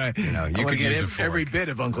 Yeah, you can get use every bit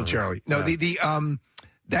of Uncle Charlie. No,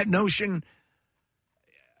 that notion.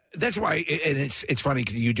 That's why, and it's funny.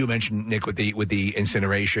 You do mention, Nick, with the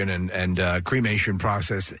incineration and cremation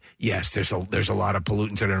process. Yes, there's a lot of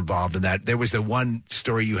pollutants that are involved in that. There was the one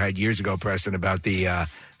story you had years ago, Preston, about the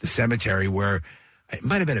cemetery where it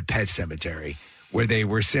might have been a pet cemetery where they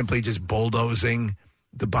were simply just bulldozing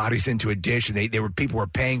the bodies into a dish, and people were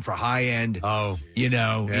paying for high end. Oh,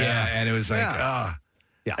 and it was like,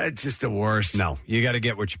 it's just the worst. No, you got to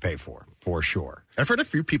get what you pay for sure. I've heard a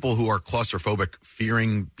few people who are claustrophobic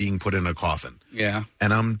fearing being put in a coffin. Yeah.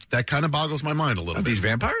 And that kind of boggles my mind a little bit. These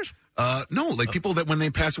vampires? No, like people that when they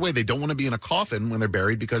pass away, they don't want to be in a coffin when they're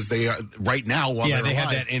buried because they are, right now, while they're they alive,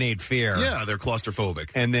 have that innate fear. Yeah, they're claustrophobic.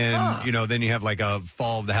 And then, then you have like a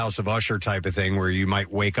Fall of the House of Usher type of thing where you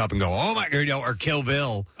might wake up and go, oh my God, or Kill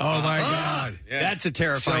Bill. Oh my God. Yeah. That's a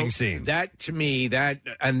terrifying scene. That, to me,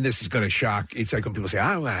 and this is going to shock, it's like when people say,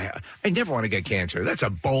 I never want to get cancer. That's a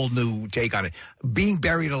bold new take on it. Being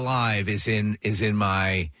buried alive is in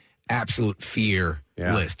my absolute fear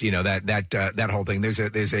list. That whole thing. There's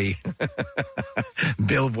a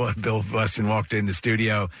Bill Buston walked in the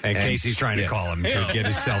studio and Casey's trying to call him to get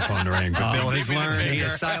his cell phone to ring. But Bill has learned he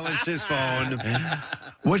has silenced his phone.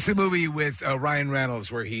 What's the movie with Ryan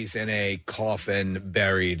Reynolds where he's in a coffin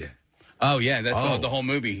buried? Oh yeah, that's the whole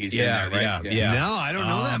movie. He's in there, right? Yeah. No, I don't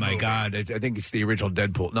know that. Oh my movie. God, I think it's the original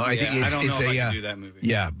Deadpool. No, I think I don't know if I can do that movie.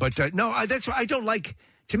 Yeah, but that's why I don't like.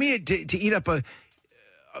 To me, to eat up a.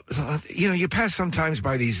 You pass sometimes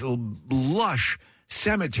by these little lush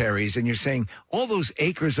cemeteries, and you're saying all those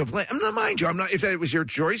acres of land. Mind you, I'm not. If that was your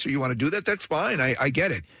choice or you want to do that, that's fine. I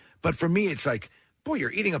get it. But for me, it's like, boy,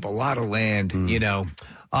 you're eating up a lot of land.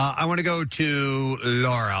 I want to go to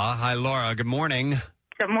Laura. Hi, Laura. Good morning.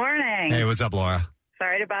 Good morning. Hey, what's up, Laura?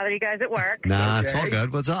 Sorry to bother you guys at work. Nah, it's all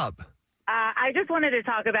good. What's up? I just wanted to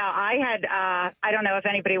talk about, I don't know if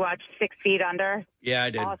anybody watched 6 Feet Under. Yeah, I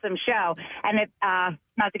did. Awesome show. And it,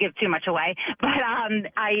 not to give too much away, but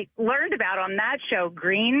I learned about on that show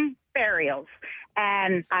green burials.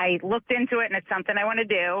 And I looked into it, and it's something I want to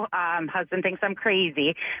do. Husband thinks I'm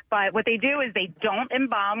crazy. But what they do is they don't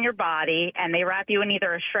embalm your body, and they wrap you in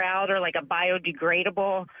either a shroud or like a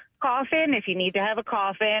biodegradable coffin if you need to have a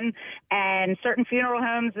coffin. And certain funeral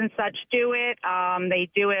homes and such do it. They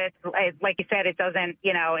do it, like you said, it doesn't,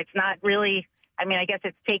 it's not really, I guess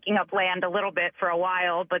it's taking up land a little bit for a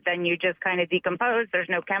while, but then you just kind of decompose. There's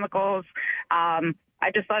no chemicals. I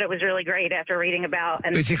just thought it was really great after reading about.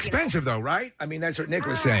 And it's expensive, though, right? That's what Nick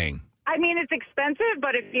was saying. It's expensive,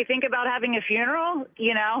 but if you think about having a funeral,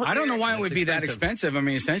 I don't know why it would be that expensive.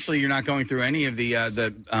 Essentially, you're not going through any of the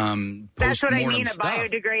that's what I mean. stuff. A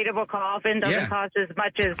biodegradable coffin doesn't cost as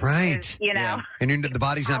much as right. And the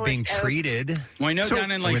body's not being treated. Well, I know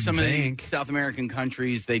down in some of the South American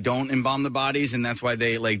countries, they don't embalm the bodies, and that's why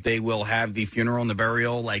they will have the funeral and the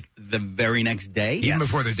burial the very next day, even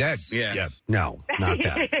before they're dead. Yeah. No, not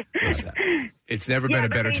that. It's never been a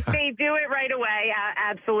better time. They do it right away,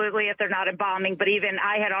 absolutely, if they're not embalming. But even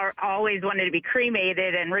I had always wanted to be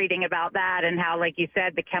cremated, and reading about that and how, like you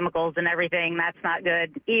said, the chemicals and everything, that's not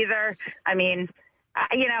good either.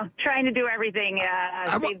 trying to do everything.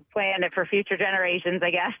 They planned it for future generations,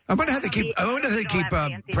 I guess. I wonder how they keep.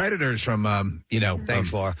 Predators from,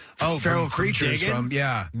 Thanks, Laura. Feral from creatures digging? from,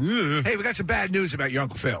 yeah. Hey, we got some bad news about your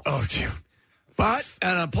Uncle Phil. Oh, dear. But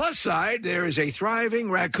on the plus side, there is a thriving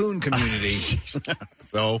raccoon community.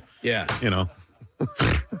 So, yeah,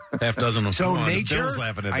 half dozen of So them. nature, Bill's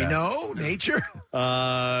laughing at I that. know, nature.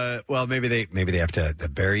 Well, maybe they have to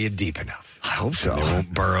bury you deep enough. I hope so. They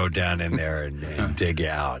won't burrow down in there and dig you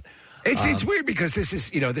out. It's weird because this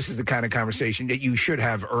is the kind of conversation that you should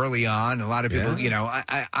have early on. A lot of people,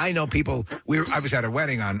 I know people. I was at a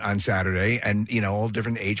wedding on Saturday, and all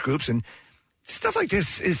different age groups and. Stuff like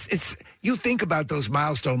this it's you think about those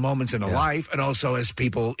milestone moments in a life, and also as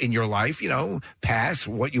people in your life, pass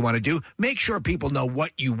what you want to do. Make sure people know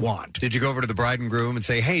what you want. Did you go over to the bride and groom and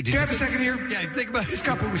say, "Hey, do you have a second here? Yeah, think about this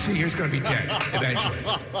couple we see here is going to be dead eventually."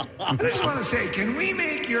 And I just want to say, can we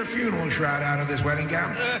make your funeral shroud out of this wedding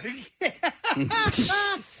gown?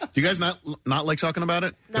 Do you guys not like talking about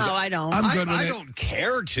it? No, I don't. I'm good with I it. don't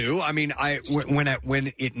care to. I mean,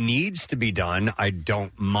 when it needs to be done, I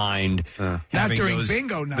don't mind having during those,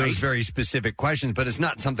 bingo night. those very specific questions. But it's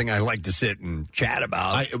not something I like to sit and chat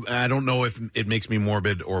about. I don't know if it makes me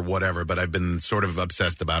morbid or whatever, but I've been sort of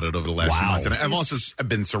obsessed about it over the last few months, and I've also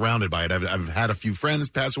been surrounded by it. I've had a few friends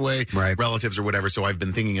pass away, relatives or whatever, so I've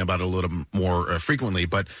been thinking about it a little more frequently.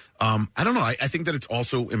 But I don't know. I think that it's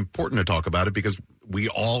also important to talk about it because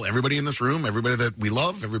everybody in this room, everybody that we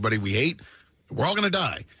love, everybody we hate, we're all going to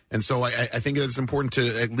die. And so I think it's important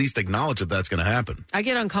to at least acknowledge that that's going to happen. I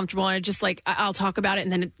get uncomfortable, and I just I'll talk about it,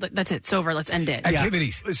 and then that's it. It's over. Let's end it.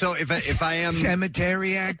 Activities. Yeah. So if I am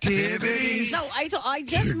cemetery activities. No, I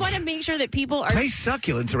just want to make sure that people are place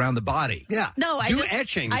succulents around the body. Yeah. No, I do just,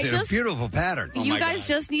 etchings I in just, a beautiful pattern. You guys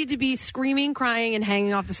just need to be screaming, crying, and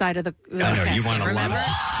hanging off the side of the. I know you want to remember?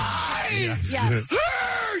 Yes.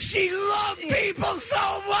 She loved people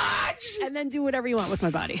so much. And then do whatever you want with my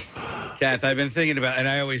body. Kath, I've been thinking about, and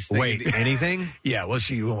I always think wait, anything? Yeah, well,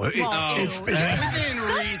 she won't. It's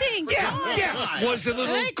disgusting. Yeah. Was it a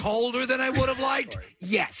little colder than I would have liked?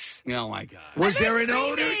 Yes. Oh my God. Was there an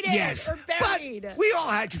odor? Yes. Or buried. But we all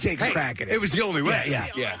had to take a crack at it. It was the only way.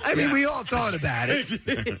 Yeah. I mean, we all thought about it.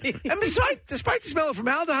 And despite the smell of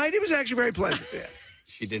formaldehyde, it was actually very pleasant. Yeah.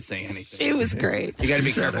 She did say anything. It was great. You got to be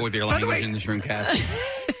She said careful it. with your By the language way- in this room, Kath.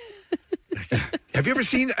 Have you ever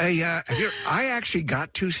seen I actually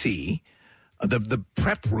got to see the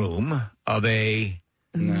prep room of a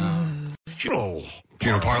funeral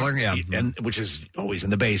parlor, yeah, and which is always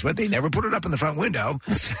in the basement. They never put it up in the front window.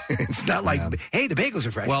 It's not like, hey, the bagels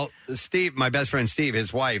are fresh. Well, Steve, my best friend Steve,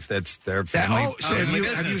 his wife, that's their family. So have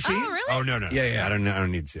you seen? Oh, really? Oh no. Yeah. I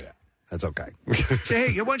don't need to see that. That's okay.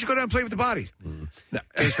 Say, hey, why don't you go down and play with the bodies?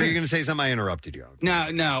 Casper, you're going to say something? I interrupted you.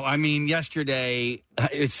 No. I mean, yesterday,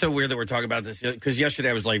 it's so weird that we're talking about this because yesterday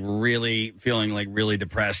I was really feeling really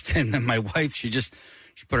depressed. And then my wife, she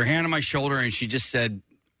put her hand on my shoulder and she just said,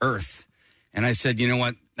 Earth. And I said, you know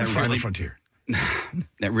what? That really, frontier.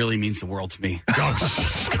 That really means the world to me.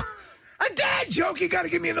 A dad joke. You got to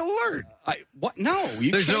give me an alert. What? No.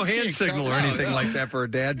 There's no hand signal or anything like that for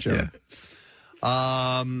a dad joke.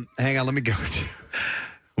 Hang on, let me go to.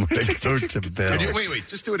 I'm going to go to Bill. Wait,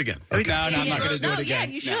 just do it again. No, I'm not going to do it again.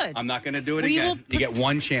 Yeah, you should. I'm not going to do it again. You get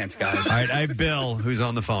one chance, guys. All right, I have Bill, who's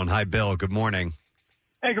on the phone. Hi, Bill. Good morning.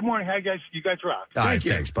 Hey, good morning. Hi, guys. You guys rock. All right,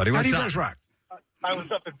 thanks, buddy. How do you What's guys up? rock? I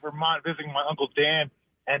was up in Vermont visiting my Uncle Dan,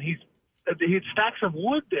 and he had stacks of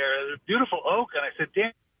wood there, a beautiful oak, and I said,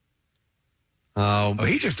 Dan. Oh,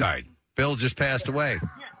 he just died. Bill just passed away.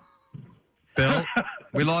 Bill,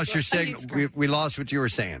 we lost your signal. We lost what you were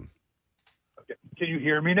saying. Okay. Can you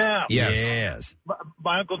hear me now? Yes.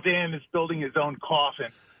 My Uncle Dan is building his own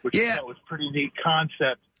coffin, which I thought was a pretty neat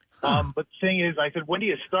concept. But the thing is, I said, when do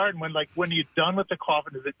you start? And when are you done with the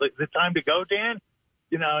coffin? Is it time to go, Dan?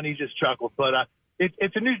 And he just chuckled. But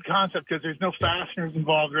it's a new concept because there's no fasteners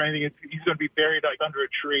involved or anything. He's going to be buried under a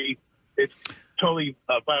tree. It's totally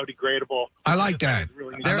biodegradable. I like that.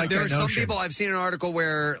 There are some people, I've seen an article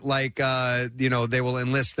where, they will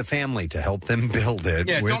enlist the family to help them build it.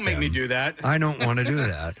 Yeah, with don't make me them. do that. I don't want to do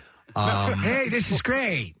that. Hey, this is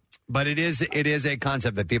great. But it is a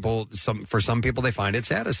concept that for some people, they find it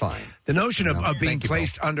satisfying. The notion of being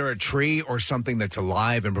placed under a tree or something that's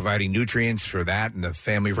alive and providing nutrients for that and the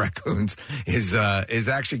family of raccoons is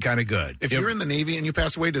actually kind of good. If you're in the Navy and you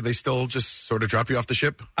pass away, do they still just sort of drop you off the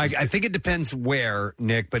ship? I think it depends where,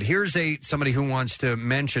 Nick. But here's somebody who wants to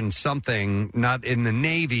mention something, not in the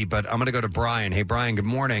Navy, but I'm going to go to Brian. Hey, Brian, good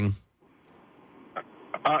morning.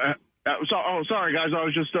 Sorry, guys. I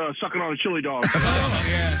was just sucking on a chili dog.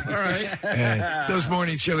 All right. Those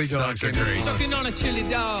morning chili dogs are great. Sucking on a chili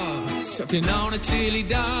dog. Sucking on a chili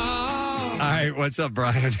dog. All right, what's up,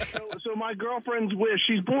 Brian? So my girlfriend's wish,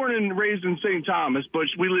 she's born and raised in St. Thomas, but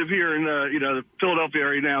we live here in the Philadelphia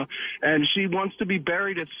area now, and she wants to be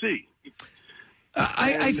buried at sea.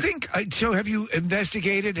 I think, so have you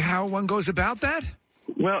investigated how one goes about that?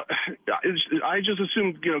 Well, I just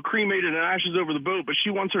assumed, cremated and ashes over the boat, but she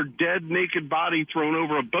wants her dead, naked body thrown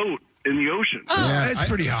over a boat in the ocean. Oh, that's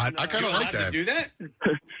pretty hot. I kind of like that. Do that?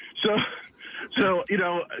 So,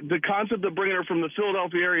 the concept of bringing her from the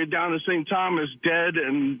Philadelphia area down to St. Thomas dead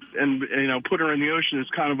and put her in the ocean is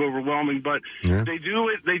kind of overwhelming, but they do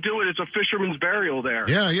it. It's a fisherman's burial there.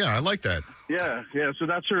 Yeah, I like that. Yeah. So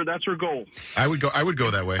that's her goal. I would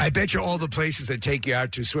go that way. I bet you all the places that take you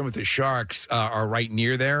out to swim with the sharks are right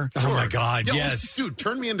near there. Oh my God! Yeah, Yes, dude,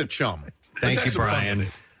 turn me into chum. Thank you, Brian.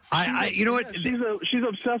 You know what? She's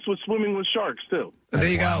obsessed with swimming with sharks too. There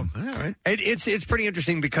you go. All right. It's pretty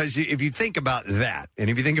interesting because if you think about that, and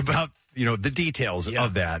if you think about the details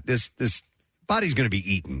of that, this body's going to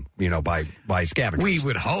be eaten, by scavengers. We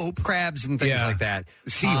would hope crabs and things like that,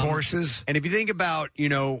 seahorses. And if you think about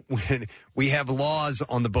when we have laws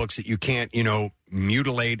on the books that you can't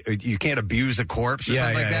mutilate, you can't abuse a corpse or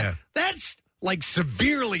something like that. Yeah. That's like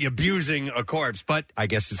severely abusing a corpse, but I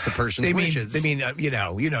guess it's the person's wishes.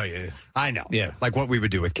 I know. Yeah. Like what we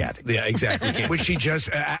would do with Kathy. Yeah, exactly. Which she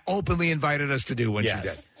just openly invited us to do when she's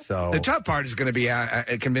dead. So the tough part is going to be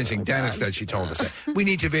convincing Dennis that she told us that. We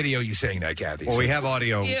need to video you saying that, Kathy. Well, we have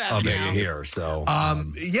audio of it here, so.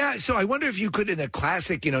 So I wonder if you could, in a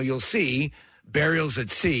classic, you'll see burials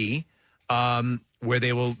at sea, where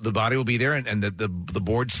the body will be there and the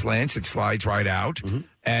board slants, it slides right out. Mm-hmm.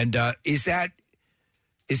 And is that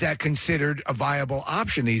considered a viable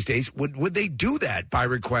option these days? Would they do that by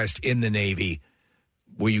request in the Navy,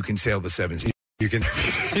 where you can sail the seven seas? You can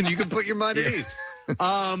put your mind at ease.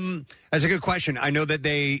 That's a good question. I know that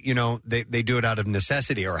they do it out of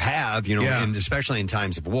necessity, or have, and especially in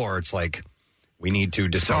times of war. It's like, we need to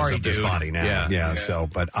dispose of this body now. Yeah. So,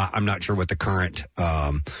 but I'm not sure what the current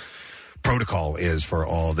protocol is for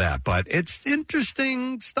all of that, but it's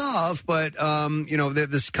interesting stuff. But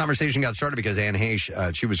this conversation got started because Anne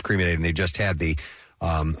Heche, she was cremated, and they just had the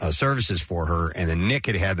services for her, and then Nick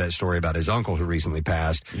had that story about his uncle who recently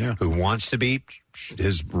passed, who wants to be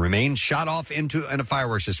his remains shot off into a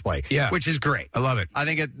fireworks display, which is great. I love it. I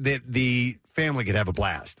think the family could have a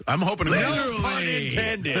blast. I'm hoping to No pun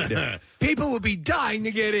intended. People will be dying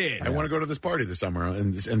to get in. I want to go to this party this summer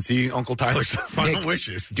and see Uncle Tyler's final Nick,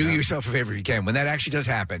 wishes. Do yourself a favor if you can. When that actually does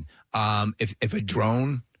happen, if a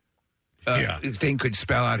drone thing could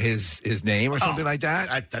spell out his name or something like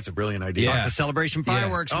that. That's a brilliant idea. Like the celebration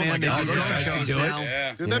fireworks, man. Oh my God, they do those drone guys can shows do it.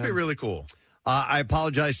 now. Dude, that'd be really cool. I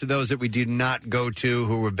apologize to those that we did not go to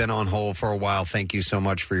who have been on hold for a while. Thank you so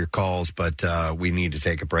much for your calls, but we need to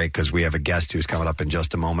take a break because we have a guest who's coming up in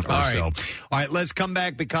just a moment or so. All right, let's come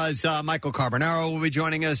back because Michael Carbonaro will be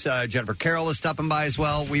joining us. Jennifer Carroll is stopping by as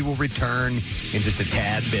well. We will return in just a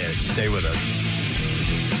tad bit. Stay with us.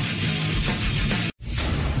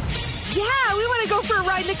 Yeah, we want to go for a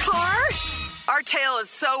ride in the car. Our tail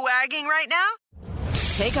is so wagging right now.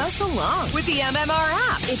 Take us along with the MMR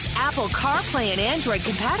app. It's Apple CarPlay and Android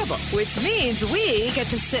compatible, which means we get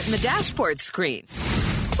to sit in the dashboard screen.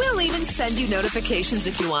 We'll even send you notifications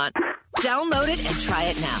if you want. Download it and try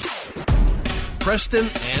it now. Preston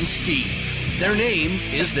and Steve. Their name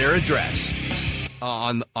is their address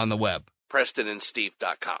on the web.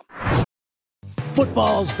 PrestonandSteve.com.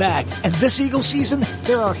 Football's back, and this Eagle season,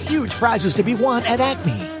 there are huge prizes to be won at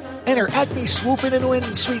Acme. Enter Acme Swoop In and Win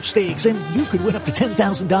sweepstakes, and you could win up to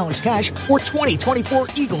 $10,000 cash or 2024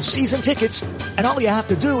 Eagles season tickets. And all you have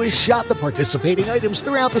to do is shop the participating items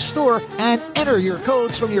throughout the store and enter your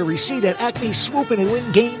codes from your receipt at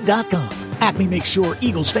acmeswoopinandwingame.com. Acme makes sure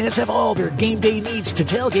Eagles fans have all their game day needs to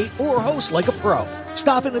tailgate or host like a pro.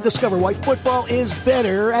 Stop in and discover why football is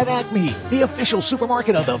better at Acme, the official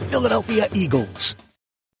supermarket of the Philadelphia Eagles.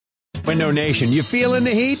 Window Nation, you feeling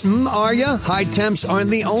the heat? Are you? High temps aren't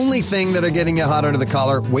the only thing that are getting you hot under the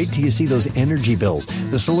collar. Wait till you see those energy bills.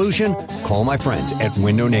 The solution? Call my friends at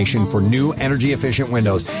Window Nation for new energy-efficient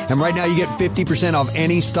windows. And right now you get 50% off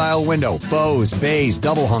any style window. Bows, bays,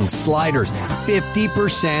 double hung, sliders.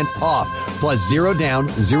 50% off. Plus 0 down,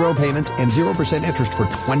 0 payments, and 0% interest for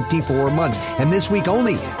 24 months. And this week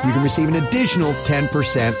only, you can receive an additional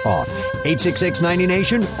 10% off.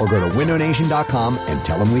 866-90-NATION or go to windownation.com and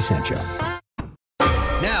tell them we sent you.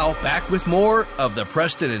 Now, now, back with more of the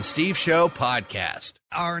Preston and Steve Show podcast.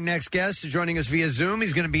 Our next guest is joining us via Zoom.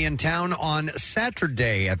 He's going to be in town on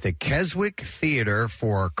Saturday at the Keswick Theater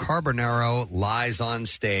for Carbonaro Lies on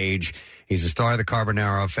Stage. He's a star of the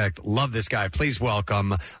Carbonaro Effect. Love this guy. Please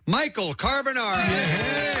welcome Michael Carbonaro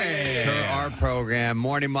to our program.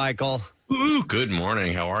 Morning, Michael. Ooh, good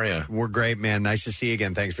morning. How are you? We're great, man. Nice to see you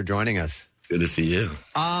again. Thanks for joining us. Good to see you.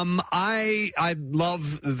 I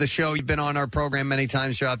love the show. You've been on our program many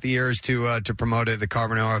times throughout the years to promote it, the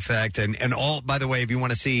Carbonaro Effect, and all. By the way, if you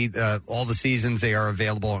want to see all the seasons, they are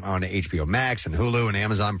available on HBO Max and Hulu and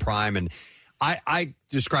Amazon Prime. And I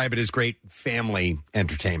describe it as great family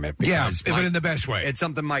entertainment. Yeah, but in the best way. It's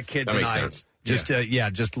something my kids That and makes I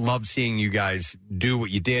sense. just love seeing you guys do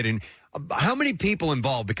what you did. And how many people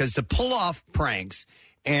involved? Because to pull off pranks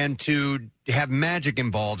and to have magic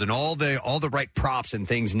involved and all the right props and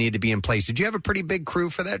things need to be in place. Did you have a pretty big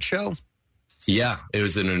crew for that show? Yeah, it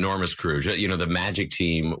was an enormous crew. You know, the magic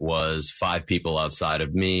team was 5 people outside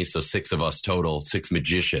of me, so 6 of us total, 6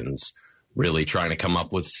 magicians, really trying to come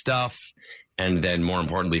up with stuff and then, more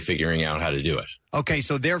importantly, figuring out how to do it. Okay,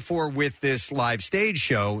 so therefore, with this live stage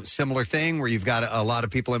show, similar thing where you've got a lot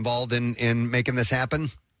of people involved in making this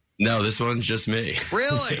happen? No, this one's just me.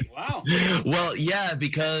 Really? Wow. Well, yeah,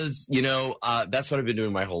 because, you know, that's what I've been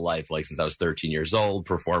doing my whole life, like since I was 13 years old,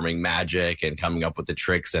 performing magic and coming up with the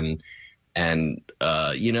tricks. And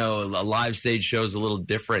you know, a live stage show is a little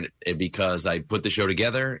different because I put the show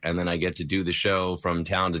together and then I get to do the show from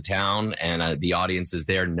town to town, and the audience is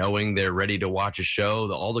there knowing they're ready to watch a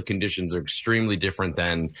show. All the conditions are extremely different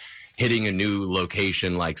than hitting a new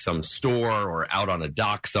location like some store or out on a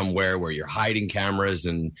dock somewhere where you're hiding cameras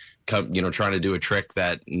and, you know, trying to do a trick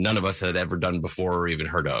that none of us had ever done before or even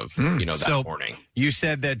heard of, you know, that morning. You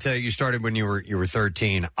said that you started when you were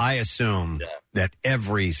 13. I assume that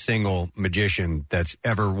every single magician that's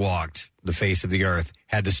ever walked the face of the earth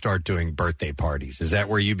had to start doing birthday parties. Is that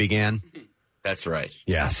where you began? That's right.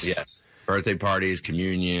 Yes. Yes. Birthday parties,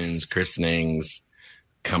 communions, christenings,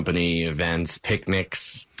 company events,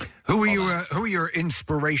 picnics. Who were your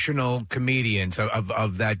inspirational comedians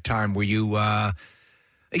of that time? Were you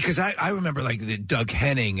because I remember like Doug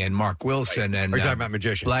Henning and Mark Wilson and Are you talking about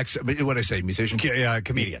magicians? What did I say? Musicians?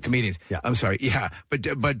 Comedians. Comedians. Yeah. I'm sorry. Yeah, but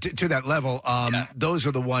to that level, those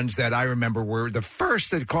are the ones that I remember were the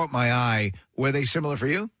first that caught my eye. Were they similar for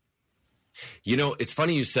you? You know, it's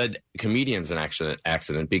funny you said comedians in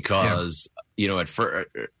accident because, you know, at first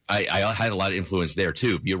I had a lot of influence there,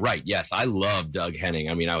 too. You're right. Yes, I love Doug Henning.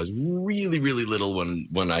 I mean, I was really, really little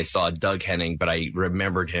when I saw Doug Henning, but I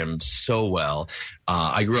remembered him so well.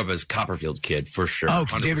 I grew up as a Copperfield kid, for sure. Oh,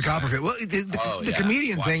 100%. David Copperfield. Well, the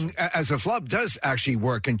comedian thing as a flub does actually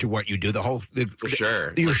work into what you do. For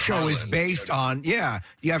sure. Your show is based on, you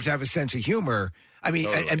have to have a sense of humor. I mean,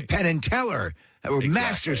 and Penn and Teller were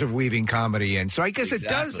masters of weaving comedy in. So I guess it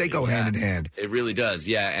does. They go hand in hand. It really does.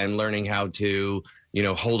 Yeah. And learning how to, you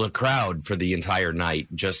know, hold a crowd for the entire night,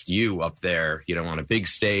 just you up there, you know, on a big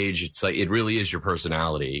stage. It's like, it really is your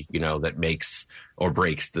personality, you know, that makes or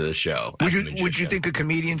breaks the show. Would you think a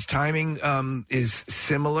comedian's timing is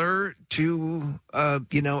similar to,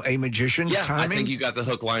 you know, a magician's timing? I think you got the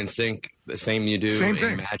hook, line, sink, the same you do Same in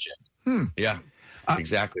thing. magic. Yeah,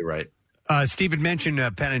 exactly right. Steve had mentioned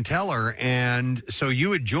Penn and Teller, and so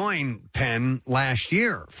you had joined Penn last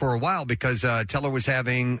year for a while because Teller was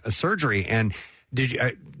having a surgery. And did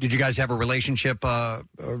you guys have a relationship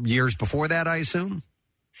years before that, I assume?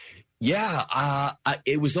 Yeah,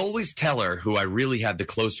 it was always Teller who I really had the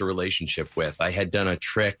closer relationship with. I had done a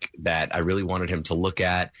trick that I really wanted him to look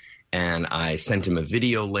at, and I sent him a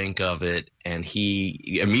video link of it, and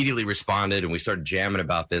he immediately responded, and we started jamming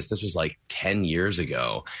about this. This was like 10 years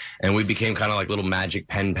ago, and we became kind of like little magic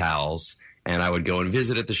pen pals, and I would go and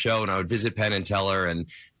visit at the show, and I would visit Penn and Teller, and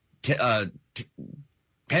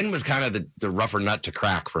Penn was kind of the rougher nut to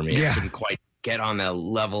crack for me. I couldn't quite get on that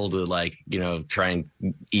level to, like, you know, try and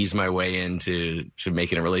ease my way into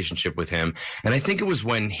making a relationship with him. And I think it was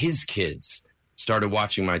when his kids started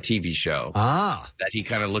watching my TV show that he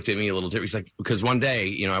kind of looked at me a little different. He's like, because one day,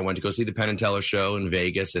 you know, I went to go see the Penn and Teller show in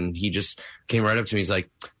Vegas, and he just came right up to me. He's like,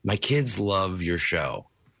 my kids love your show.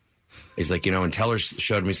 He's like, you know, and Teller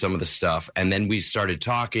showed me some of the stuff, and then we started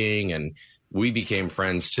talking, and we became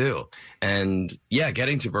friends too. And yeah,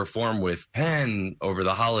 getting to perform with Penn over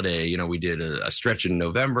the holiday, you know, we did a stretch in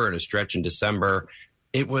November and a stretch in December.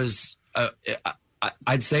 It was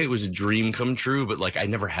I'd say it was a dream come true, but like I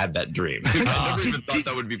never had that dream. I never even thought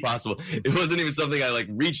that would be possible. It wasn't even something I like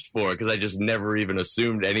reached for because I just never even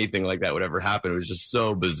assumed anything like that would ever happen. It was just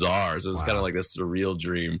so bizarre. So it was kind of like this surreal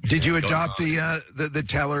dream. Did you adopt the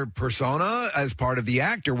teller persona as part of the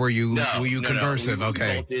act, or were you conversive? No. Okay,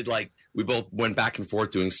 we both did we both went back and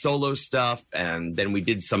forth doing solo stuff, and then we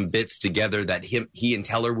did some bits together that he and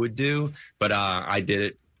Teller would do, but I did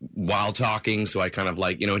it while talking. So I kind of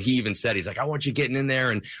like, he even said, he's like, I want you getting in there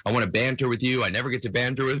and I want to banter with you. I never get to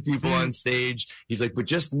banter with people on stage. He's like, but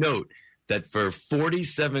just note that for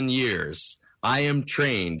 47 years, I am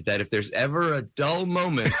trained that if there's ever a dull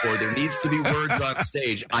moment or there needs to be words on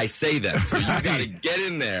stage, I say them. So you got to get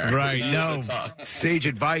in there. Right. No, sage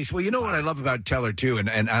advice. Well, you know what I love about Teller too,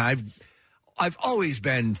 and I've always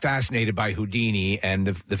been fascinated by Houdini and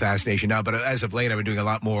the fascination now, but as of late, I've been doing a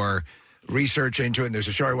lot more research into it. And there's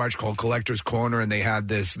a show I watch called Collector's Corner, and they had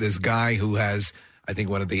this guy who has, I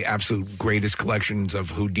think, one of the absolute greatest collections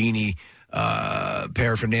of Houdini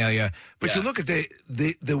paraphernalia. But you look at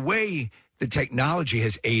the way the technology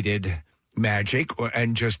has aided magic,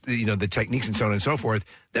 and just the techniques and so on and so forth.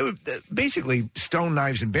 They were basically stone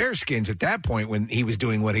knives and bear skins at that point when he was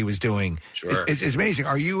doing what he was doing. Sure, it's amazing.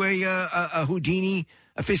 Are you a Houdini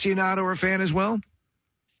aficionado or a fan as well?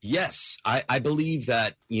 Yes, I believe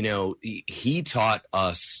that, he taught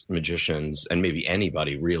us magicians, and maybe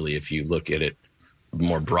anybody really, if you look at it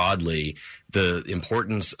more broadly, the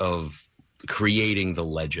importance of creating the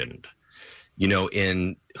legend.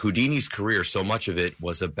 In Houdini's career, so much of it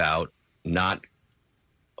was about not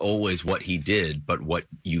always what he did, but what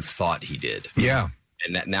you thought he did. Yeah.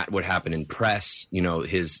 And that would happen in press,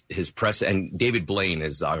 his press, and David Blaine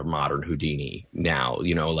is our modern Houdini now,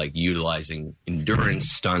 like utilizing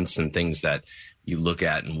endurance stunts and things that you look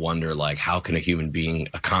at and wonder, like, how can a human being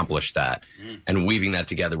accomplish that? And weaving that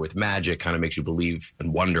together with magic kind of makes you believe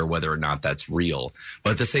and wonder whether or not that's real.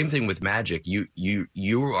 But the same thing with magic,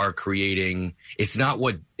 you are creating, it's not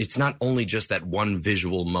only just that one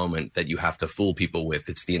visual moment that you have to fool people with.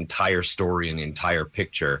 It's the entire story and the entire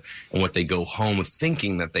picture, and what they go home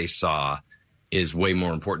thinking that they saw is way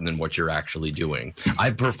more important than what you're actually doing.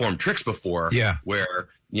 I've performed tricks before where,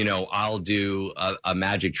 I'll do a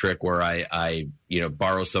magic trick where I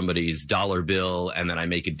borrow somebody's dollar bill and then I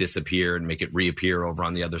make it disappear and make it reappear over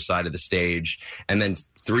on the other side of the stage. And then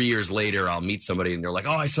 3 years later, I'll meet somebody and they're like,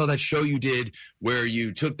 oh, I saw that show you did where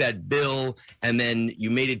you took that bill and then you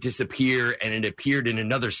made it disappear and it appeared in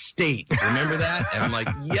another state. Remember that? And I'm like,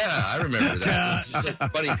 yeah, I remember that. It's just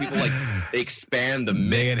like funny. People they expand the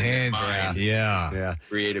myth. Yeah.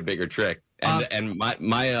 Create a bigger trick. And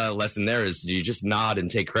my lesson there is you just nod and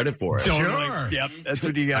take credit for it. Sure. Yep. That's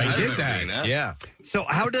what you got. I did that. Yeah. So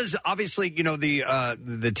how does, obviously,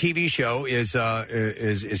 the TV show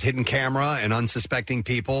is hidden camera and unsuspecting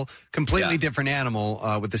people, completely different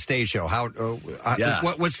animal with the stage show.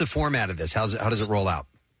 What's the format of this? How does it roll out?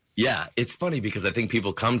 Yeah, it's funny because I think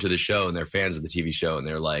people come to the show and they're fans of the TV show and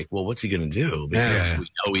they're like, well, what's he going to do? Because we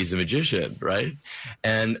know he's a magician, right?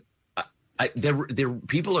 And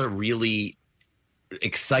people are really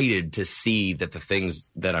excited to see that the things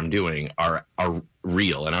that I'm doing are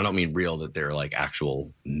real. And I don't mean real that they're like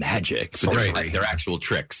actual magic, but they're actual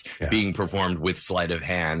tricks being performed with sleight of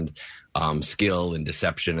hand, skill and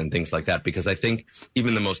deception and things like that. Because I think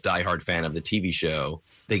even the most diehard fan of the TV show,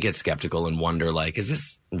 they get skeptical and wonder, like,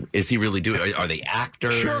 is he really doing? Are they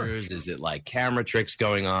actors? Sure. Is it like camera tricks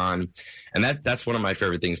going on? And that's one of my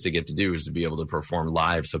favorite things to get to do, is to be able to perform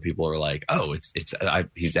live. So people are like, oh,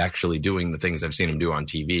 he's actually doing the things I've seen him do on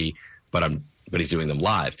TV, but he's doing them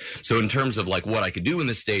live. So in terms of like what I could do in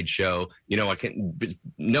the stage show,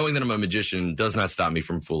 knowing that I'm a magician does not stop me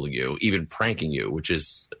from fooling you, even pranking you, which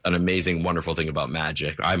is an amazing, wonderful thing about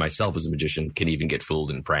magic. I myself as a magician can even get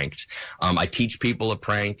fooled and pranked. I teach people a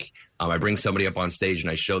prank. I bring somebody up on stage and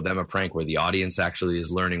I show them a prank where the audience actually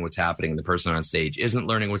is learning what's happening and the person on stage isn't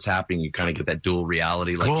learning what's happening. You kind of get that dual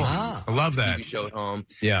reality. Like, cool. I love that. TV show at home.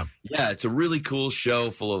 Yeah. Yeah, it's a really cool show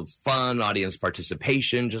full of fun, audience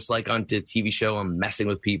participation. Just like on the TV show, I'm messing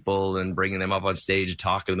with people and bringing them up on stage,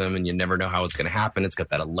 talking to them, and you never know how it's going to happen. It's got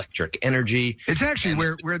that electric energy. It's actually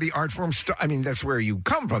where the art form I mean, that's where you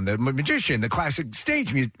come from. The magician, the classic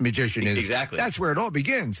stage magician is. Exactly. That's where it all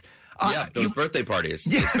begins. Those birthday parties.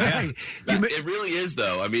 Yeah, it really is,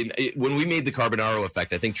 though. I mean, when we made the Carbonaro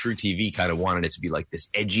Effect, I think True TV kind of wanted it to be like this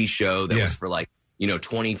edgy show that was for like,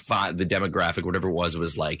 25, the demographic, whatever it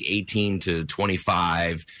was like 18 to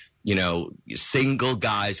 25. single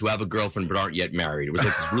guys who have a girlfriend but aren't yet married. It was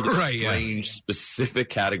like this really strange, specific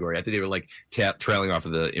category. I think they were like trailing off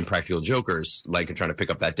of the Impractical Jokers, like trying to pick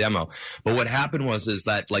up that demo. But what happened is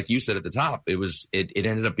that, like you said at the top, it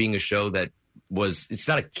ended up being a show that it's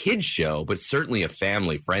not a kid's show, but certainly a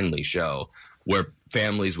family-friendly show where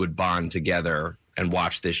families would bond together and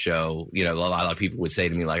watch this show. A lot of people would say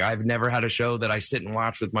to me, like, I've never had a show that I sit and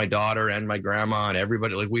watch with my daughter and my grandma and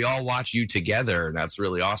everybody. Like, we all watch you together, and that's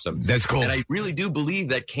really awesome. That's cool. And I really do believe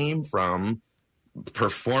that came from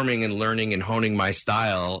performing and learning and honing my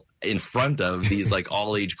style in front of these, like,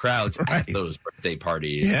 all-age crowds at those birthday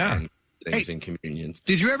parties and things and communions.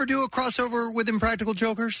 Did you ever do a crossover with Impractical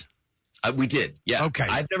Jokers? We did, yeah. Okay.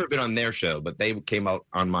 I've never been on their show, but they came out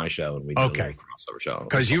on my show, and we did a little crossover show.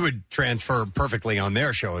 Because you would transfer perfectly on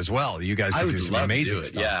their show as well. You guys could do some amazing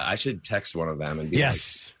stuff. Yeah, I should text one of them and be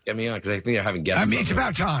yes. like, get me on, because I think they're having guests. I mean, it's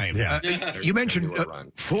about time. Yeah. You mentioned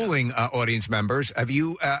fooling audience members. Have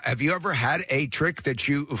you ever had a trick that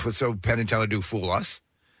so Penn and Teller do fool us?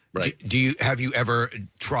 Right. Have you ever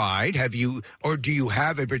tried? Or do you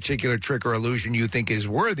have a particular trick or illusion you think is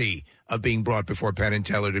worthy of being brought before Penn and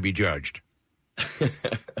Teller to be judged?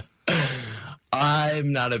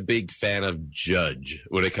 I'm not a big fan of judge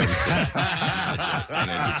when it comes to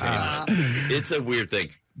entertainment. It's a weird thing.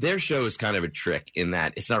 Their show is kind of a trick in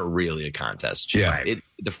that it's not really a contest show. Yeah.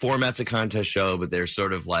 The format's a contest show, but they're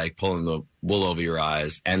sort of like pulling the wool over your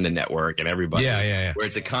eyes and the network and everybody. Yeah. Where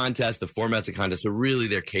it's a contest, the format's a contest, but really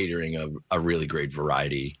they're catering a really great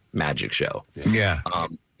variety magic show. Yeah.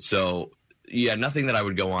 Nothing that I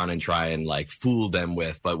would go on and try and like fool them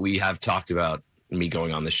with, but we have talked about me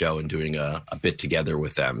going on the show and doing a bit together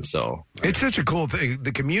with them. So it's such a cool thing,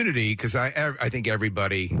 the community, because I think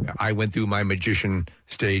everybody. I went through my magician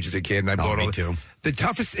stage as a kid, and I bought all too. The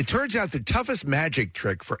toughest. It turns out the toughest magic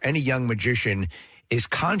trick for any young magician is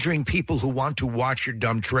conjuring people who want to watch your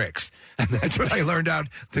dumb tricks, and that's what I learned out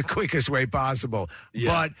the quickest way possible.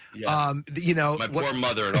 Yeah, but my poor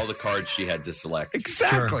mother and all the cards she had to select.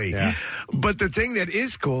 Exactly. Sure, yeah. But the thing that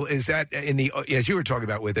is cool is that as you were talking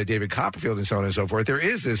about with David Copperfield and so on and so forth, there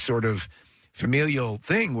is this sort of familial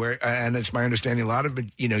thing where, and it's my understanding, a lot of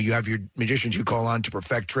you have your magicians you call on to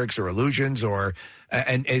perfect tricks or illusions,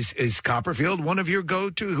 and is Copperfield one of your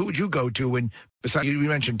go-to? Who would you go to when? Besides, you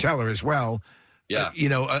mentioned Teller as well. Yeah.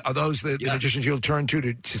 Are those the magicians you'll turn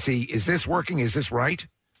to see, is this working? Is this right?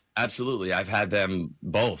 Absolutely. I've had them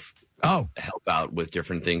both help out with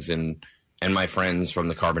different things. And my friends from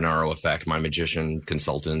the Carbonaro Effect, my magician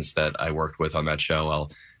consultants that I worked with on that show,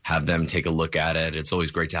 I'll have them take a look at it. It's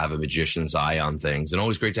always great to have a magician's eye on things, and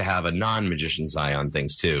always great to have a non-magician's eye on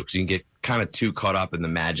things, too, because you can get kind of too caught up in the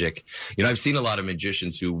magic. I've seen a lot of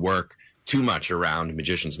magicians who work too much around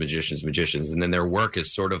magicians, and then their work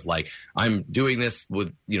is sort of like, I'm doing this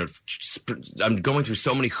with, I'm going through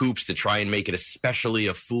so many hoops to try and make it especially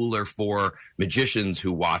a fooler for magicians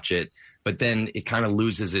who watch it, but then it kind of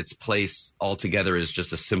loses its place altogether as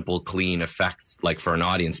just a simple, clean effect, like for an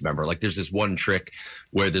audience member. Like there's this one trick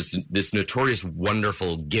where there's this notorious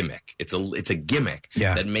wonderful gimmick. It's a gimmick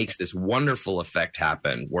that makes this wonderful effect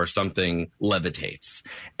happen where something levitates.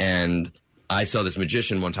 And I saw this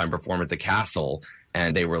magician one time perform at the Castle,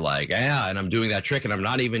 and they were like, and I'm doing that trick, and I'm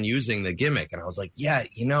not even using the gimmick. And I was like,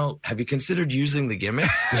 have you considered using the gimmick?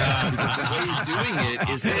 Because the way you're doing it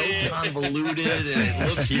is so convoluted, and it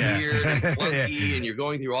looks weird and clunky, and you're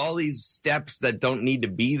going through all these steps that don't need to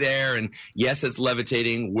be there. And yes, it's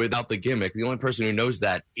levitating without the gimmick. The only person who knows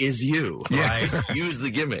that is you. Yeah. Just use the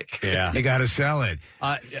gimmick. Yeah. You got to sell it.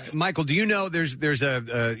 Michael, do you know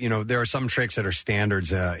there are some tricks that are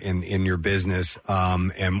standards in your business,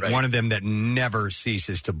 and one of them that never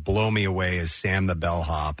ceases to blow me away is Sam the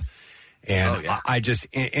Bellhop. And I just,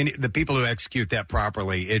 and the people who execute that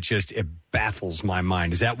properly, it baffles my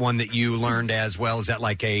mind. Is that one that you learned as well? Is that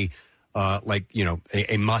like a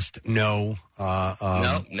must know?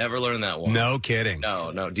 No, never learned that one. No kidding.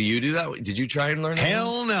 No. Do you do that? Did you try and learn that?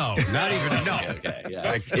 Hell no. Not even, no. Okay,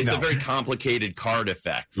 yeah. It's a very complicated card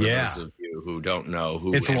effect for those of you who don't know.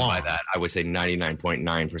 It's long. By that, I would say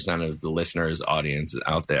 99.9% of the listeners' audience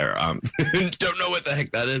out there don't know what the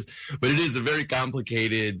heck that is. But it is a very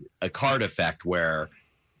complicated card effect where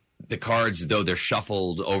the cards, though they're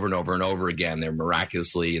shuffled over and over and over again, they're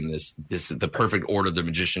miraculously in the perfect order the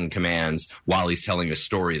magician commands while he's telling a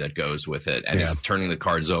story that goes with it. And he's turning the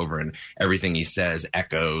cards over, and everything he says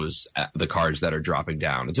echoes the cards that are dropping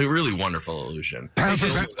down. It's a really wonderful illusion.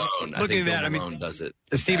 Looking at that, alone does it.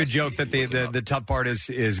 Steve had joked that the tough part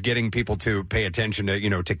is getting people to pay attention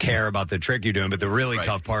to care about the trick you're doing, but the really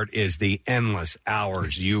tough part is the endless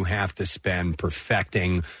hours you have to spend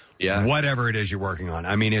perfecting whatever it is you're working on.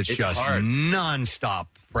 I mean, it's just hard. nonstop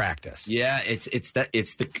practice. Yeah, it's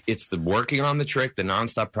the working on the trick, the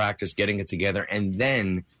nonstop practice, getting it together, and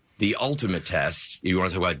then the ultimate test. You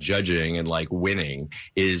want to talk about judging and like winning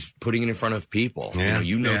is putting it in front of people. Yeah.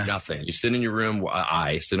 You know nothing. You sit in your room.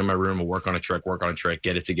 I sit in my room and work on a trick,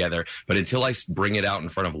 get it together. But until I bring it out in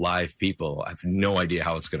front of live people, I have no idea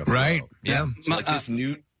how it's going to flow. Right? Yeah. So like this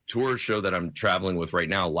new tour show that I'm traveling with right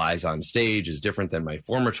now, Lies on Stage, is different than my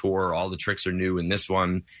former tour. All the tricks are new in this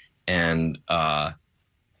one, and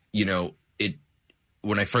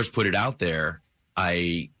when I first put it out there,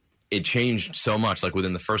 it changed so much. Like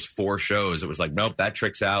within the first 4 shows, it was like, nope, that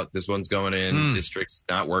trick's out. This one's going in. This trick's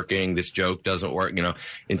not working. This joke doesn't work.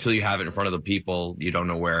 Until you have it in front of the people, you don't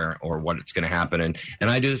know where or what it's going to happen. And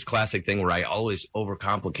I do this classic thing where I always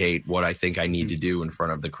overcomplicate what I think I need to do in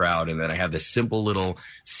front of the crowd. And then I have this simple little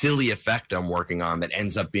silly effect I'm working on that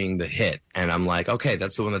ends up being the hit. And I'm like, okay,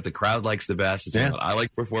 that's the one that the crowd likes the best. It's the one that I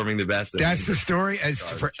like performing the best. That's the story as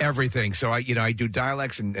for everything. So I do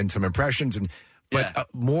dialects and some impressions But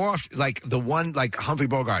more often, like the one like Humphrey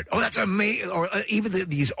Bogart. Oh, that's amazing. Or even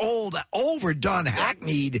these old, overdone,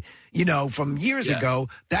 hackneyed, from years ago.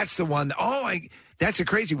 That's the one. That's a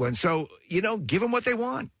crazy one. So, give them what they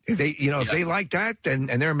want. If they, if they like that and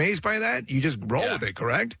they're amazed by that, you just roll with it,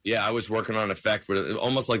 correct? Yeah, I was working on effect, but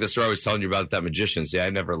almost like the story I was telling you about that magician. See, I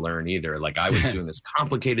never learn either. Like I was doing this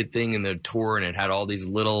complicated thing in the tour and it had all these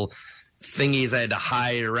little thingies I had to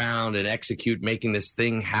hide around and execute, making this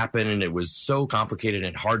thing happen. And it was so complicated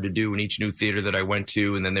and hard to do in each new theater that I went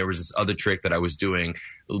to. And then there was this other trick that I was doing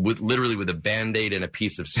literally with a Band-Aid and a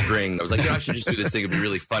piece of string. I was like, I should just do this thing. It'd be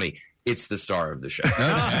really funny. It's the star of the show.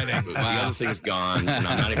 The other thing's gone and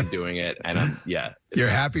I'm not even doing it. And you're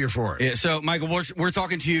happier for it. Yeah, so, Michael, we're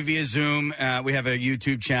talking to you via Zoom. We have a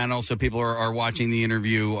YouTube channel, so people are watching the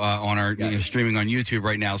interview on our streaming on YouTube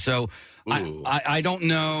right now. So I don't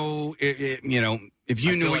know, if you knew. I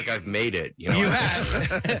feel like I've made it. You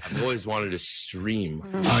have. I've always wanted to stream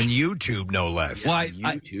on YouTube, no less. Well,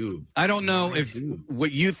 YouTube. I don't know if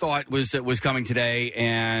what you thought was coming today,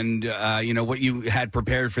 and what you had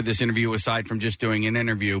prepared for this interview, aside from just doing an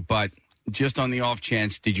interview. But just on the off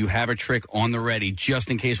chance, did you have a trick on the ready,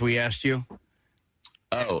 just in case we asked you?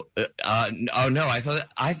 No! I thought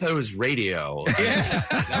it was radio.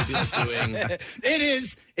 It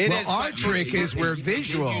is. Our trick is we're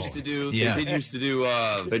visual. They used to do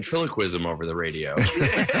ventriloquism over the radio.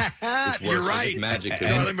 You're right. Magic.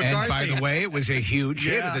 And by the way, it was a huge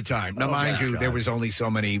hit at the time. Now, mind you, there was only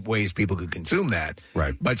so many ways people could consume that.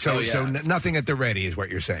 Right. But so nothing at the ready is what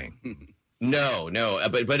you're saying. No.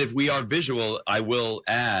 But if we are visual, I will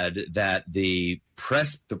add that the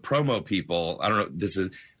promo people, I don't know, this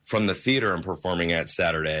is from the theater I'm performing at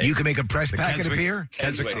Saturday. You can make a press packet appear?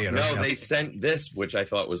 Keswick Theater. No, they sent this, which I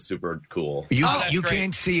thought was super cool. You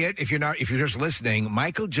can't see it if you're just listening.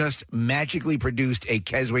 Michael just magically produced a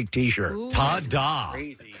Keswick t-shirt. Ooh. Ta-da.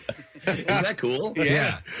 Crazy. Isn't that cool?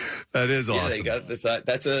 Yeah. That is awesome. They got this,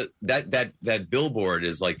 that billboard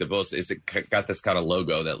is like the most. It's got this kind of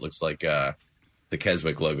logo that looks like the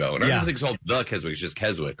Keswick logo. And I don't think it's called the Keswick. It's just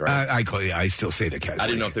Keswick, right? I still say the Keswick. I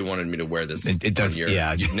didn't know if they wanted me to wear this. It does.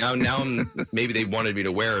 Now maybe they wanted me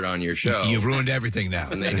to wear it on your show. You've ruined everything now.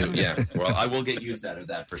 And they knew. Yeah. Well, I will get used out of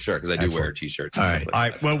that for sure because I do wear t-shirts. All right.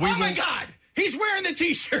 Well, oh my God! He's wearing the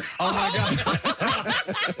t-shirt. Oh my God!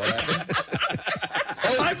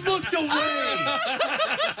 I've looked away.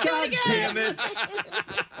 God damn it!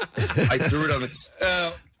 I threw it on the.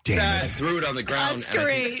 Damn it! I threw it on the ground. That's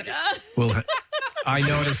great. Well, I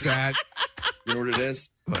noticed that. You know what it is?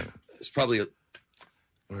 It's probably.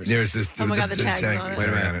 There's this. Oh my God, the tag's on it. Wait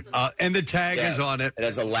a minute. And the tag is on it. It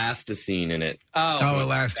has elasticine in it.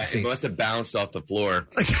 Elasticine. It must have bounced off the floor.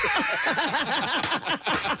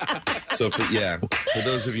 So, for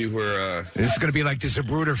those of you who are... this is going to be like the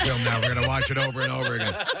Zapruder film now. We're going to watch it over and over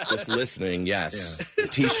again. Just listening, yes. Yeah. The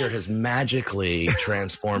t-shirt has magically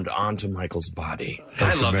transformed onto Michael's body.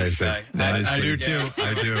 I love this guy. I do too.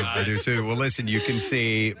 I do too. Well, listen, you can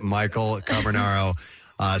see Michael Carbonaro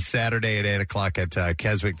Saturday at 8 o'clock at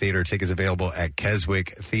Keswick Theater. Tickets available at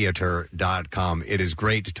keswicktheater.com. It is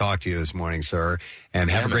great to talk to you this morning, sir.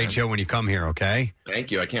 And have a great show when you come here, okay?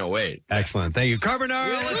 Thank you. I can't wait. Excellent. Thank you.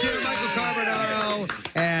 Carbonaro. Let's hear Michael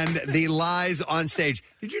Carbonaro and the Lies on Stage.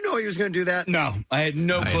 Did you know he was going to do that? No. I had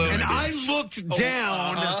no clue. And I looked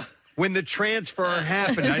down when the transfer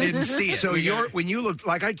happened. I didn't see it. So when you looked,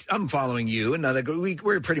 like I'm following you, and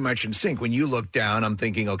we're pretty much in sync. When you look down, I'm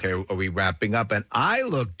thinking, okay, are we wrapping up? And I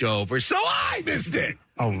looked over, so I missed it.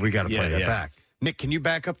 Oh, we got to play that back. Nick, can you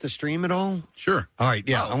back up the stream at all? Sure. All right.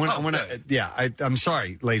 Yeah. I want to. I'm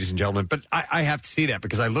sorry, ladies and gentlemen, but I have to see that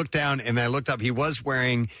because I looked down and I looked up. He was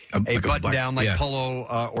wearing a button-down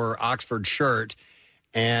polo or Oxford shirt,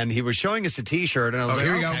 and he was showing us a T-shirt, and I was like,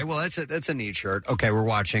 okay, well, that's a neat shirt. Okay, we're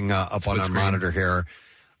watching up on our monitor here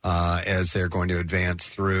as they're going to advance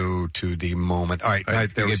through to the moment. All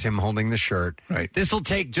right, there was him holding the shirt. Right. This will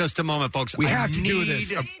take just a moment, folks. We have to do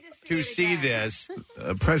this. To see this.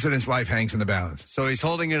 President's life hangs in the balance. So he's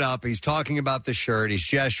holding it up. He's talking about the shirt. He's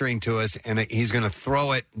gesturing to us, and he's going to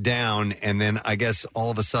throw it down. And then I guess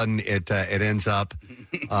all of a sudden it ends up.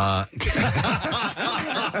 He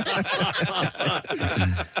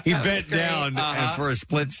bent down, and for a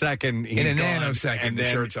split second, in a nanosecond, the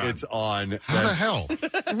shirt's on. It's on. How the hell?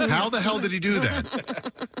 How the hell did he do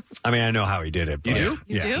that? I mean, I know how he did it. You do?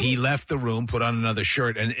 You do? He left the room, put on another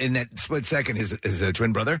shirt, and in that split second, his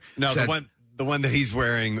twin brother. No, said, the one that he's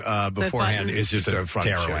wearing beforehand is just a front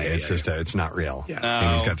tearaway. shirt. It's not real. Yeah.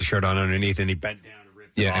 And he's got the shirt on underneath, and he bent down and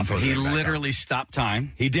ripped it off. And he literally stopped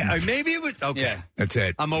time. He did. Maybe it was okay. Yeah. That's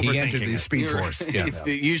it. I'm overthinking. He entered the Speed Force. Yeah.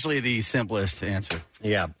 Usually the simplest answer.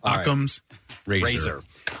 Yeah. Occam's razor.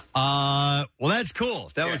 Well, that's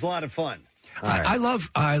cool. That was a lot of fun. I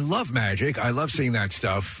love magic. I love seeing that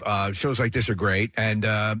stuff. Shows like this are great. And,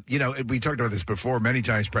 we talked about this before many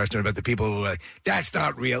times, Preston, about the people who are like, that's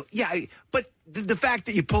not real. Yeah, but the fact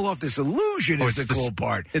that you pull off this illusion is the cool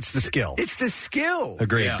part. It's the skill. It's the skill.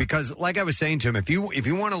 Agreed. Yeah. Because like I was saying to him, if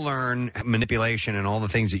you want to learn manipulation and all the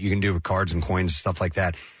things that you can do with cards and coins and stuff like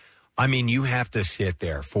that, I mean, you have to sit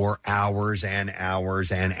there for hours and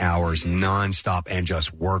hours and hours nonstop and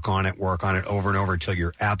just work on it over and over until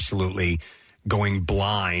you're absolutely going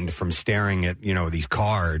blind from staring at, these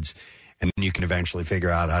cards, and then you can eventually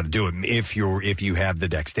figure out how to do it if you have the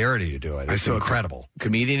dexterity to do it. It's incredible.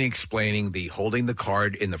 Comedian explaining the holding the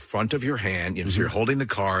card in the front of your hand. So you're holding the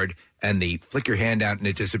card and they flick your hand out and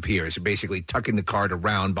it disappears. So basically tucking the card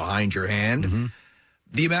around behind your hand. Mm-hmm.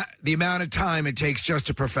 The amount of time it takes just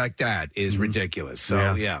to perfect that is ridiculous.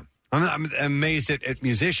 So yeah. I'm amazed at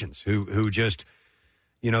musicians who just.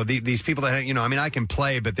 These people that, I can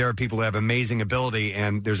play, but there are people who have amazing ability.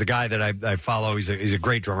 And there's a guy that I follow. He's a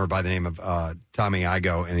great drummer by the name of Tommy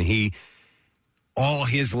Igo. And all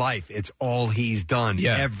his life, it's all he's done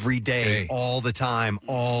every day, all the time,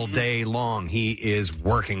 all day long. He is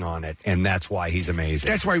working on it. And that's why he's amazing.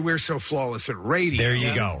 That's why we're so flawless at radio. There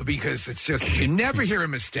you go. Because it's just, you never hear a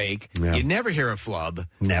mistake. Yeah. You never hear a flub.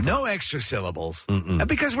 Never. No extra syllables. And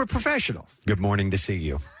because we're professionals. Good morning to see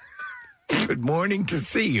you. Good morning to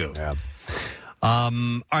see you. Yeah. All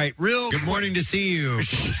right, good morning to see you.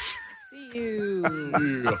 See you.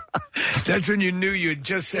 That's when you knew you had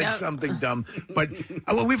just said something dumb. But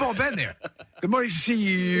we've all been there. Good morning to see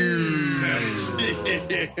you.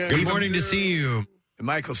 Good morning to see you. And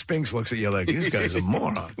Michael Spinks looks at you like, this guy's a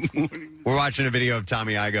moron. We're watching a video of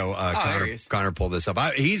Tommy Igo. Connor pulled this up.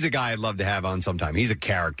 He's a guy I'd love to have on sometime. He's a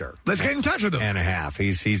character. Let's get in touch with him. And a half.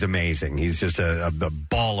 He's amazing. He's just a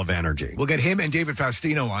ball of energy. We'll get him and David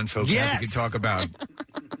Faustino on so we can talk about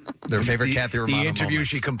their favorite Kathy Romano the interview moments.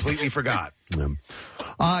 she completely forgot. Can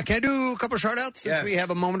I do a couple of shout-outs since we have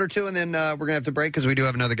a moment or two, and then we're going to have to break because we do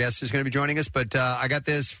have another guest who's going to be joining us. But I got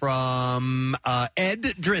this from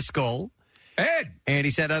Ed Driscoll. Ed! And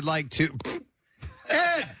he said, I'd like to...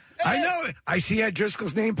 Ed! I know it. I see Ed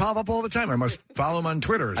Driscoll's name pop up all the time. I must follow him on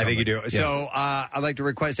Twitter or something. I think you do. Yeah. So I'd like to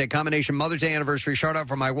request a combination Mother's Day anniversary shout-out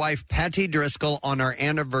for my wife, Patty Driscoll, on our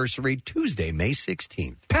anniversary Tuesday, May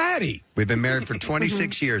 16th. Patty! We've been married for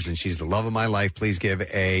 26 years, and she's the love of my life. Please give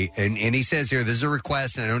and he says here, this is a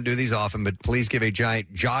request, and I don't do these often, but please give a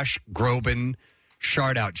giant Josh Groban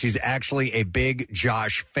shout-out. She's actually a big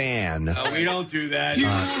Josh fan. Oh, we don't do that. You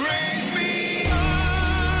raise me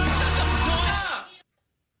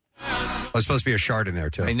Oh, it's supposed to be a shard in there,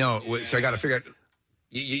 too. I know. So I got to figure out...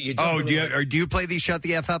 do you play the Shut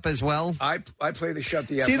the F Up as well? I play the Shut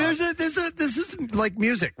the F See, Up. this is like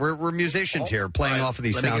music. We're musicians here playing off of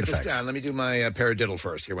these sound effects. Let me get this down. Let me do my paradiddle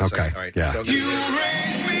first. Here, one Okay. second. All right. Yeah. So You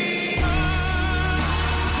raise me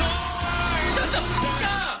Shut the fuck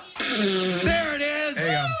up! There it is!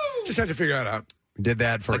 Hey, just had to figure that out. We did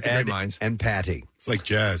that for Like the Ed great minds. and Patty. It's like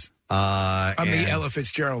jazz. I'm the Ella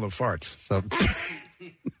Fitzgerald of farts. So...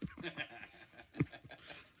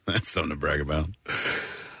 That's something to brag about.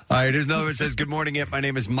 All right, here's another one that says, good morning, Ip. My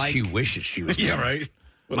name is Mike. She wishes she was. Yeah, right?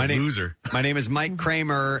 What a loser. My name is Mike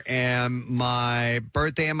Kramer, and my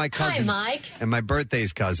birthday and my cousin. Hi, Mike. And my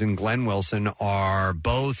birthday's cousin, Glenn Wilson, are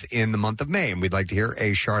both in the month of May, and we'd like to hear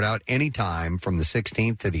a shout-out anytime from the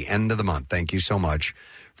 16th to the end of the month. Thank you so much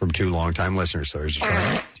from two longtime listeners. So there's a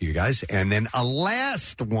shout-out to you guys. And then a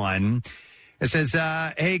last one It says,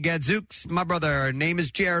 hey, Gadzooks, my brother, name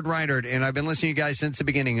is Jared Reinhardt, and I've been listening to you guys since the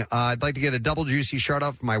beginning. I'd like to get a double juicy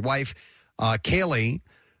shout-out for my wife, Kaylee,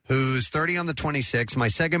 who's 30 on the 26th. My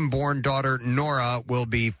second-born daughter, Nora, will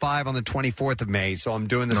be 5 on the 24th of May, so I'm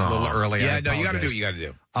doing this a little early. Yeah, I no, you got to do apologize. what you got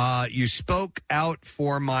to do. You spoke out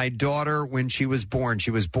for my daughter when she was born.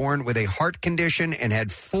 She was born with a heart condition and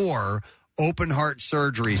had 4 open heart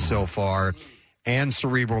surgeries so far and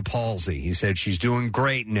cerebral palsy. He said she's doing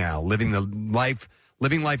great now, living life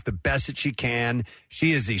the best that she can.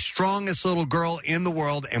 She is the strongest little girl in the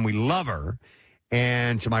world, and we love her.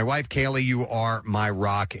 And to my wife, Kaylee, you are my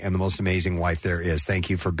rock and the most amazing wife there is. Thank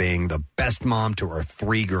you for being the best mom to our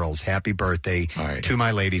 3 girls. Happy birthday to my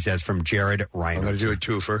ladies. That's from Jared Reinhardt. I'm going to do a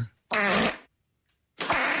twofer.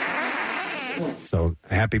 So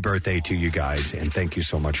happy birthday to you guys, and thank you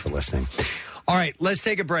so much for listening. All right, let's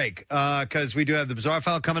take a break because we do have the Bizarre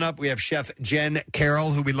File coming up. We have Chef Jen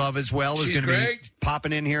Carroll, who we love as well, is going to be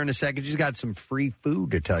popping in here in a second. She's got some free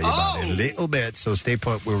food to tell you about in a little bit, so stay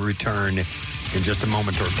put. We'll return in just a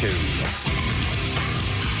moment or two.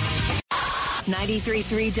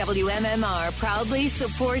 93.3 WMMR proudly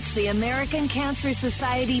supports the American Cancer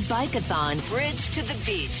Society Bike-a-thon Bridge to the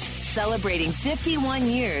Beach, celebrating 51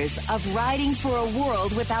 years of riding for a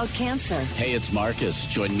world without cancer. Hey, it's Marcus.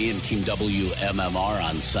 Join me and Team WMMR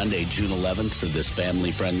on Sunday, June 11th for this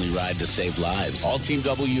family-friendly ride to save lives. All Team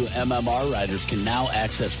WMMR riders can now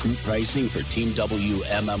access group pricing for Team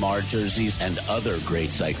WMMR jerseys and other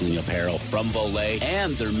great cycling apparel from Volet,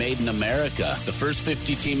 and they're made in America. The first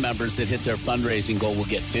 50 team members that hit their fundraising goal will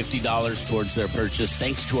get $50 towards their purchase,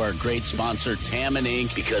 thanks to our great sponsor, Tammin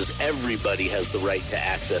Inc., because everybody has the right to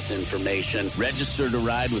access information. Register to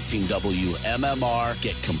ride with Team WMMR.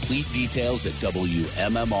 Get complete details at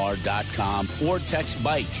WMMR.com or text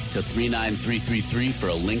BIKE to 39333 for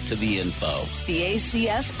a link to the info. The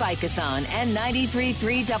ACS Bike-a-thon and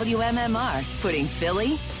 93.3 WMMR, putting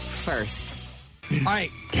Philly first. All right,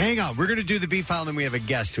 hang on. We're going to do the B file, and then we have a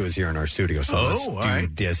guest who is here in our studio. So let's do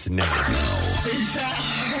this now.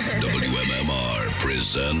 WMMR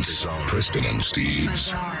presents Preston and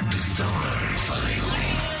Steve's Bizarre File.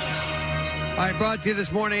 All right, brought to you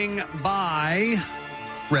this morning by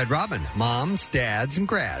Red Robin. Moms, dads, and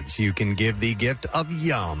grads. You can give the gift of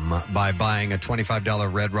yum by buying a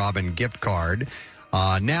 $25 Red Robin gift card.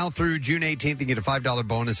 Now through June 18th, you get a $5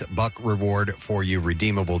 bonus buck reward for you,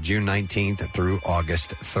 redeemable June 19th through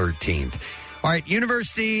August 13th. All right,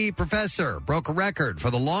 university professor broke a record for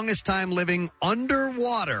the longest time living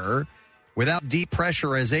underwater without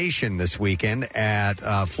depressurization this weekend at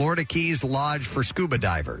Florida Keys Lodge for scuba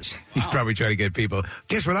divers. He's probably trying to get people,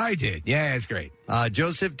 guess what I did? Yeah, it's great.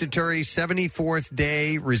 Joseph Deturi, 74th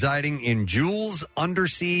day residing in Jules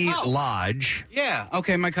Undersea Lodge. Yeah,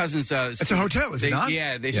 okay, my cousin's... it's a hotel, is it not?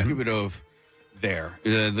 Yeah, they scuba dove there,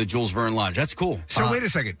 the Jules Verne Lodge. That's cool. So wait a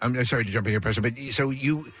second. I'm sorry to jump in here, Preston, but so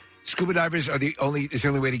scuba divers is the only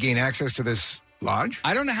way to gain access to this lodge?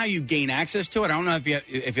 I don't know how you gain access to it. I don't know if you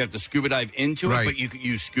have to scuba dive into it, but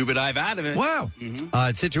you scuba dive out of it. Wow. Mm-hmm.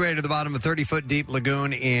 It's situated at the bottom of a 30-foot deep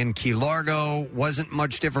lagoon in Key Largo. Wasn't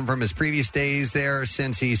much different from his previous days there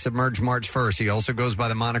since he submerged March 1st. He also goes by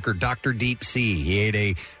the moniker Dr. Deep Sea. He ate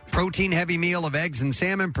a protein-heavy meal of eggs and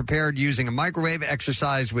salmon prepared using a microwave,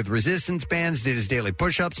 exercised with resistance bands, did his daily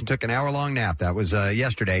push-ups, and took an hour-long nap. That was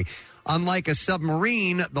yesterday. Unlike a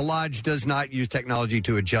submarine, the lodge does not use technology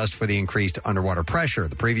to adjust for the increased underwater pressure.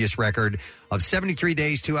 The previous record of 73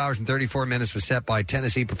 days, 2 hours, and 34 minutes was set by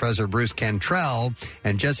Tennessee professor Bruce Cantrell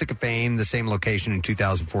and Jessica Fain, the same location in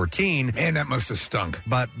 2014. And that must have stunk.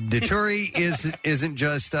 But Deturi isn't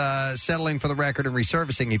just settling for the record and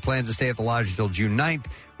resurfacing. He plans to stay at the lodge until June 9th,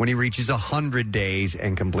 when he reaches 100 days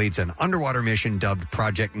and completes an underwater mission dubbed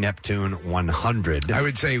Project Neptune 100. I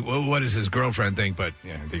would say, well, what does his girlfriend think? But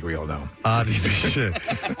yeah, I think we all know.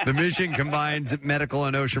 The mission combines medical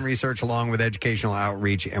and ocean research along with educational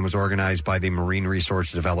outreach and was organized by the Marine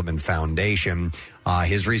Resource Development Foundation.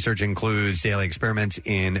 His research includes daily experiments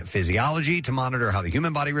in physiology to monitor how the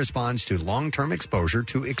human body responds to long-term exposure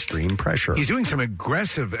to extreme pressure. He's doing some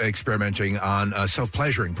aggressive experimenting on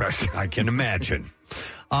self-pleasuring, Preston. I can imagine.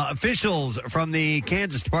 Officials from the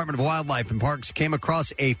Kansas Department of Wildlife and Parks came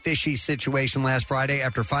across a fishy situation last Friday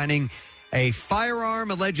after finding a firearm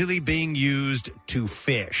allegedly being used to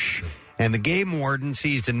fish. And the game warden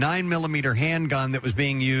seized a 9mm handgun that was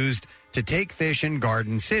being used to take fish in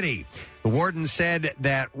Garden City. The warden said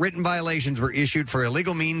that written violations were issued for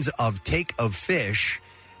illegal means of take of fish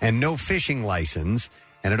and no fishing license.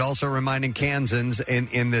 And it also reminded Kansans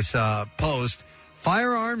in this post,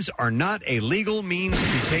 firearms are not a legal means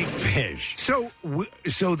to take fish. So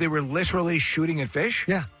they were literally shooting at fish?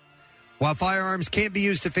 Yeah. While firearms can't be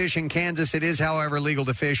used to fish in Kansas, it is, however, legal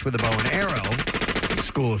to fish with a bow and arrow.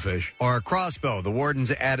 School of fish. Or a crossbow. The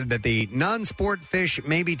wardens added that the non-sport fish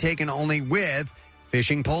may be taken only with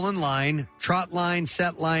fishing pole and line, trot line,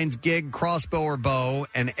 set lines, gig, crossbow or bow,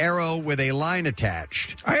 an arrow with a line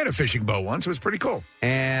attached. I had a fishing bow once. It was pretty cool.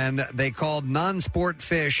 And they called non-sport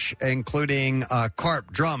fish, including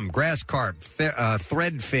carp, drum, grass carp,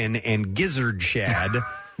 threadfin, and gizzard shad.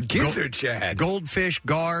 Gizzard shad. Goldfish,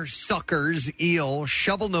 gar, suckers, eel,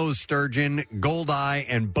 shovel-nosed sturgeon, goldeye,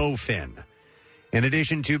 and bowfin. In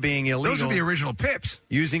addition to being illegal... Those are the original pips.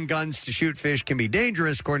 Using guns to shoot fish can be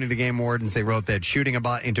dangerous. According to game wardens, they wrote that shooting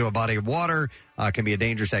into a body of water can be a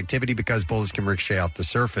dangerous activity because bullets can ricochet off the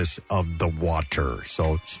surface of the water.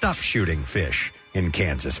 So stop shooting fish in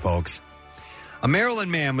Kansas, folks. A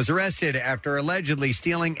Maryland man was arrested after allegedly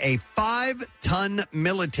stealing a 5-ton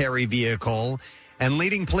military vehicle and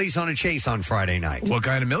leading police on a chase on Friday night. What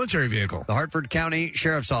kind of military vehicle? The Hartford County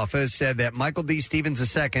Sheriff's Office said that Michael D. Stevens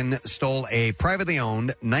II stole a privately owned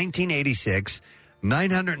 1986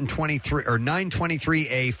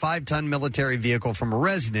 923A 5-ton military vehicle from a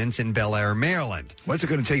residence in Bel Air, Maryland. What's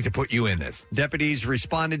it going to take to put you in this? Deputies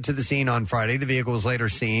responded to the scene on Friday. The vehicle was later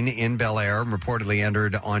seen in Bel Air and reportedly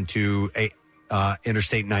entered onto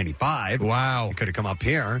Interstate 95. Wow. It could have come up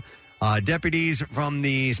here. Deputies from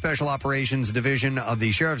the Special Operations Division of the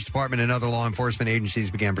Sheriff's Department and other law enforcement agencies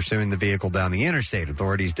began pursuing the vehicle down the interstate.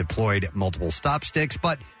 Authorities deployed multiple stop sticks,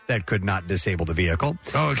 but that could not disable the vehicle.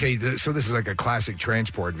 Oh, okay. So this is like a classic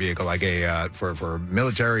transport vehicle, like a for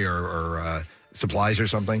military or supplies or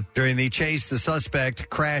something? During the chase, the suspect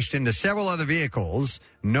crashed into several other vehicles.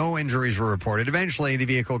 No injuries were reported. Eventually, the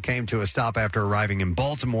vehicle came to a stop after arriving in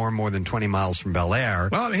Baltimore, more than 20 miles from Bel Air.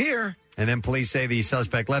 Well, I'm here. And then police say the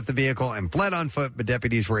suspect left the vehicle and fled on foot, but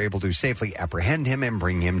deputies were able to safely apprehend him and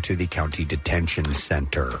bring him to the county detention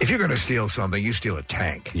center. If you're going to steal something, you steal a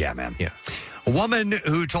tank. Yeah, man. Yeah. A woman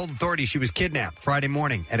who told authorities she was kidnapped Friday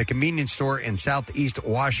morning at a convenience store in southeast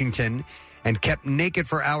Washington and kept naked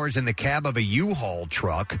for hours in the cab of a U-Haul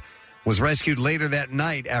truck was rescued later that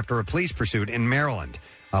night after a police pursuit in Maryland.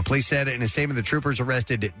 Police said in a statement the troopers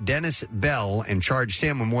arrested Dennis Bell and charged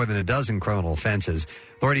him with more than a dozen criminal offenses.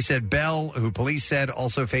 Authorities said Bell, who police said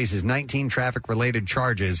also faces 19 traffic-related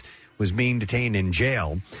charges, was being detained in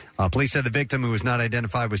jail. Police said the victim, who was not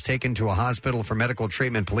identified, was taken to a hospital for medical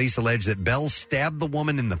treatment. Police allege that Bell stabbed the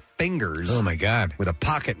woman in the fingers. Oh, my God. With a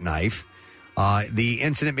pocket knife. The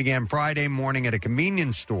incident began Friday morning at a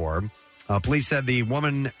convenience store. Police said the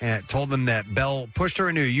woman told them that Bell pushed her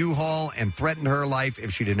into a U-Haul and threatened her life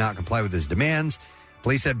if she did not comply with his demands.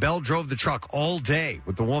 Police said Bell drove the truck all day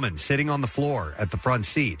with the woman sitting on the floor at the front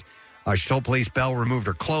seat. She told police Bell removed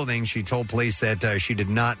her clothing. She told police that she did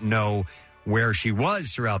not know where she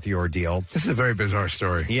was throughout the ordeal. This is a very bizarre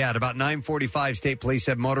story. Yeah, at about 9:45, state police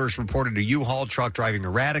said motorists reported a U-Haul truck driving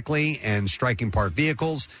erratically and striking parked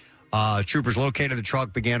vehicles. Troopers located the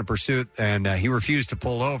truck, began a pursuit, and he refused to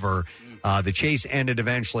pull over. The chase ended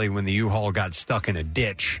eventually when the U-Haul got stuck in a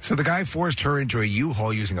ditch. So the guy forced her into a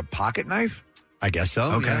U-Haul using a pocket knife? I guess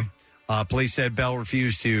so. Okay. Yeah. Police said Bell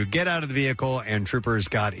refused to get out of the vehicle, and troopers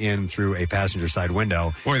got in through a passenger side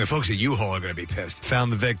window. Boy, the folks at U-Haul are going to be pissed.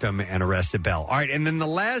 Found the victim and arrested Bell. All right, and then the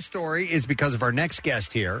last story is because of our next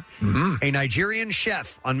guest here. Mm-hmm. A Nigerian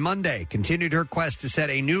chef on Monday continued her quest to set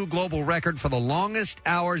a new global record for the longest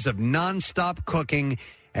hours of nonstop cooking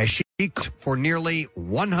as she cooked for nearly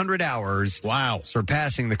 100 hours. Wow.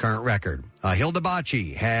 Surpassing the current record. Hilda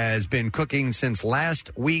Bacci has been cooking since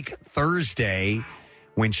last week, Thursday,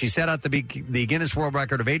 when she set out the Guinness World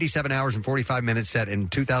Record of 87 hours and 45 minutes set in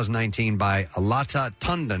 2019 by Alata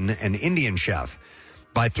Tundon, an Indian chef.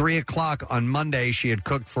 By 3 o'clock on Monday, she had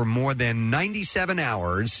cooked for more than 97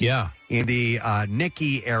 hours in the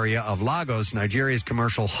Nikki area of Lagos, Nigeria's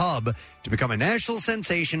commercial hub, to become a national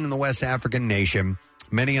sensation in the West African nation.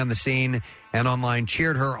 Many on the scene and online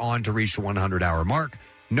cheered her on to reach the 100-hour mark.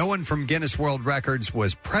 No one from Guinness World Records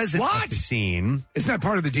was present at the scene. Isn't that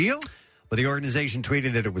part of the deal? But the organization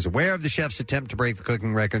tweeted that it was aware of the chef's attempt to break the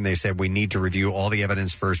cooking record, and they said, we need to review all the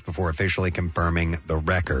evidence first before officially confirming the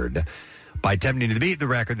record. By attempting to beat the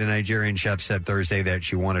record, the Nigerian chef said Thursday that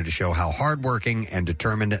she wanted to show how hardworking and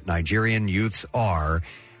determined Nigerian youths are,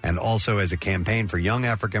 and also as a campaign for young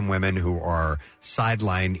African women who are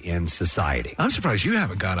sidelined in society. I'm surprised you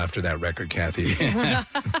haven't gone after that record, Kathy.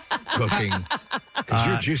 Cooking. Because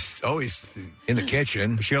you're just always in the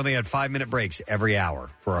kitchen. She only had 5-minute breaks every hour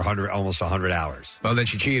for almost 100 hours. Well, then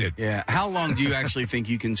she cheated. Yeah. How long do you actually think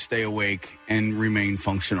you can stay awake and remain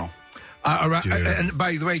functional? And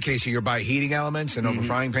by the way, Casey, you're by heating elements and over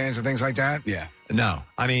frying pans and things like that? Yeah. No.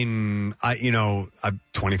 I mean,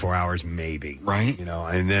 24 hours maybe. Right.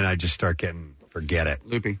 And then I just start forget it.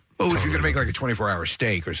 Loopy. Oh, if you're going to make like a 24-hour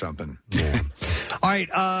steak or something. Yeah. All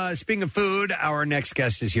right. Speaking of food, our next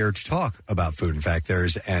guest is here to talk about food. In fact,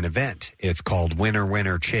 there's an event. It's called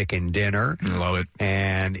Winter Chicken Dinner. Love it.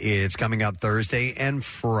 And it's coming up Thursday and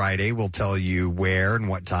Friday. We'll tell you where and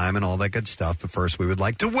what time and all that good stuff. But first, we would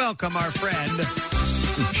like to welcome our friend,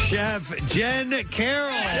 Chef Jen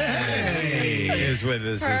Carroll. Hey. Is with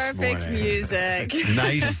us Perfect this morning. music.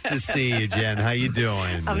 Nice to see you, Jen. How you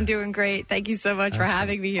doing? I'm doing great. Thank you so much for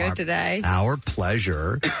having me here today. Our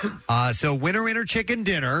pleasure. So Winter Chicken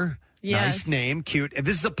Dinner. Yes. Nice name. Cute.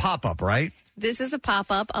 This is a pop-up, right? This is a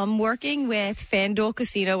pop-up. I'm working with FanDuel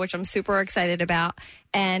Casino, which I'm super excited about.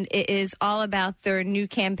 And it is all about their new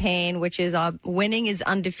campaign, which is winning is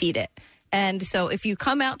undefeated. And so if you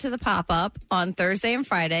come out to the pop-up on Thursday and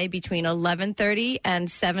Friday between 11:30 and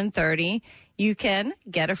 7:30, you can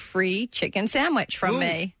get a free chicken sandwich from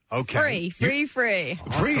me. Okay. Free. Free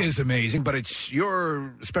is amazing, but it's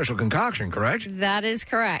your special concoction, correct? That is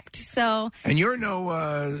correct. So, and you're no,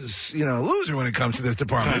 loser when it comes to this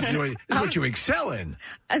department. This is what you excel in.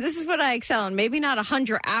 This is what I excel in. Maybe not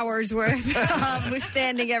 100 hours worth of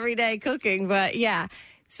standing every day cooking, but yeah.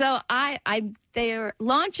 So they're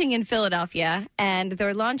launching in Philadelphia, and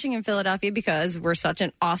they're launching in Philadelphia because we're such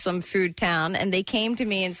an awesome food town. And they came to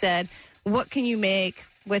me and said, "What can you make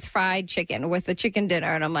with fried chicken, with a chicken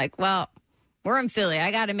dinner?" And I'm like, well, we're in Philly.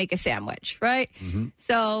 I got to make a sandwich, right? Mm-hmm.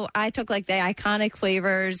 So I took like the iconic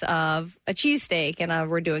flavors of a cheesesteak, and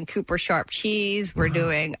we're doing Cooper Sharp cheese. We're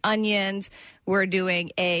doing onions. We're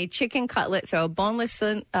doing a chicken cutlet, so a boneless,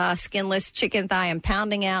 skinless chicken thigh. I'm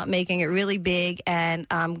pounding out, making it really big, and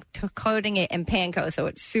coating it in panko, so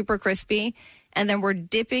it's super crispy. And then we're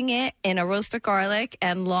dipping it in a roasted garlic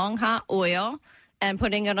and long hot oil and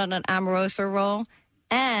putting it on an Amoroso roll.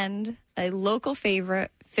 And a local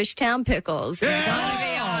favorite, Fishtown pickles, is going to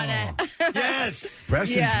be on it. Yes.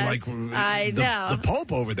 Preston's like I know. The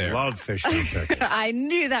Pope over there. Love Fishtown pickles. I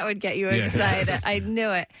knew that would get you excited. Yes. I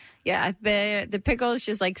knew it. Yeah, the pickles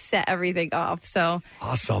just set everything off. So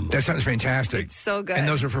awesome. That sounds fantastic. It's so good. And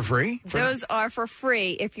those are for free? Those are for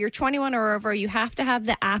free. If you're 21 or over, you have to have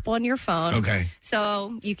the app on your phone. Okay.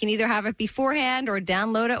 So you can either have it beforehand or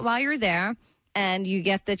download it while you're there. And you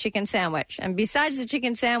get the chicken sandwich. And besides the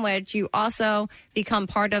chicken sandwich, you also become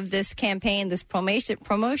part of this campaign, this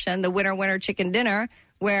promotion, the Winter Chicken Dinner,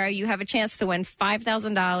 where you have a chance to win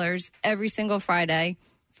 $5,000 every single Friday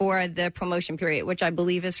for the promotion period, which I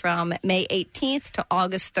believe is from May 18th to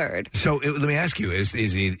August 3rd. So let me ask you, is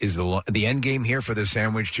the end game here for the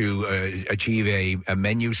sandwich to achieve a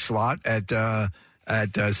menu slot at a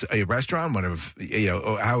restaurant? One of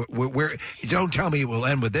where? Don't tell me it will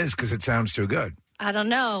end with this because it sounds too good. I don't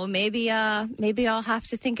know. Maybe I'll have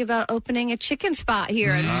to think about opening a chicken spot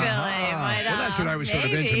here in Philly. Well, that's what I was sort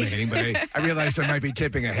of intimating, but I realized I might be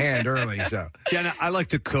tipping a hand early. So yeah, no, I like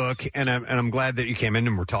to cook, and I'm glad that you came in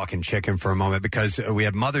and we're talking chicken for a moment because we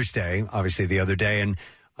had Mother's Day, obviously the other day, and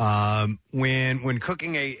when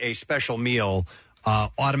cooking a special meal.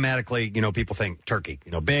 Automatically, people think turkey,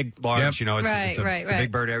 big, large, it's a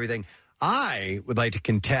big bird, everything. I would like to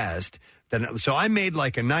contest that. So I made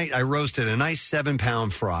I roasted a nice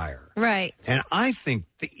 7-pound fryer. Right. And I think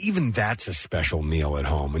that even that's a special meal at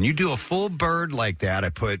home. When you do a full bird like that, I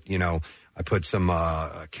put some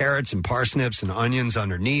carrots and parsnips and onions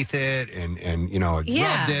underneath it and rubbed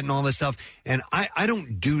it and all this stuff. And I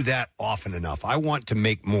don't do that often enough. I want to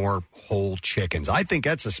make more whole chickens. I think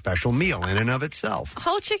that's a special meal in and of itself.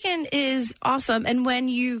 Whole chicken is awesome. And when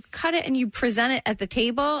you cut it and you present it at the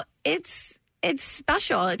table, it's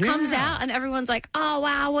special. It comes out and everyone's like, oh,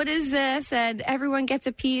 wow, what is this? And everyone gets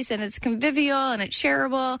a piece and it's convivial and it's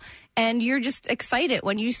shareable. And you're just excited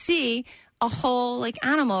when you see a whole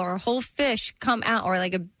animal or a whole fish come out or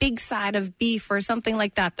a big side of beef or something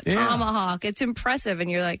like that, the tomahawk. It's impressive. And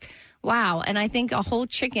you're like, wow. And I think a whole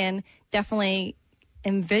chicken definitely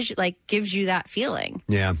gives you that feeling.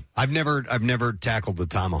 Yeah. I've never tackled the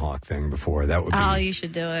tomahawk thing before. That would be. Oh, you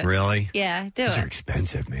should do it. Really? Yeah, do Those it. are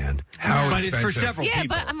expensive, man. How But expensive? it's for several people. Yeah,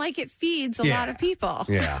 but I'm it feeds a lot of people.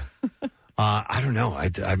 Yeah. I don't know.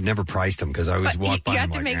 I've never priced them because I always walk by. You them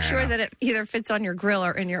have to make sure that it either fits on your grill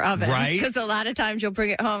or in your oven. Right. Because a lot of times you'll bring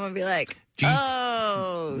it home and be like,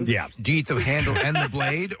 oh. Yeah. Do you eat the handle and the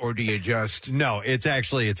blade, or do you just? No, it's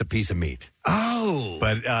a piece of meat. Oh.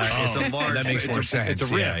 But it's a large. That makes more sense. It's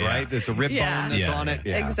a rib, right? It's a rib bone that's on it.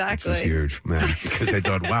 Yeah, exactly. It's huge, man. Because I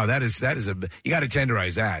thought, wow, that is you got to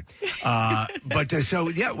tenderize that.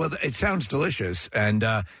 Well, it sounds delicious. And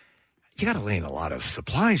got to lay in a lot of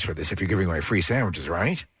supplies for this if you're giving away free sandwiches,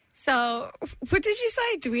 right? So, what did you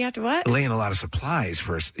say? Do we have to what? Lay in a lot of supplies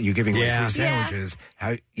for you giving away free sandwiches.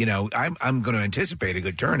 How I'm going to anticipate a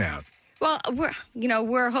good turnout. Well,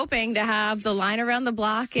 we're hoping to have the line around the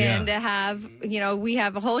block and to have, we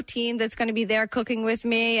have a whole team that's going to be there cooking with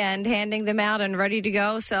me and handing them out and ready to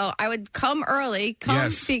go. So I would come early,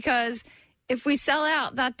 because if we sell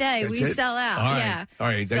out that day, sell out. All right. All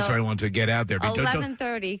right. That's why I want to get out there.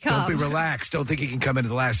 11:30. Come. Don't be relaxed. Don't think you can come in at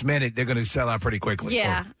the last minute. They're going to sell out pretty quickly.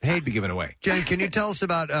 Yeah. Hey, be given away. Jen, can you tell us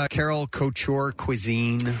about Carol Couture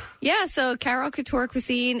Cuisine? Yeah. So Carol Couture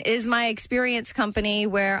Cuisine is my experience company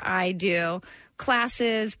where I do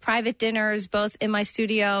classes, private dinners, both in my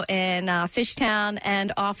studio in Fishtown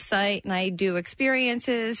and offsite, and I do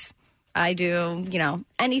experiences. I do,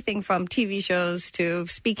 anything from TV shows to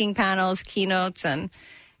speaking panels, keynotes, and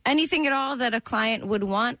anything at all that a client would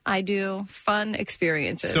want. I do fun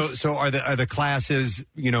experiences. So are the classes,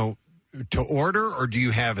 to order, or do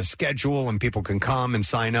you have a schedule and people can come and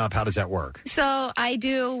sign up? How does that work? So I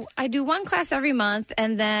do one class every month,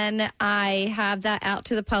 and then I have that out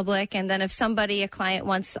to the public. And then if a client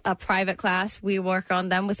wants a private class, we work on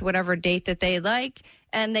them with whatever date that they like,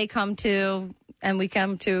 and we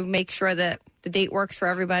come to make sure that the date works for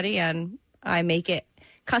everybody, and I make it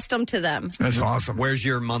custom to them. That's awesome. Where's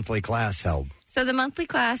your monthly class held? So the monthly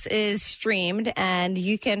class is streamed, and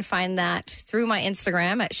you can find that through my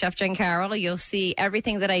Instagram at Chef Jen Carroll. You'll see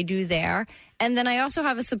everything that I do there. And then I also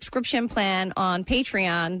have a subscription plan on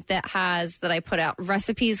Patreon that I put out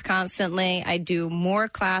recipes constantly. I do more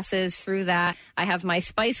classes through that. I have my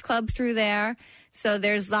Spice Club through there. So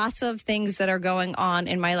there's lots of things that are going on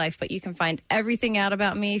in my life, but you can find everything out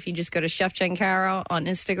about me if you just go to Chef Jen Carroll on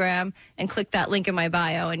Instagram and click that link in my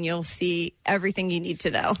bio, and you'll see everything you need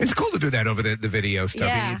to know. It's cool to do that over the video stuff.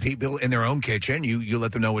 Yeah. People in their own kitchen, you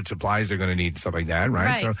let them know what supplies they're going to need, stuff like that,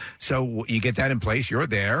 right? So you get that in place. You're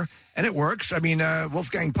there. And it works. I mean,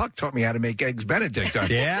 Wolfgang Puck taught me how to make eggs Benedict.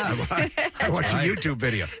 Yeah. I watched a YouTube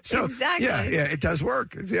video. So, exactly. Yeah, it does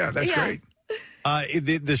work. That's great.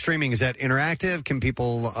 The streaming, is that interactive? Can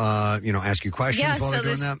people, ask you questions while they're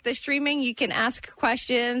doing that? The streaming, you can ask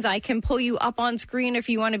questions. I can pull you up on screen if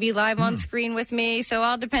you want to be live on screen with me. So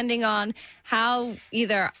all depending on how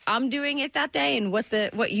either I'm doing it that day and what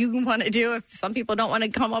you want to do. If some people don't want to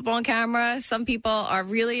come up on camera, some people are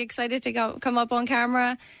really excited to come up on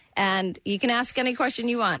camera, and you can ask any question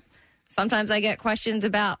you want. Sometimes I get questions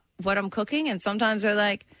about what I'm cooking, and sometimes they're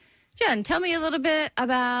like, Jen, tell me a little bit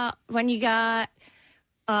about when you got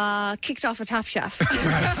kicked off a Top Chef. And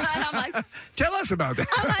I'm like, tell us about that.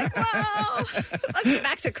 I'm like, well, let's get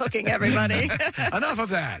back to cooking, everybody. Enough of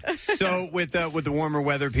that. So with the warmer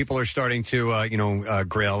weather, people are starting to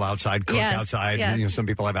grill outside, cook outside. Yes. Some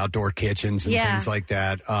people have outdoor kitchens and things like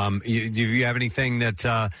that. Do you have anything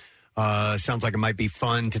that sounds like it might be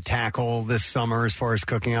fun to tackle this summer as far as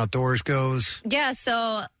cooking outdoors goes? Yeah,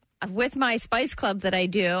 so with my Spice Club that I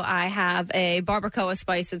do, I have a barbacoa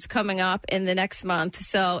spice that's coming up in the next month.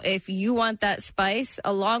 So if you want that spice,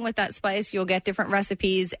 along with that spice, you'll get different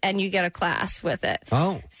recipes and you get a class with it.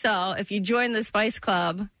 Oh. So if you join the Spice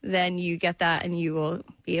Club, then you get that and you will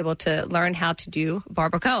be able to learn how to do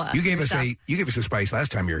barbacoa. You gave us a spice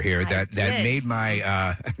last time you were here that made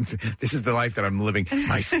my this is the life that I'm living.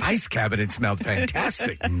 My spice cabinet smelled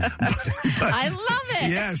fantastic. but I love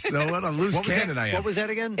it. Yes, so what a loose cannon I am. What was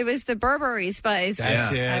that again? It was the Burberry spice.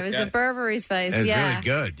 That's it. It was the Burberry spice. It's yeah, really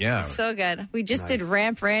good. Yeah, so good. We just did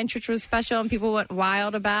Ramp Ranch, which was special, and people went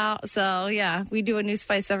wild about. So yeah, we do a new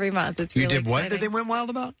spice every month. It's you really did what exciting. that they went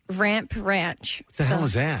wild about? Ramp Ranch. What the hell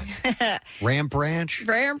is that? Ramp Ranch.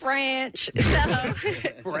 Ramp Ranch.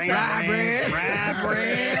 Ramp Ranch.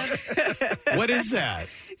 What is that?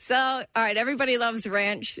 So, all right, everybody loves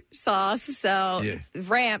ranch sauce. So,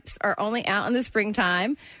 ramps are only out in the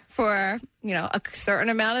springtime for, a certain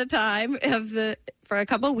amount of time for a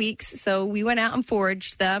couple of weeks. So, we went out and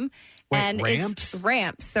foraged them. Wait, and ramps? It's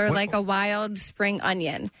ramps. They're like a wild spring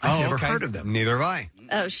onion. I've never heard of them. Neither have I.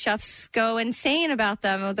 Oh, chefs go insane about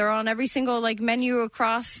them. They're on every single menu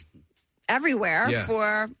across everywhere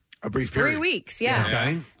for a brief period. 3 weeks. Yeah.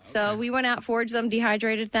 Okay. So we went out, foraged them,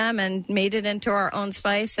 dehydrated them, and made it into our own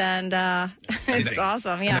spice, and it's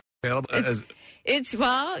awesome. Yeah. I'm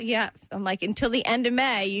like, until the end of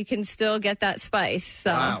May, you can still get that spice.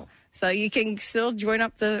 So. Wow. So you can still join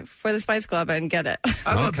up for the Spice Club and get it.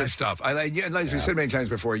 I love this stuff. Like we said many times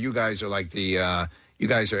before, you guys are like you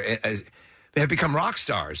guys are have become rock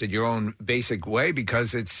stars in your own basic way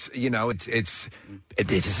because it's a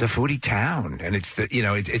foodie town and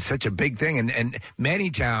it's such a big thing and many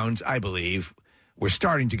towns I believe we're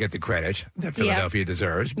starting to get the credit that Philadelphia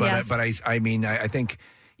deserves. But Yes. I think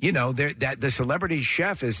that the celebrity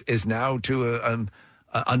chef is now to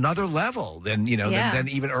another level than than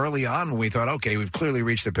even early on when we thought, okay, we've clearly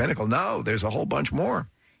reached the pinnacle. No, there's a whole bunch more.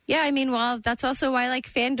 Yeah, I mean, well, that's also why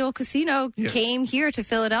FanDuel Casino came here to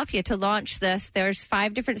Philadelphia to launch this. There's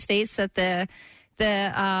 5 different states that the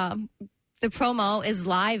promo is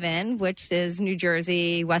live in, which is New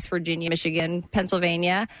Jersey, West Virginia, Michigan,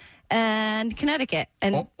 Pennsylvania, and Connecticut.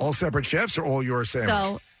 And all separate chefs or all your sandwich?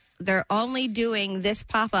 So they're only doing this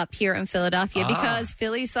pop-up here in Philadelphia because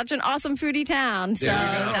Philly's such an awesome foodie town. So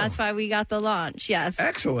that's why we got the launch. Yes.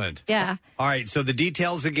 Excellent. Yeah. All right, so the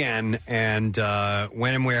details again, and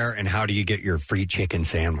when and where and how do you get your free chicken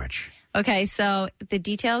sandwich? Okay, so the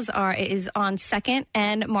details are it is on 2nd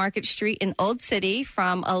and Market Street in Old City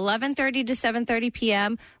from 11:30 to 7:30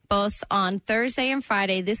 p.m., both on Thursday and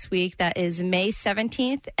Friday this week. That is May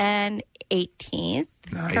 17th and 18th,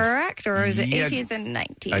 correct? Or is it 18th and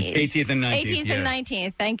 19th? 18th and 19th. 18th and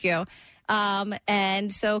 19th, thank you.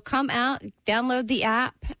 And so come out, download the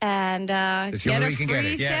app, and get a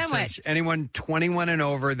free sandwich. Anyone 21 and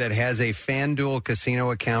over that has a FanDuel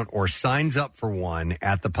Casino account or signs up for one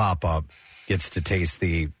at the pop-up gets to taste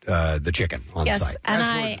the chicken on site. And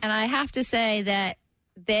I have to say that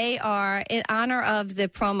they are, in honor of the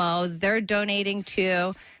promo, they're donating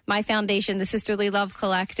to my foundation, the Sisterly Love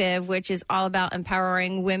Collective, which is all about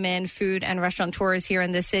empowering women, food, and restaurateurs here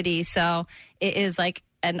in the city. So it is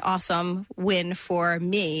an awesome win for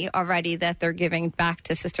me already that they're giving back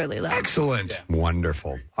to Sisterly Love. Excellent. Yeah.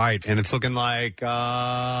 Wonderful. All right, and it's looking like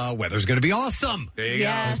weather's going to be awesome. There you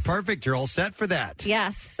go. It's perfect. You're all set for that.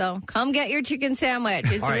 Yes, so come get your chicken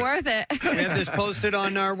sandwich. It's worth it. We have this posted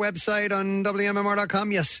on our website on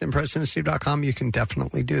WMMR.com. Yes, and PrestonandSteve.com. You can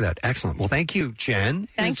definitely do that. Excellent. Well, thank you, Jen.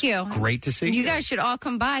 Thank you. Great to see you. You guys should all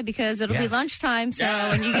come by because it'll be lunchtime. So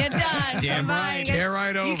when you get done, damn come right. by. Tear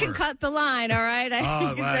right over. You can cut the line, all right?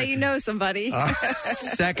 So you know somebody.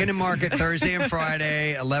 2nd and Market, Thursday and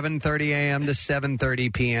Friday, 11:30 a.m. to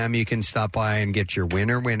 7:30 p.m. You can stop by and get your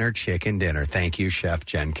winner chicken dinner. Thank you, Chef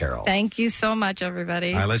Jen Carroll. Thank you so much,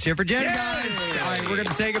 everybody. All right, let's hear for Jen, guys. All right, we're going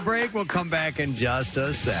to take a break. We'll come back in just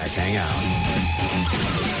a sec. Hang out.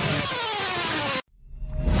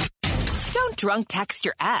 Don't drunk text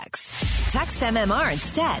your ex. Text MMR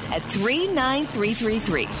instead at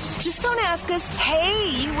 39333. Just don't ask us, hey,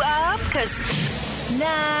 you up? Because,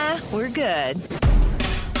 nah, we're good.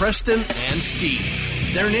 Preston and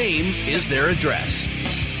Steve. Their name is their address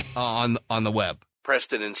on the web.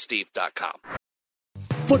 PrestonandSteve.com.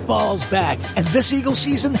 Football's back, and this Eagle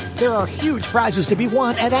season, there are huge prizes to be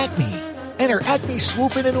won at Acme. Enter Acme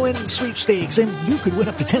Swoop In and Win sweepstakes, and you could win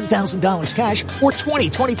up to $10,000 cash or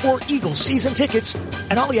 2024 Eagles season tickets.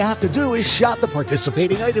 And all you have to do is shop the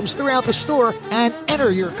participating items throughout the store and enter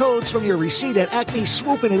your codes from your receipt at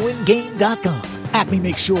acmeswoopinandwingame.com. Acme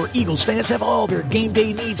makes sure Eagles fans have all their game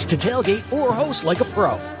day needs to tailgate or host like a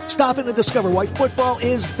pro. Stop in to discover why football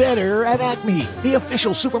is better at Acme, the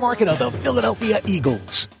official supermarket of the Philadelphia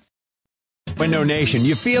Eagles. Window Nation,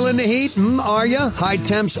 you feeling the heat? Are you? High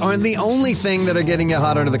temps aren't the only thing that are getting you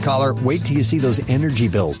hot under the collar. Wait till you see those energy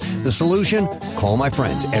bills. The solution? Call my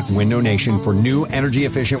friends at Window Nation for new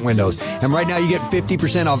energy-efficient windows. And right now you get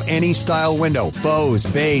 50% off any style window. Bows,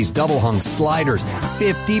 bays, double hung, sliders.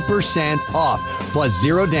 50% off. Plus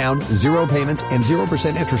 0 down, 0 payments, and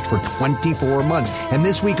 0% interest for 24 months. And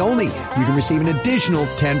this week only, you can receive an additional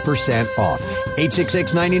 10% off.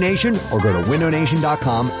 866-90-NATION or go to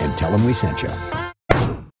windownation.com and tell them we sent you.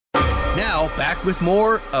 Now, back with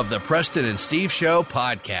more of the Preston and Steve Show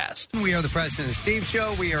podcast. We are the Preston and Steve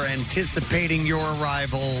Show. We are anticipating your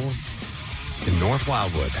arrival in North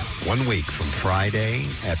Wildwood 1 week from Friday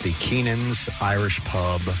at the Keenan's Irish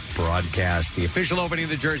Pub broadcast, the official opening of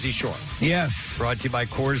the Jersey Shore. Yes. Brought to you by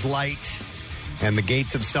Coors Light and the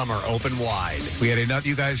gates of summer open wide. We had another.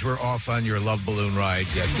 You guys were off on your love balloon ride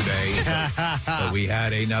yesterday. But we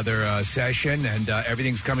had another session, and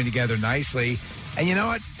everything's coming together nicely. And you know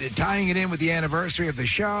what? Tying it in with the anniversary of the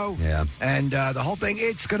show, and the whole thing,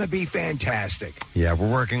 it's going to be fantastic. Yeah,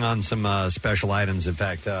 we're working on some special items. In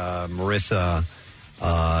fact, Marissa,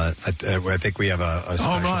 I think we have a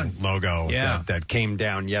special logo that came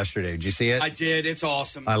down yesterday. Did you see it? I did. It's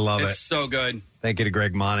awesome. I love it. It's so good. Thank you to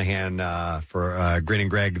Greg Monahan for Grin and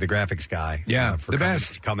Greg, the graphics guy. Yeah, for the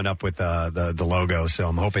best. Coming up with the logo. So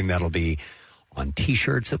I'm hoping that'll be on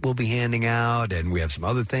T-shirts that we'll be handing out, and we have some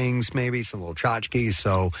other things, maybe some little tchotchkes.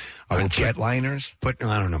 So jet liners. I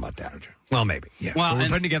don't know about that. Well, maybe. Yeah. Well, we're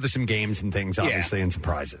putting together some games and things, obviously, and some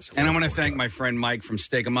prizes. And I want to thank my friend Mike from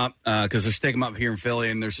Steak 'em Up, because there's Steak 'em Up here in Philly,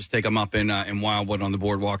 and there's a Steak 'em Up in Wildwood on the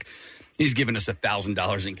boardwalk. He's given us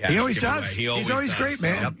 $1,000 in cash. He always to give does. away. He's always does. great,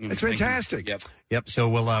 man. So, That's thank you. fantastic. Yep. So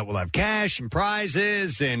we'll have cash and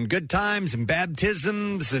prizes and good times and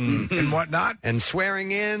baptisms and whatnot and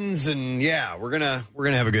swearing ins and we're gonna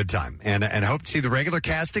have a good time and hope to see the regular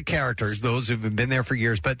cast of characters, those who've been there for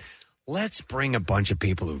years. But let's bring a bunch of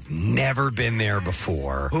people who've never been there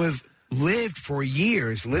before, who have lived for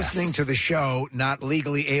years listening to the show, not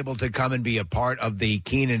legally able to come and be a part of the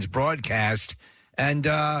Keenan's broadcast, and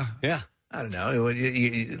I don't know,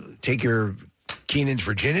 you take your Keenan's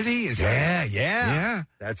virginity? Is yeah.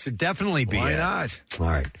 That should definitely be Why it. not? All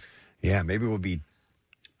right. Yeah, maybe we'll be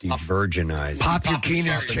de-virginized. Pop your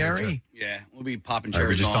Keenan's cherry? Yeah, we'll be popping All right,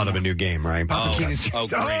 cherries. we just thought of a new game, right? Pop Keenan's cherry.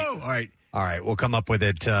 great. All right. All right, we'll come up with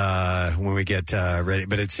it when we get ready.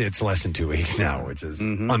 But it's less than 2 weeks now, which is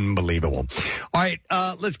unbelievable. All right,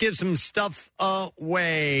 let's give some stuff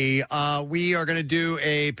away. We are going to do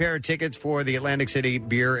a pair of tickets for the Atlantic City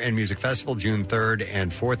Beer and Music Festival, June 3rd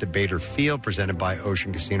and 4th at Bader Field, presented by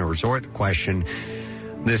Ocean Casino Resort. The question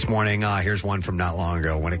this morning, here's one from not long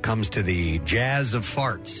ago. When it comes to the jazz of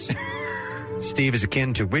farts, Steve is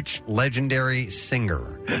akin to which legendary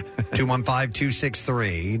singer?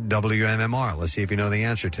 215-263-WMMR. Let's see if you know the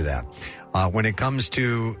answer to that. When it comes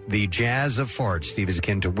to the jazz of farts, Steve is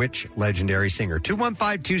akin to which legendary singer?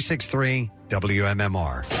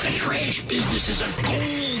 215-263-WMMR. The trash business is a gold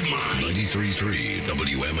mine. 93.3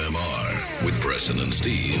 WMMR with Preston and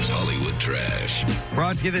Steve's Hollywood Trash.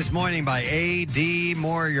 Brought to you this morning by A.D.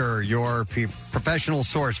 Moyer, your professional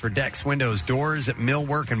source for decks, windows, doors,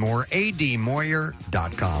 millwork, and more.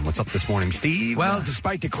 ADMoyer.com. What's up this morning, Steve? Well,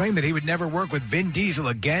 despite the claim that he would never work with Vin Diesel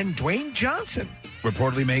again, Dwayne Johnson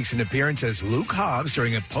reportedly makes an appearance as Luke Hobbs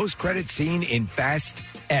during a post-credit scene in Fast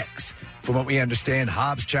X. From what we understand,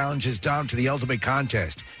 Hobbs challenges Dom to the ultimate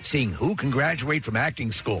contest, seeing who can graduate from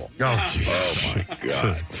acting school. Oh, my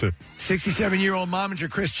God. 67-year-old momager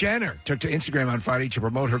Kris Jenner took to Instagram on Friday to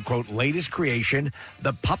promote her, quote, latest creation,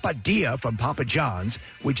 the Papadilla from Papa John's,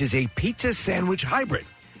 which is a pizza sandwich hybrid.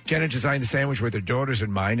 Jenner designed the sandwich with her daughters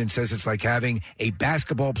in mind and says it's like having a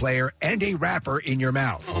basketball player and a rapper in your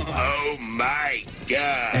mouth. Oh, my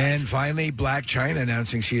God. And finally, Black China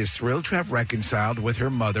announcing she is thrilled to have reconciled with her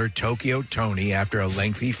mother, Tokyo Toni, after a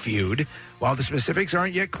lengthy feud. While the specifics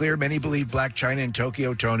aren't yet clear, many believe Black China and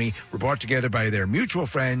Tokyo Toni were brought together by their mutual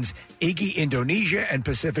friends, Iggy Indonesia and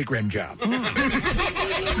Pacific Rim Job.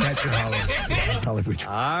 That's your Hollywood.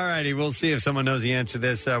 All righty, we'll see if someone knows the answer to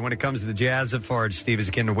this. When it comes to the jazz of farts, Steve is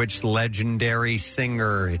akin to which legendary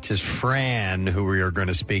singer? It is Fran who we are going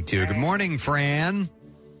to speak to. Good morning, Fran.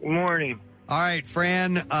 Good morning. All right,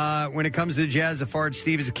 Fran, when it comes to the jazz of farts,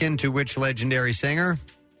 Steve is akin to which legendary singer?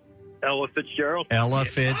 Ella Fitzgerald. Ella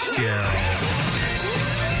Fitzgerald.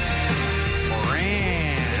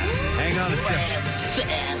 Fran. Hang on a second.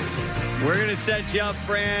 We're going to set you up,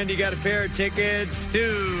 Fran. You got a pair of tickets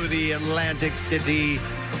to the Atlantic City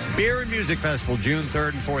Beer and Music Festival, June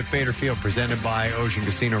 3rd and 4th, Bader Field, presented by Ocean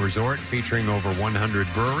Casino Resort, featuring over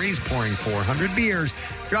 100 breweries, pouring 400 beers.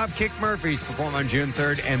 Dropkick Murphys perform on June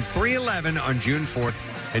 3rd and 311 on June 4th.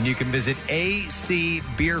 And you can visit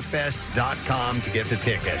acbeerfest.com to get the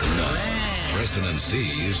tickets. Preston and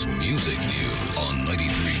Steve's Music News on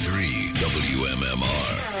 93.3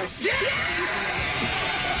 WMMR.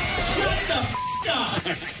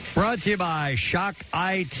 Brought to you by Shock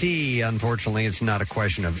IT. Unfortunately, it's not a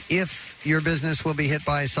question of if your business will be hit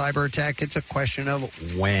by a cyber attack. It's a question of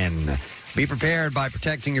when. Be prepared by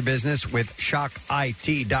protecting your business with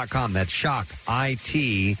ShockIT.com. That's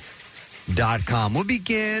ShockIT.com. We'll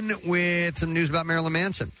begin with some news about Marilyn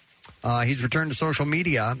Manson. He's returned to social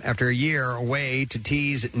media after a year away to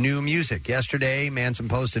tease new music. Yesterday, Manson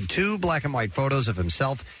posted 2 black and white photos of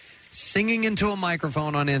himself singing into a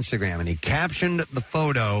microphone on Instagram, and he captioned the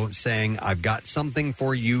photo saying, "I've got something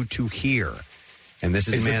for you to hear." And this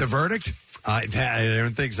is it the verdict? I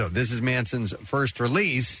don't think so. This is Manson's first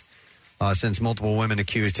release since multiple women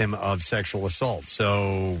accused him of sexual assault.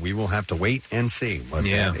 So we will have to wait and see what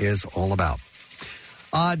that is all about.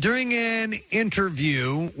 During an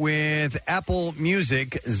interview with Apple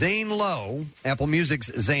Music's Zane Lowe,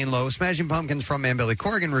 Smashing Pumpkins frontman Billy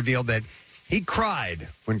Corgan revealed that he cried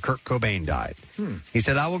when Kurt Cobain died. He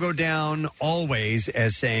said, "I will go down always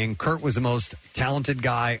as saying Kurt was the most talented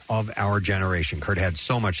guy of our generation. Kurt had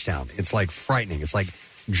so much talent. It's like frightening. It's like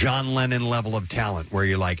John Lennon level of talent where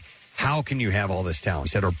you're like, how can you have all this talent?"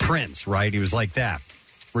 He said, or Prince, right? He was like that.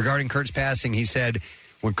 Regarding Kurt's passing, he said,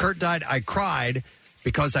 "When Kurt died, I cried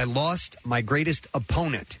because I lost my greatest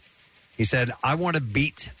opponent." He said, "I want to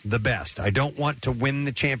beat the best. I don't want to win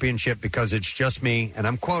the championship because it's just me." And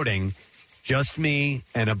I'm quoting, Just me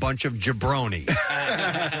and a bunch of jabronis,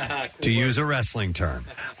 to use a wrestling term.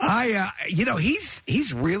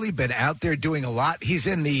 He's really been out there doing a lot. He's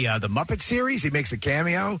in the Muppet series. He makes a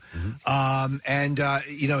cameo, and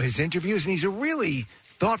his interviews, and he's a really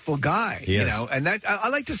thoughtful guy. He is. And that I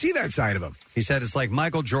like to see that side of him. He said it's like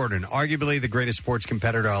Michael Jordan, arguably the greatest sports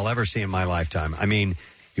competitor I'll ever see in my lifetime. I mean,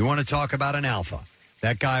 you want to talk about an alpha?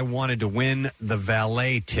 That guy wanted to win the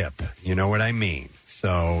valet tip. You know what I mean?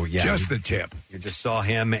 So, yeah. Just the tip. You just saw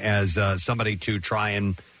him as somebody to try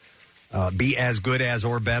and be as good as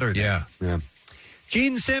or better than. Yeah.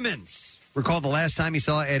 Gene Simmons. Recall the last time he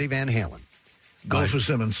saw Eddie Van Halen. Go for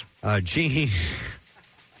Simmons.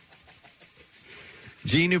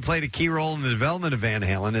 Gene, who played a key role in the development of Van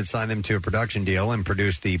Halen, had signed them to a production deal and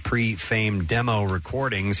produced the pre-famed demo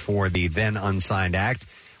recordings for the then unsigned act.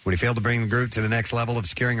 When he failed to bring the group to the next level of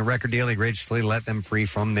securing a record deal, he graciously let them free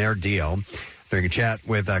from their deal. During a chat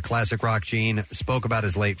with Classic Rock, Gene spoke about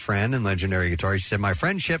his late friend and legendary guitarist. He said, "My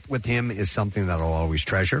friendship with him is something that I'll always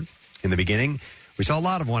treasure. In the beginning, we saw a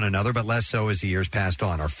lot of one another, but less so as the years passed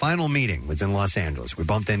on. Our final meeting was in Los Angeles. We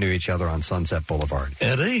bumped into each other on Sunset Boulevard."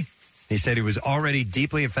 Eddie? He said he was already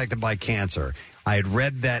deeply affected by cancer. I had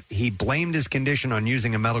read that he blamed his condition on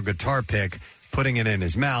using a metal guitar pick, putting it in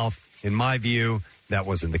his mouth. In my view, that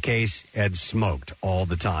wasn't the case. Ed smoked all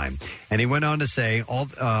the time. And he went on to say, all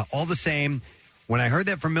the same, when I heard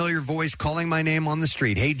that familiar voice calling my name on the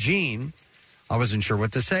street, "Hey, Gene," I wasn't sure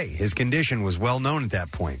what to say. His condition was well known at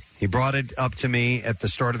that point. He brought it up to me at the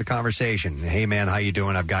start of the conversation. "Hey, man, how you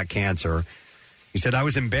doing? I've got cancer." He said, I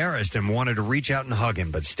was embarrassed and wanted to reach out and hug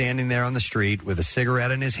him, but standing there on the street with a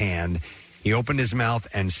cigarette in his hand, he opened his mouth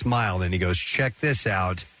and smiled, and he goes, "Check this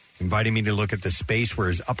out," inviting me to look at the space where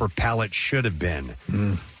his upper palate should have been.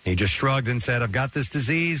 He just shrugged and said, "I've got this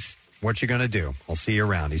disease. What you going to do? I'll see you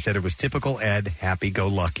around." He said it was typical Ed,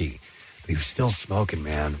 happy-go-lucky. But he was still smoking,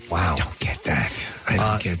 man. Wow. I don't get that. I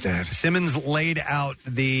don't get that. Simmons laid out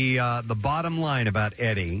the bottom line about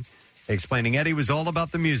Eddie, explaining Eddie was all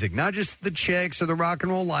about the music, not just the chicks or the rock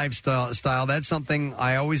and roll lifestyle. That's something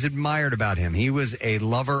I always admired about him. He was a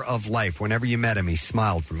lover of life. Whenever you met him, he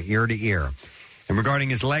smiled from ear to ear. And regarding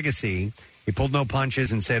his legacy, he pulled no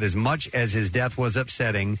punches and said, as much as his death was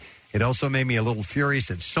upsetting, it also made me a little furious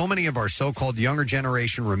that so many of our so-called younger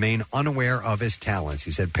generation remain unaware of his talents.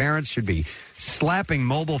 He said parents should be slapping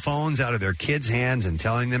mobile phones out of their kids' hands and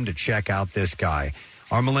telling them to check out this guy.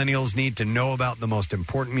 Our millennials need to know about the most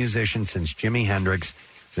important musician since Jimi Hendrix.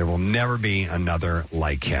 There will never be another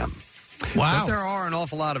like him. Wow. But there are an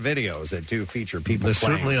awful lot of videos that do feature people There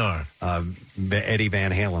playing certainly are. Eddie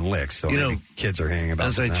Van Halen licks, so maybe kids are hearing about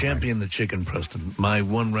as them I that way. champion the chicken, Preston, my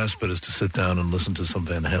one respite is to sit down and listen to some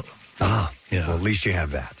Van Halen. Yeah. Well, at least you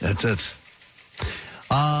have that. That's it.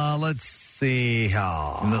 Let's see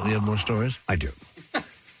how... You have more stories? I do. I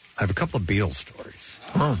have a couple of Beatles stories.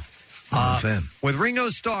 Oh, I'm a fan. With Ringo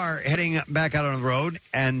Starr heading back out on the road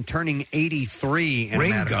and turning 83 in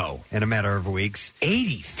a matter of weeks.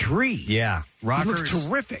 83? Yeah. Rockers, He looks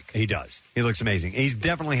terrific. He does. He looks amazing. He's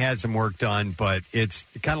definitely had some work done, but it's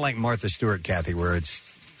kind of like Martha Stewart, Kathy, where it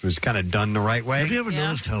was kind of done the right way. Have you ever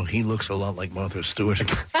noticed how he looks a lot like Martha Stewart?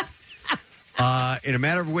 In a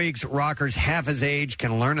matter of weeks, rockers half his age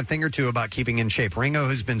can learn a thing or two about keeping in shape. Ringo,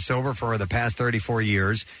 who's been sober for the past 34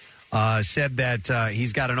 years, said that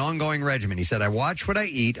he's got an ongoing regimen. He said, I watch what I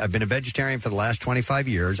eat. I've been a vegetarian for the last 25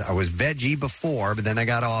 years. I was veggie before, but then I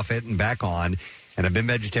got off it and back on, and I've been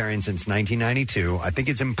vegetarian since 1992. I think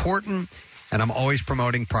it's important, and I'm always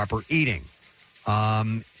promoting proper eating.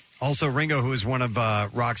 Also, Ringo, who is one of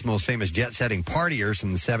rock's most famous jet-setting partiers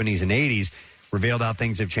from the 70s and 80s, revealed how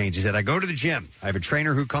things have changed. He said, I go to the gym. I have a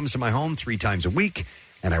trainer who comes to my home 3 times a week,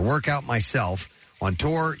 and I work out myself. On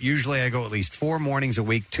tour, usually I go at least 4 mornings a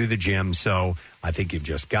week to the gym, so I think you've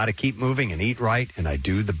just got to keep moving and eat right, and I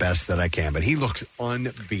do the best that I can. But he looks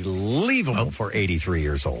unbelievable for 83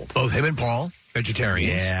 years old. Both him and Paul,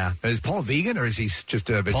 vegetarians. Yeah. Is Paul vegan, or is he just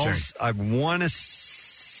a vegetarian? I want to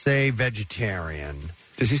say vegetarian.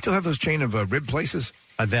 Does he still have those chain of rib places?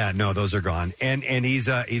 No, those are gone. And he's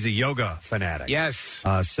a yoga fanatic. Yes.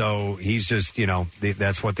 So he's just,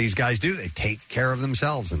 that's what these guys do. They take care of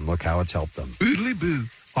themselves, and look how it's helped them. Boodly boo.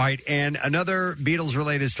 All right, and another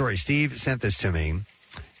Beatles-related story. Steve sent this to me,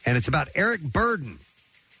 and it's about Eric Burden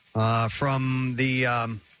from the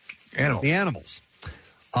Animals.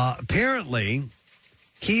 Apparently,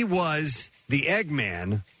 he was the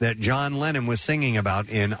Eggman that John Lennon was singing about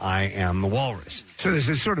in I Am the Walrus. So there's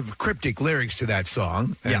this sort of cryptic lyrics to that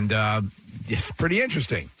song, and it's pretty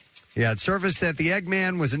interesting. Yeah, it surfaced that the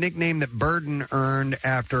Eggman was a nickname that Burden earned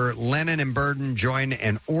after Lennon and Burden joined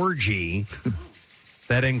an orgy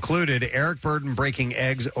that included Eric Burden breaking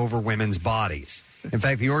eggs over women's bodies. In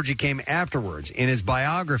fact, the orgy came afterwards. In his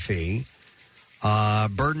biography,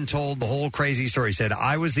 Burden told the whole crazy story. He said,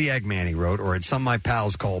 I was the Eggman, he wrote, or as some of my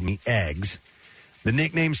pals called me, Eggs. The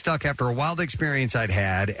nickname stuck after a wild experience I'd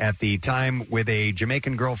had at the time with a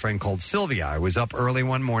Jamaican girlfriend called Sylvia. I was up early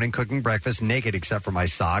one morning cooking breakfast, naked except for my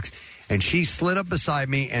socks, and she slid up beside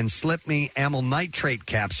me and slipped me amyl nitrate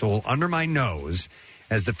capsule under my nose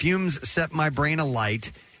as the fumes set my brain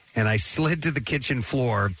alight, and I slid to the kitchen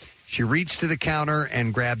floor. She reached to the counter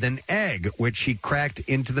and grabbed an egg, which she cracked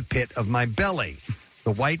into the pit of my belly.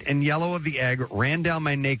 The white and yellow of the egg ran down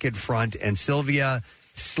my naked front, and Sylvia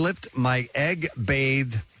slipped my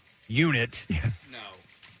egg-bathed unit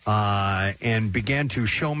and began to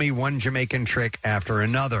show me one Jamaican trick after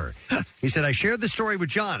another. He said, I shared the story with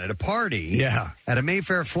John at a party at a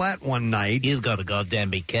Mayfair flat one night. You've got to goddamn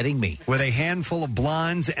be kidding me. With a handful of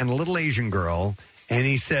blondes and a little Asian girl. And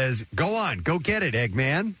he says, go on, go get it,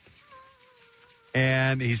 Eggman.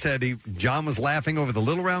 And he said John was laughing over the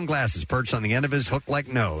little round glasses perched on the end of his hook-like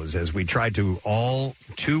nose as we tried the all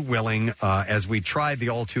too willing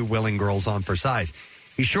girls on for size.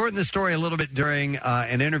 He shortened the story a little bit during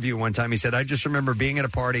an interview one time. He said, I just remember being at a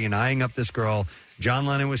party and eyeing up this girl. John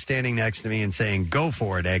Lennon was standing next to me and saying, go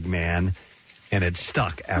for it, Eggman. And it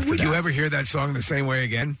stuck after Would that. you ever hear that song the same way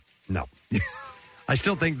again? No. I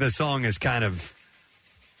still think the song is kind of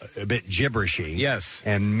a bit gibberishy. Yes.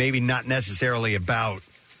 And maybe not necessarily about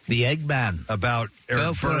the Eggman. About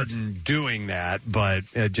Eric Burden doing that, but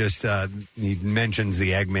just he mentions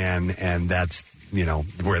the Eggman, and that's,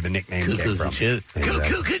 where the nickname came from.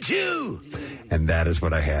 Cuckoo-cuckoo. And that is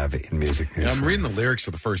what I have in music news. Yeah, I'm reading the lyrics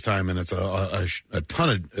for the first time, and it's a ton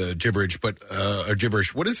of gibberish.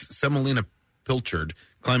 What is Semolina Pilchard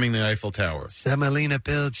climbing the Eiffel Tower? Semolina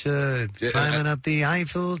Pilchard climbing up the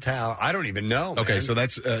Eiffel Tower. I don't even know. Okay, man. so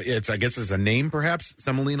that's I guess it's a name, perhaps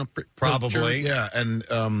Semolina. Probably. Yeah, and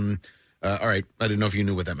all right. I didn't know if you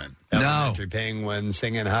knew what that meant. Elementary penguins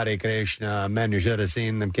singing Hare Krishna. Man, you should have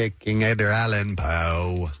seen them kicking Edgar Allan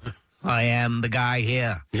Poe. I am the guy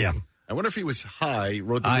here. Yeah. I wonder if he was high,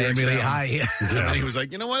 wrote the I am lyrics really down, high here. and he was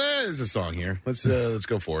like, you know what? There's a song here. Let's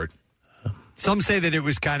go for it. Some say that it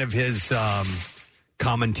was kind of his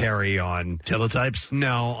commentary on teletypes.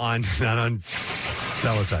 No, not on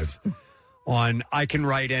teletypes. On I can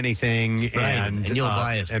write anything, and you'll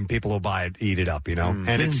buy it, and people will buy it, eat it up, and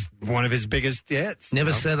it's one of his biggest hits.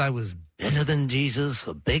 Never said I was better than Jesus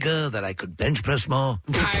or bigger, that I could bench press more.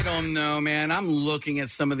 I don't know, man. I'm looking at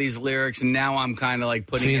some of these lyrics, and now I'm kind of like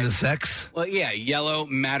putting seeing the sex. Well, yeah, yellow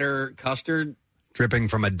matter custard dripping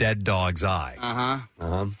from a dead dog's eye.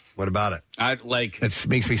 What about it? That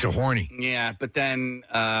makes me so horny. Yeah, but then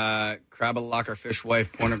crab-a-locker,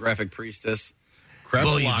 fishwife, pornographic priestess.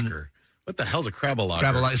 Crab-a-locker. What the hell's a crab-a-locker?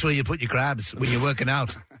 Crab-a-locker is where you put your crabs when you're working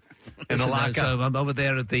out. In the locker. So I'm over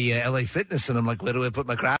there at the LA Fitness, and I'm like, where do I put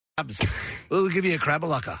my crabs? We'll give you a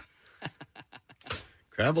crab-a-locker.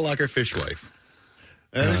 Crab-a-locker fishwife.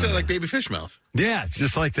 Is it like baby fish mouth? Yeah, it's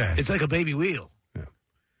just like that. It's like a baby wheel. Yeah.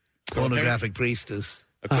 Pornographic priestess.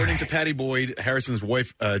 According to Patty Boyd, Harrison's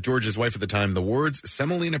wife, George's wife at the time, the words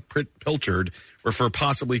Semolina Pilchard refer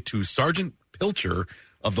possibly to Sergeant Pilcher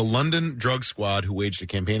of the London drug squad who waged a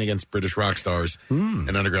campaign against British rock stars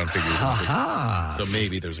and underground figures in the 60s. So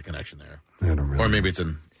maybe there's a connection there. I don't really or maybe it's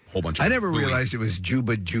a whole bunch of I never realized it was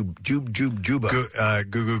Juba. Goo Goo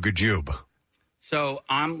Gajoob. So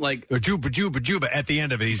I'm like... Juba. At the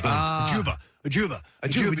end of it, he's going,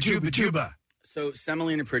 Juba. So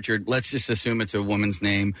Semolina Pritchard, let's just assume it's a woman's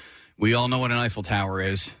name. We all know what an Eiffel Tower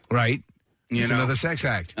is. Right. You It's know? another sex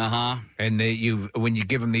act. Uh-huh. And when you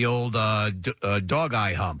give them the old dog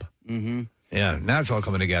eye hump. Mm-hmm. Yeah, now it's all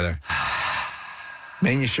coming together.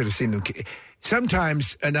 Man, you should have seen them.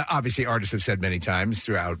 Sometimes, and obviously artists have said many times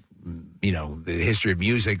throughout, the history of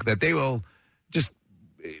music, that they will just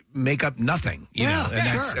make up nothing,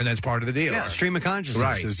 and that's part of the deal. Yeah, stream of consciousness.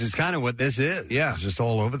 Right. It's just kind of what this is. Yeah. It's just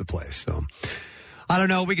all over the place. So, I don't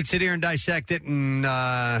know. We could sit here and dissect it and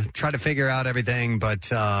try to figure out everything, but...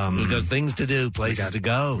 We've got things to do, places to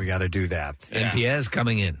go. We got to do that. NPS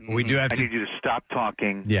coming in. We do have I to... need you to stop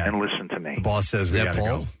talking and listen to me. The boss says we got to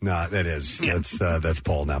go. No, that is. That's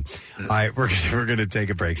Paul now. All right, we're going to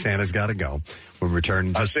take a break. Santa's got to go. We'll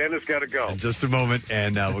return Santa's got to go. in just a moment,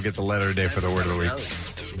 and we'll get the letter today for the word of the week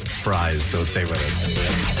prize. So stay with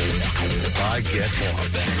us. I get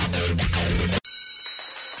off.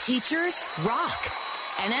 Teachers rock,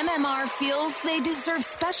 and MMR feels they deserve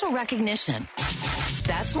special recognition.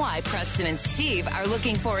 That's why Preston and Steve are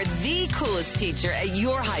looking for the coolest teacher at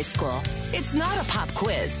your high school. It's not a pop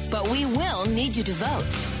quiz, but we will need you to vote.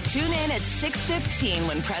 Tune in at 6:15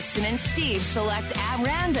 when Preston and Steve select at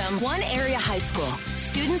random one area high school.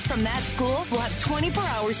 Students from that school will have 24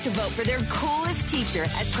 hours to vote for their coolest teacher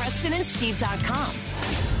at PrestonandSteve.com.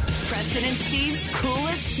 Preston and Steve's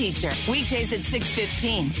coolest teacher. Weekdays at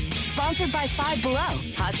 6:15. Sponsored by Five Below.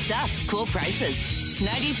 Hot stuff, cool prices.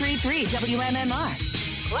 93.3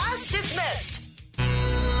 WMMR. Class dismissed.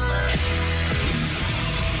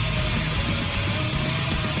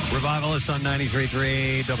 Revivalists on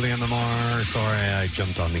 93.3 WMMR. Sorry, I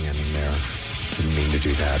jumped on the ending there. Didn't mean to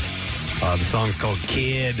do that. The song's called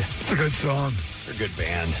Kid. It's a good song. They're a good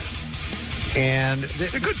band. And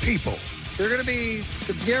they're good people. They're going to be...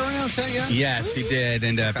 Did Pierre announce that yet? Yes, he did.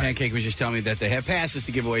 And Pancake was just telling me that they have passes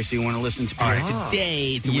to give away, so you want to listen to Pierre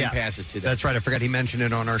today to win passes to them. That's right. I forgot he mentioned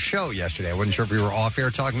it on our show yesterday. I wasn't sure if we were off-air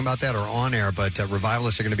talking about that or on-air, but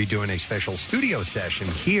Revivalists are going to be doing a special studio session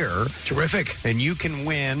here. Terrific. And you can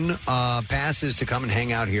win passes to come and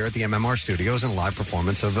hang out here at the MMR Studios and a live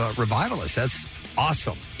performance of Revivalists. That's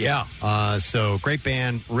awesome. Yeah. So great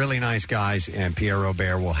band, really nice guys, and Pierre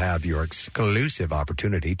Robert will have your exclusive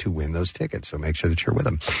opportunity to win those tickets. So make sure that you're with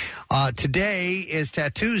them. Today is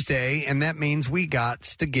Tattoos Day, and that means we got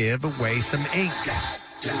to give away some ink.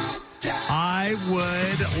 I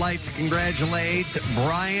would like to congratulate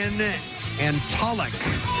Brian and Tulloch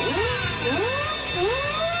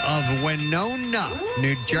of Winona,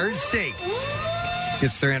 New Jersey.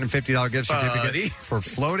 Gets $350 gift certificate for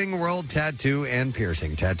Floating World Tattoo and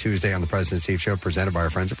Piercing. Tattoos Day on the Preston and Steve Show, presented by our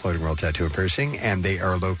friends at Floating World Tattoo and Piercing, and they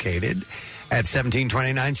are located at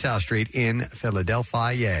 1729 South Street in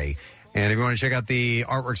Philadelphia. And if you want to check out the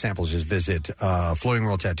artwork samples, just visit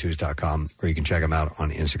floatingworldtattoos.com, or you can check them out on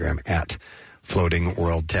Instagram at Floating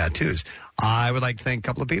World Tattoos. I would like to thank a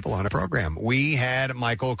couple of people on the program. We had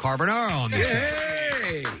Michael Carbonaro on the show.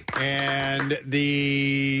 And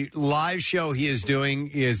the live show he is doing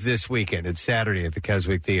is this weekend. It's Saturday at the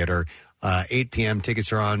Keswick Theater, 8 p.m.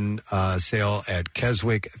 Tickets are on sale at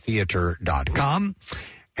keswicktheater.com.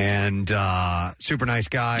 And super nice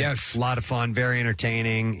guy. Yes. A lot of fun, very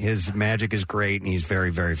entertaining. His magic is great, and he's very,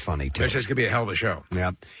 very funny, too. It's just going to be a hell of a show.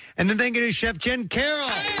 Yep. And then thank you to Chef Jen Carroll.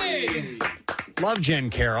 Hey! Love Jen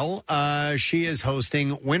Carroll. She is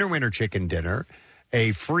hosting Winter Chicken Dinner,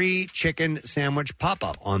 a free chicken sandwich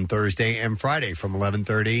pop-up on Thursday and Friday from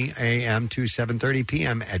 11:30 a.m. to 7:30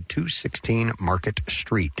 p.m. at 216 Market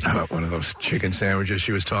Street. How about one of those chicken sandwiches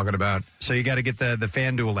she was talking about? So you got to get the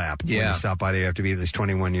FanDuel app. When you stop by there, you have to be at least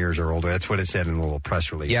 21 years or older. That's what it said in the little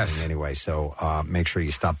press release. Yes. Thing anyway, so make sure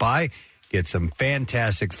you stop by, get some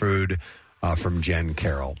fantastic food from Jen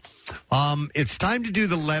Carroll. It's time to do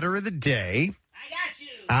the letter of the day.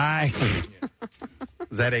 I got you.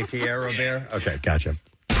 Is that a Pierre Robert? Okay, gotcha.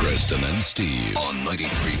 Preston and Steve on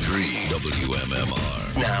 93.3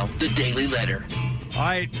 WMMR. Now, the Daily Letter. All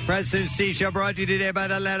right, Preston and Steve Show brought to you today by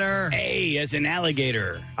the letter A as an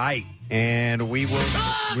alligator. I. And we will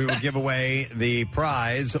give away the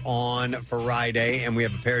prize on Friday, and we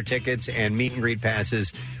have a pair of tickets and meet and greet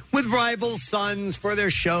passes with Rival Sons for their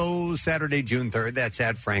show Saturday, June 3rd. That's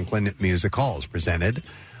at Franklin Music Halls, presented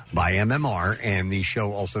by MMR, and the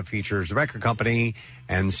show also features the record company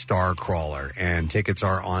and Starcrawler. And tickets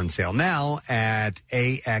are on sale now at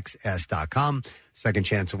AXS.com. Second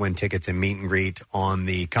chance to win tickets and meet and greet on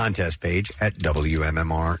the contest page at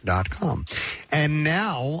WMMR.com. And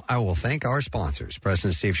now I will thank our sponsors. Preston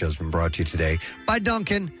and Steve Show has been brought to you today by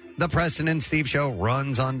Dunkin'. The Preston and Steve Show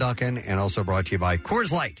runs on Dunkin', and also brought to you by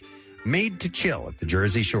Coors Light. Made to chill at the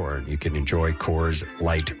Jersey Shore, and you can enjoy Coors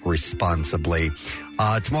Light responsibly.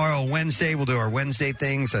 Tomorrow, Wednesday, we'll do our Wednesday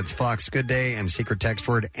things. That's Fox Good Day and Secret Text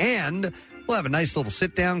Word. And we'll have a nice little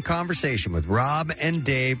sit-down conversation with Rob and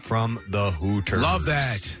Dave from the Hooters. Love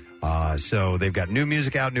that. So they've got new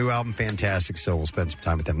music out, new album, fantastic. So we'll spend some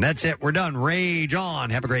time with them. That's it. We're done. Rage on.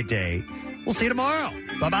 Have a great day. We'll see you tomorrow.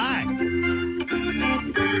 Bye-bye.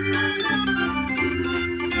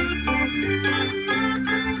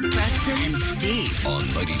 And Steve on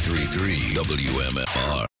 93.3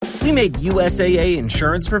 WMMR. We made USAA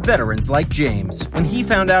insurance for veterans like James. When he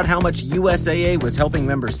found out how much USAA was helping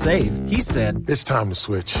members save, he said, "It's time to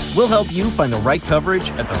switch." We'll help you find the right coverage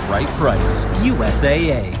at the right price.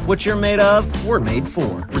 USAA. What you're made of, we're made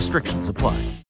for. Restrictions apply.